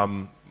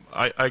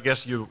 I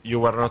guess you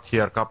were not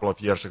here a couple of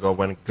years ago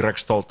when Greg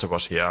Stolze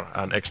was here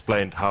and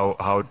explained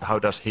how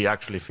does he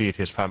actually feed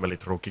his family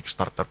through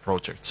Kickstarter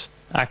projects.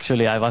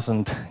 Actually, I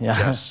wasn't. Yeah.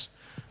 Yes.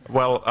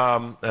 Well,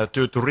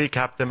 to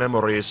recap the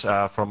memories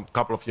from a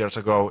couple of years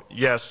ago,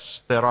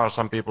 yes, there are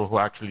some people who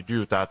actually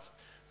do that,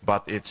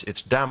 but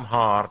it's damn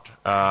hard,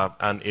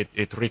 and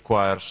it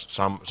requires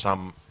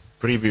some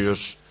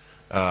previous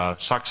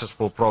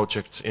successful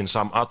projects in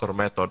some other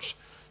methods.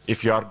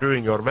 If you are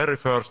doing your very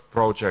first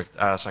project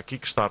as a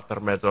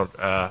Kickstarter method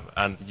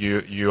and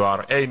you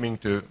are aiming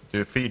to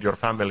feed your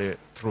family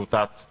through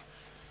that,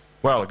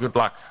 well, good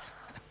luck.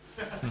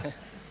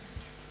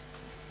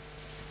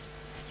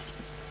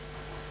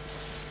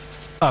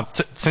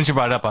 Since you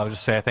brought it up, I would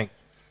just say I think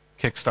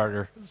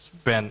Kickstarter has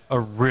been a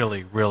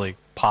really, really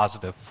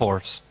positive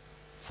force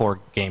for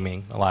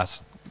gaming the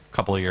last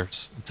couple of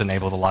years. It's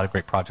enabled a lot of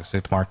great projects to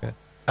get to market.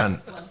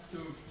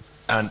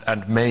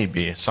 And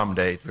maybe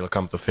someday it will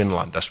come to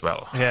Finland as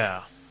well.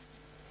 Yeah.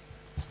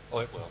 Oh,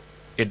 it will.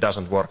 It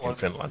doesn't work in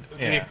Finland.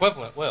 Yeah. The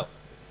equivalent will.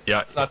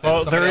 Yeah.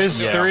 Well, there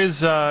is.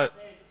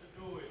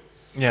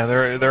 Yeah,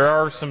 there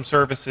are some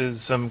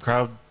services, some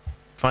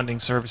crowdfunding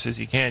services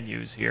you can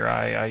use here.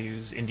 I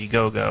use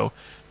Indiegogo,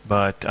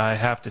 but I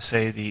have to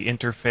say the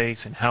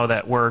interface and how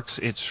that works,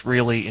 it's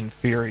really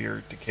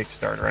inferior to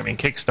Kickstarter. I mean,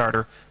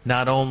 Kickstarter,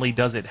 not only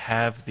does it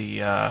have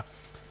the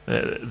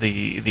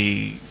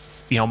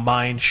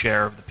mind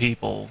share of the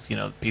people,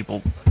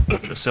 people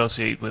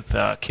associate with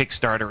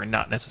Kickstarter and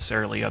not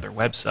necessarily other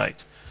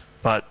websites,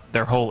 but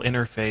their whole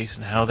interface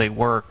and how they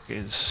work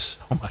is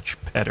so much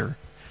better.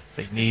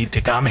 They need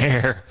to come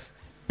here.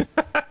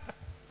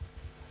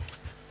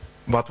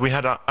 But we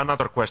had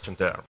another question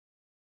there.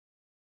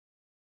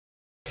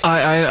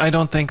 I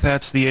don't think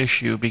that's the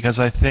issue, because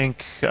I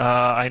think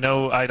I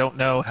don't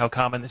know how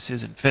common this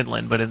is in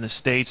Finland, but in the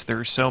States there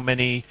are so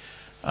many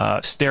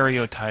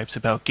stereotypes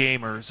about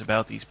gamers,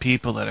 about these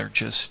people that are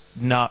just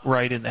not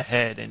right in the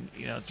head, and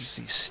just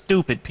these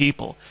stupid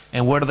people.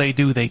 And what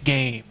do? They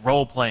game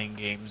role-playing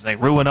games. They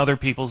ruin other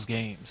people's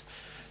games.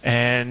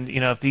 And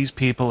if these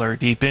people are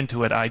deep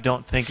into it, I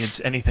don't think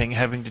it's anything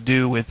having to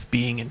do with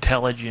being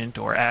intelligent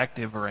or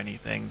active or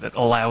anything that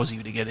allows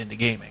you to get into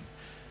gaming.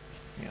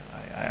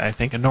 I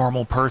think a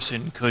normal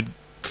person could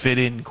fit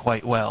in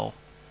quite well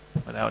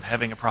without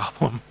having a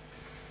problem.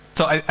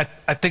 So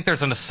I think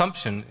there's an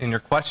assumption in your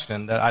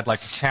question that I'd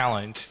like to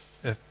challenge.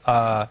 If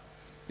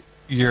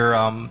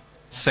you're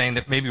saying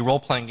that maybe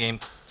role-playing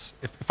games,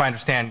 if I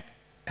understand,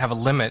 have a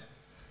limit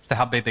to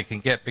how big they can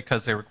get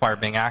because they require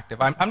being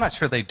active. I'm not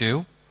sure they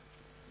do.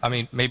 I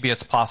mean, maybe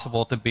it's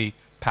possible to be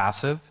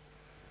passive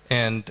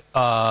and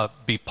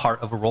be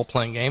part of a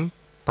role-playing game,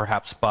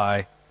 perhaps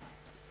by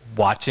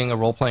watching a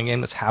role-playing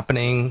game that's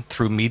happening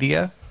through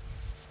media.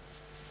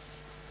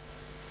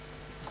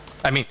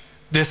 I mean,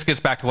 this gets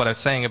back to what I was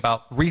saying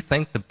about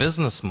rethink the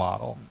business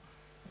model.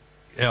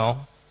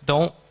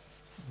 Don't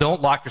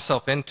lock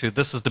yourself into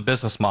this is the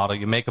business model.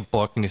 You make a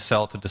book and you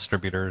sell it to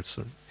distributors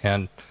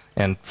and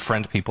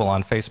friend people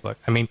on Facebook.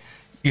 I mean,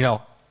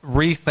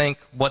 rethink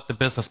what the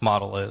business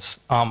model is.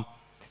 I'm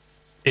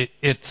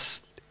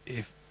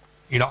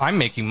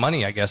making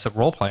money, I guess, at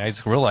role-playing. I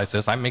just realized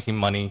this. I'm making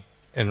money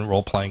in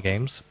role-playing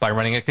games by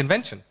running a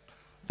convention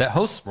that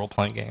hosts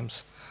role-playing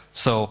games.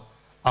 So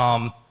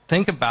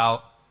think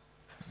about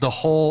the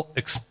whole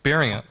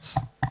experience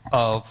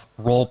of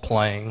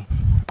role-playing.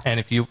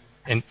 And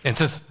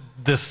since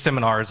this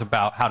seminar is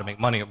about how to make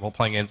money at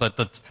role-playing games,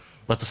 let's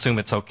assume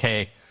it's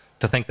okay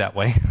to think that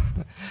way.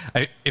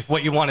 If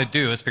what you want to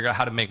do is figure out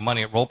how to make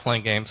money at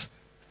role-playing games,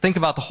 think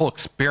about the whole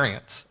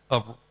experience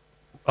of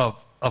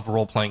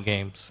role-playing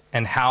games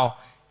and how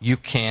you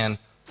can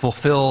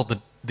fulfill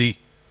the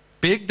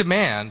big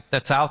demand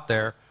that's out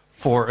there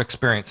for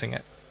experiencing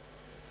it.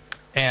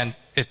 And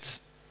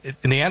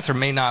the answer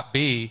may not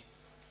be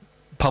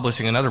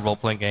publishing another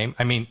role-playing game.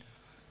 I mean,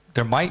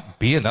 there might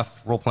be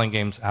enough role-playing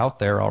games out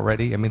there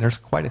already. I mean, there's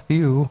quite a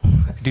few.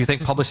 Do you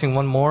think publishing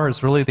one more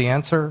is really the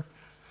answer?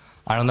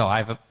 I don't know. I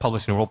haven't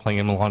published a role-playing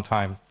game in a long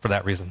time for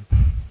that reason.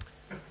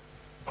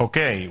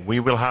 Okay, we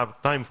will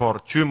have time for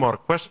 2 more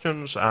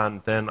questions,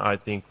 and then I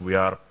think we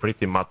are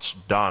pretty much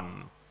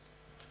done.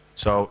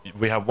 So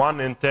we have one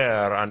in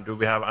there, and do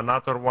we have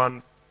another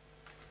one?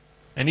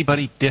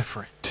 Anybody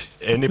different?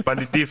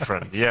 Anybody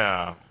different?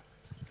 Yeah.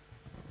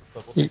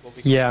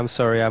 Yeah, I'm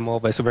sorry. I'm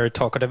always very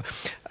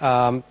talkative.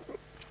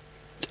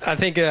 I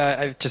think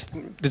this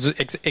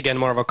is again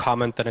more of a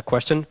comment than a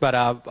question, but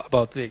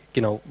about the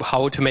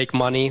how to make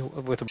money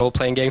with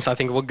role-playing games. I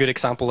think a good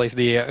example is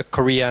the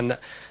Korean.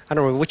 I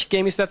don't know which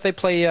game is that they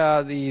play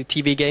the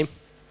TV game.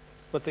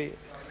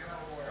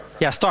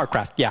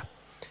 StarCraft. Yeah,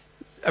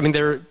 I mean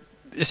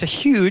it's a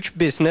huge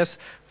business,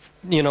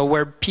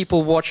 where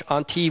people watch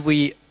on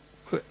TV,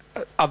 where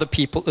other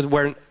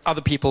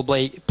people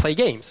play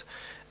games.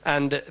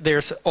 And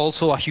there's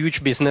also a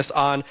huge business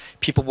on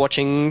people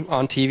watching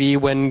on TV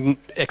when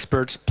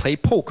experts play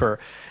poker.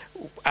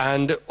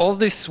 And all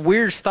this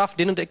weird stuff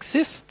didn't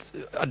exist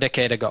a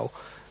decade ago.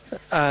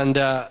 And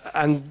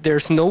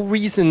there's no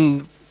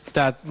reason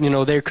that,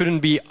 there couldn't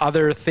be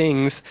other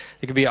things.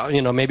 It could be,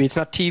 maybe it's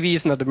not TV,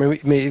 it's not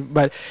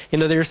but,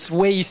 there's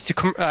ways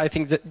to, I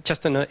think that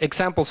just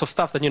examples of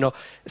stuff that,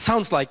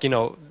 sounds like,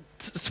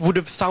 would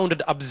have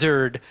sounded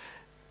absurd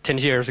 10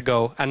 years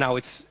ago, and now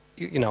it's,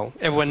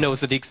 everyone knows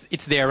that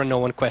it's there and no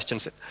one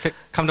questions it.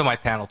 Come to my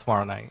panel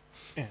tomorrow night.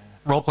 Yeah.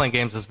 Role-playing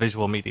games as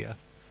visual media.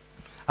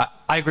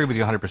 I agree with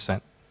you 100%.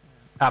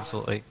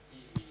 Absolutely.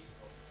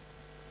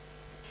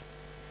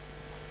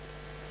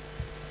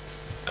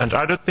 And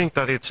I don't think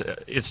that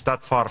it's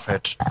that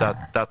far-fetched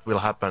that will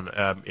happen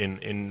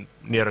in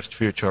nearest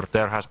future.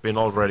 There has been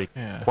already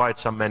quite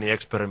some many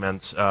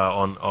experiments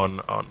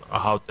on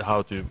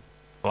how to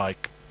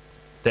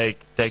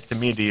take the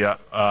media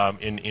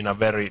in a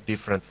very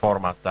different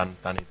format than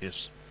it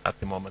is at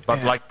the moment.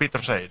 But like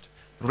Peter said,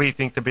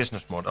 rethink the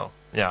business model.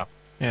 Yeah.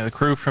 Yeah, the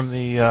crew from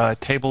the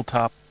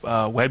tabletop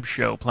web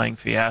show playing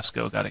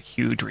Fiasco got a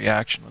huge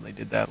reaction when they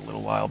did that a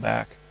little while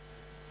back.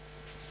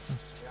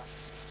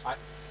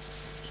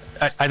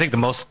 I think the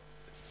most,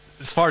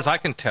 as far as I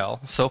can tell,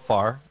 so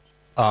far,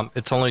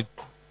 it's only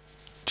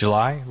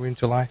July. Are we in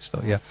July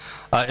still? Yeah.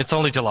 It's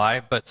only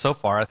July, but so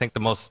far, I think the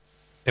most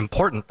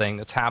important thing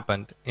that's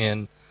happened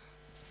in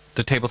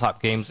the tabletop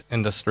games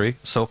industry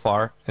so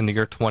far in the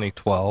year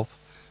 2012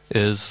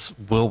 is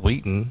Will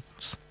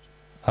Wheaton's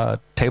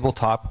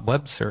tabletop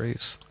web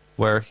series,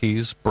 where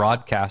he's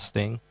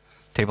broadcasting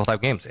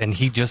tabletop games, and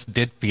he just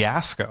did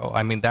Fiasco.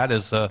 I mean,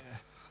 that's a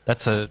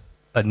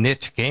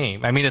niche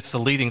game. I mean, it's the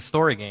leading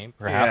story game,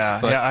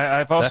 perhaps.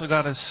 I've also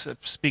got to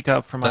speak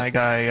up for my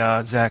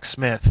guy Zach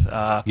Smith.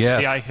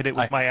 Yes, I hit it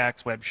with my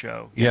Axe web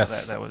show.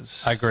 Yes, that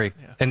was. I agree.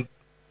 Yeah.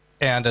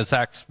 And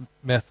Zach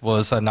Smith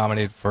was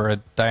nominated for a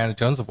Diana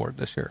Jones Award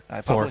this year.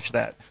 I published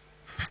that.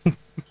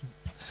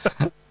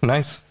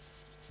 Nice.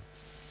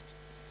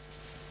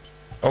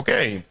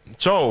 Okay,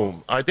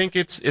 so I think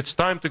it's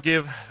time to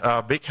give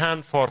a big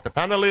hand for the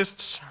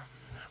panelists.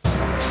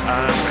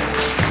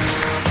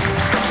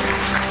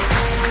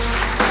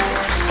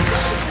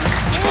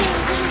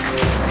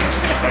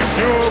 Thank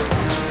you.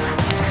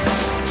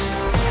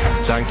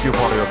 Thank you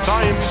for your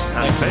time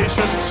and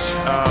patience.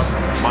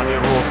 Money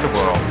rules the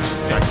world.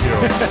 Thank you.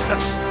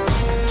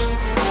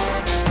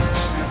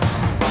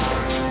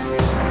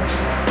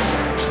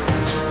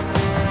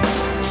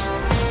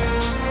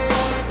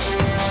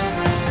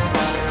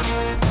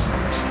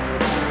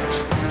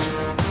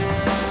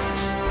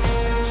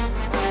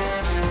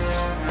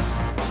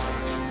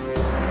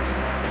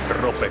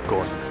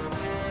 Ropecon.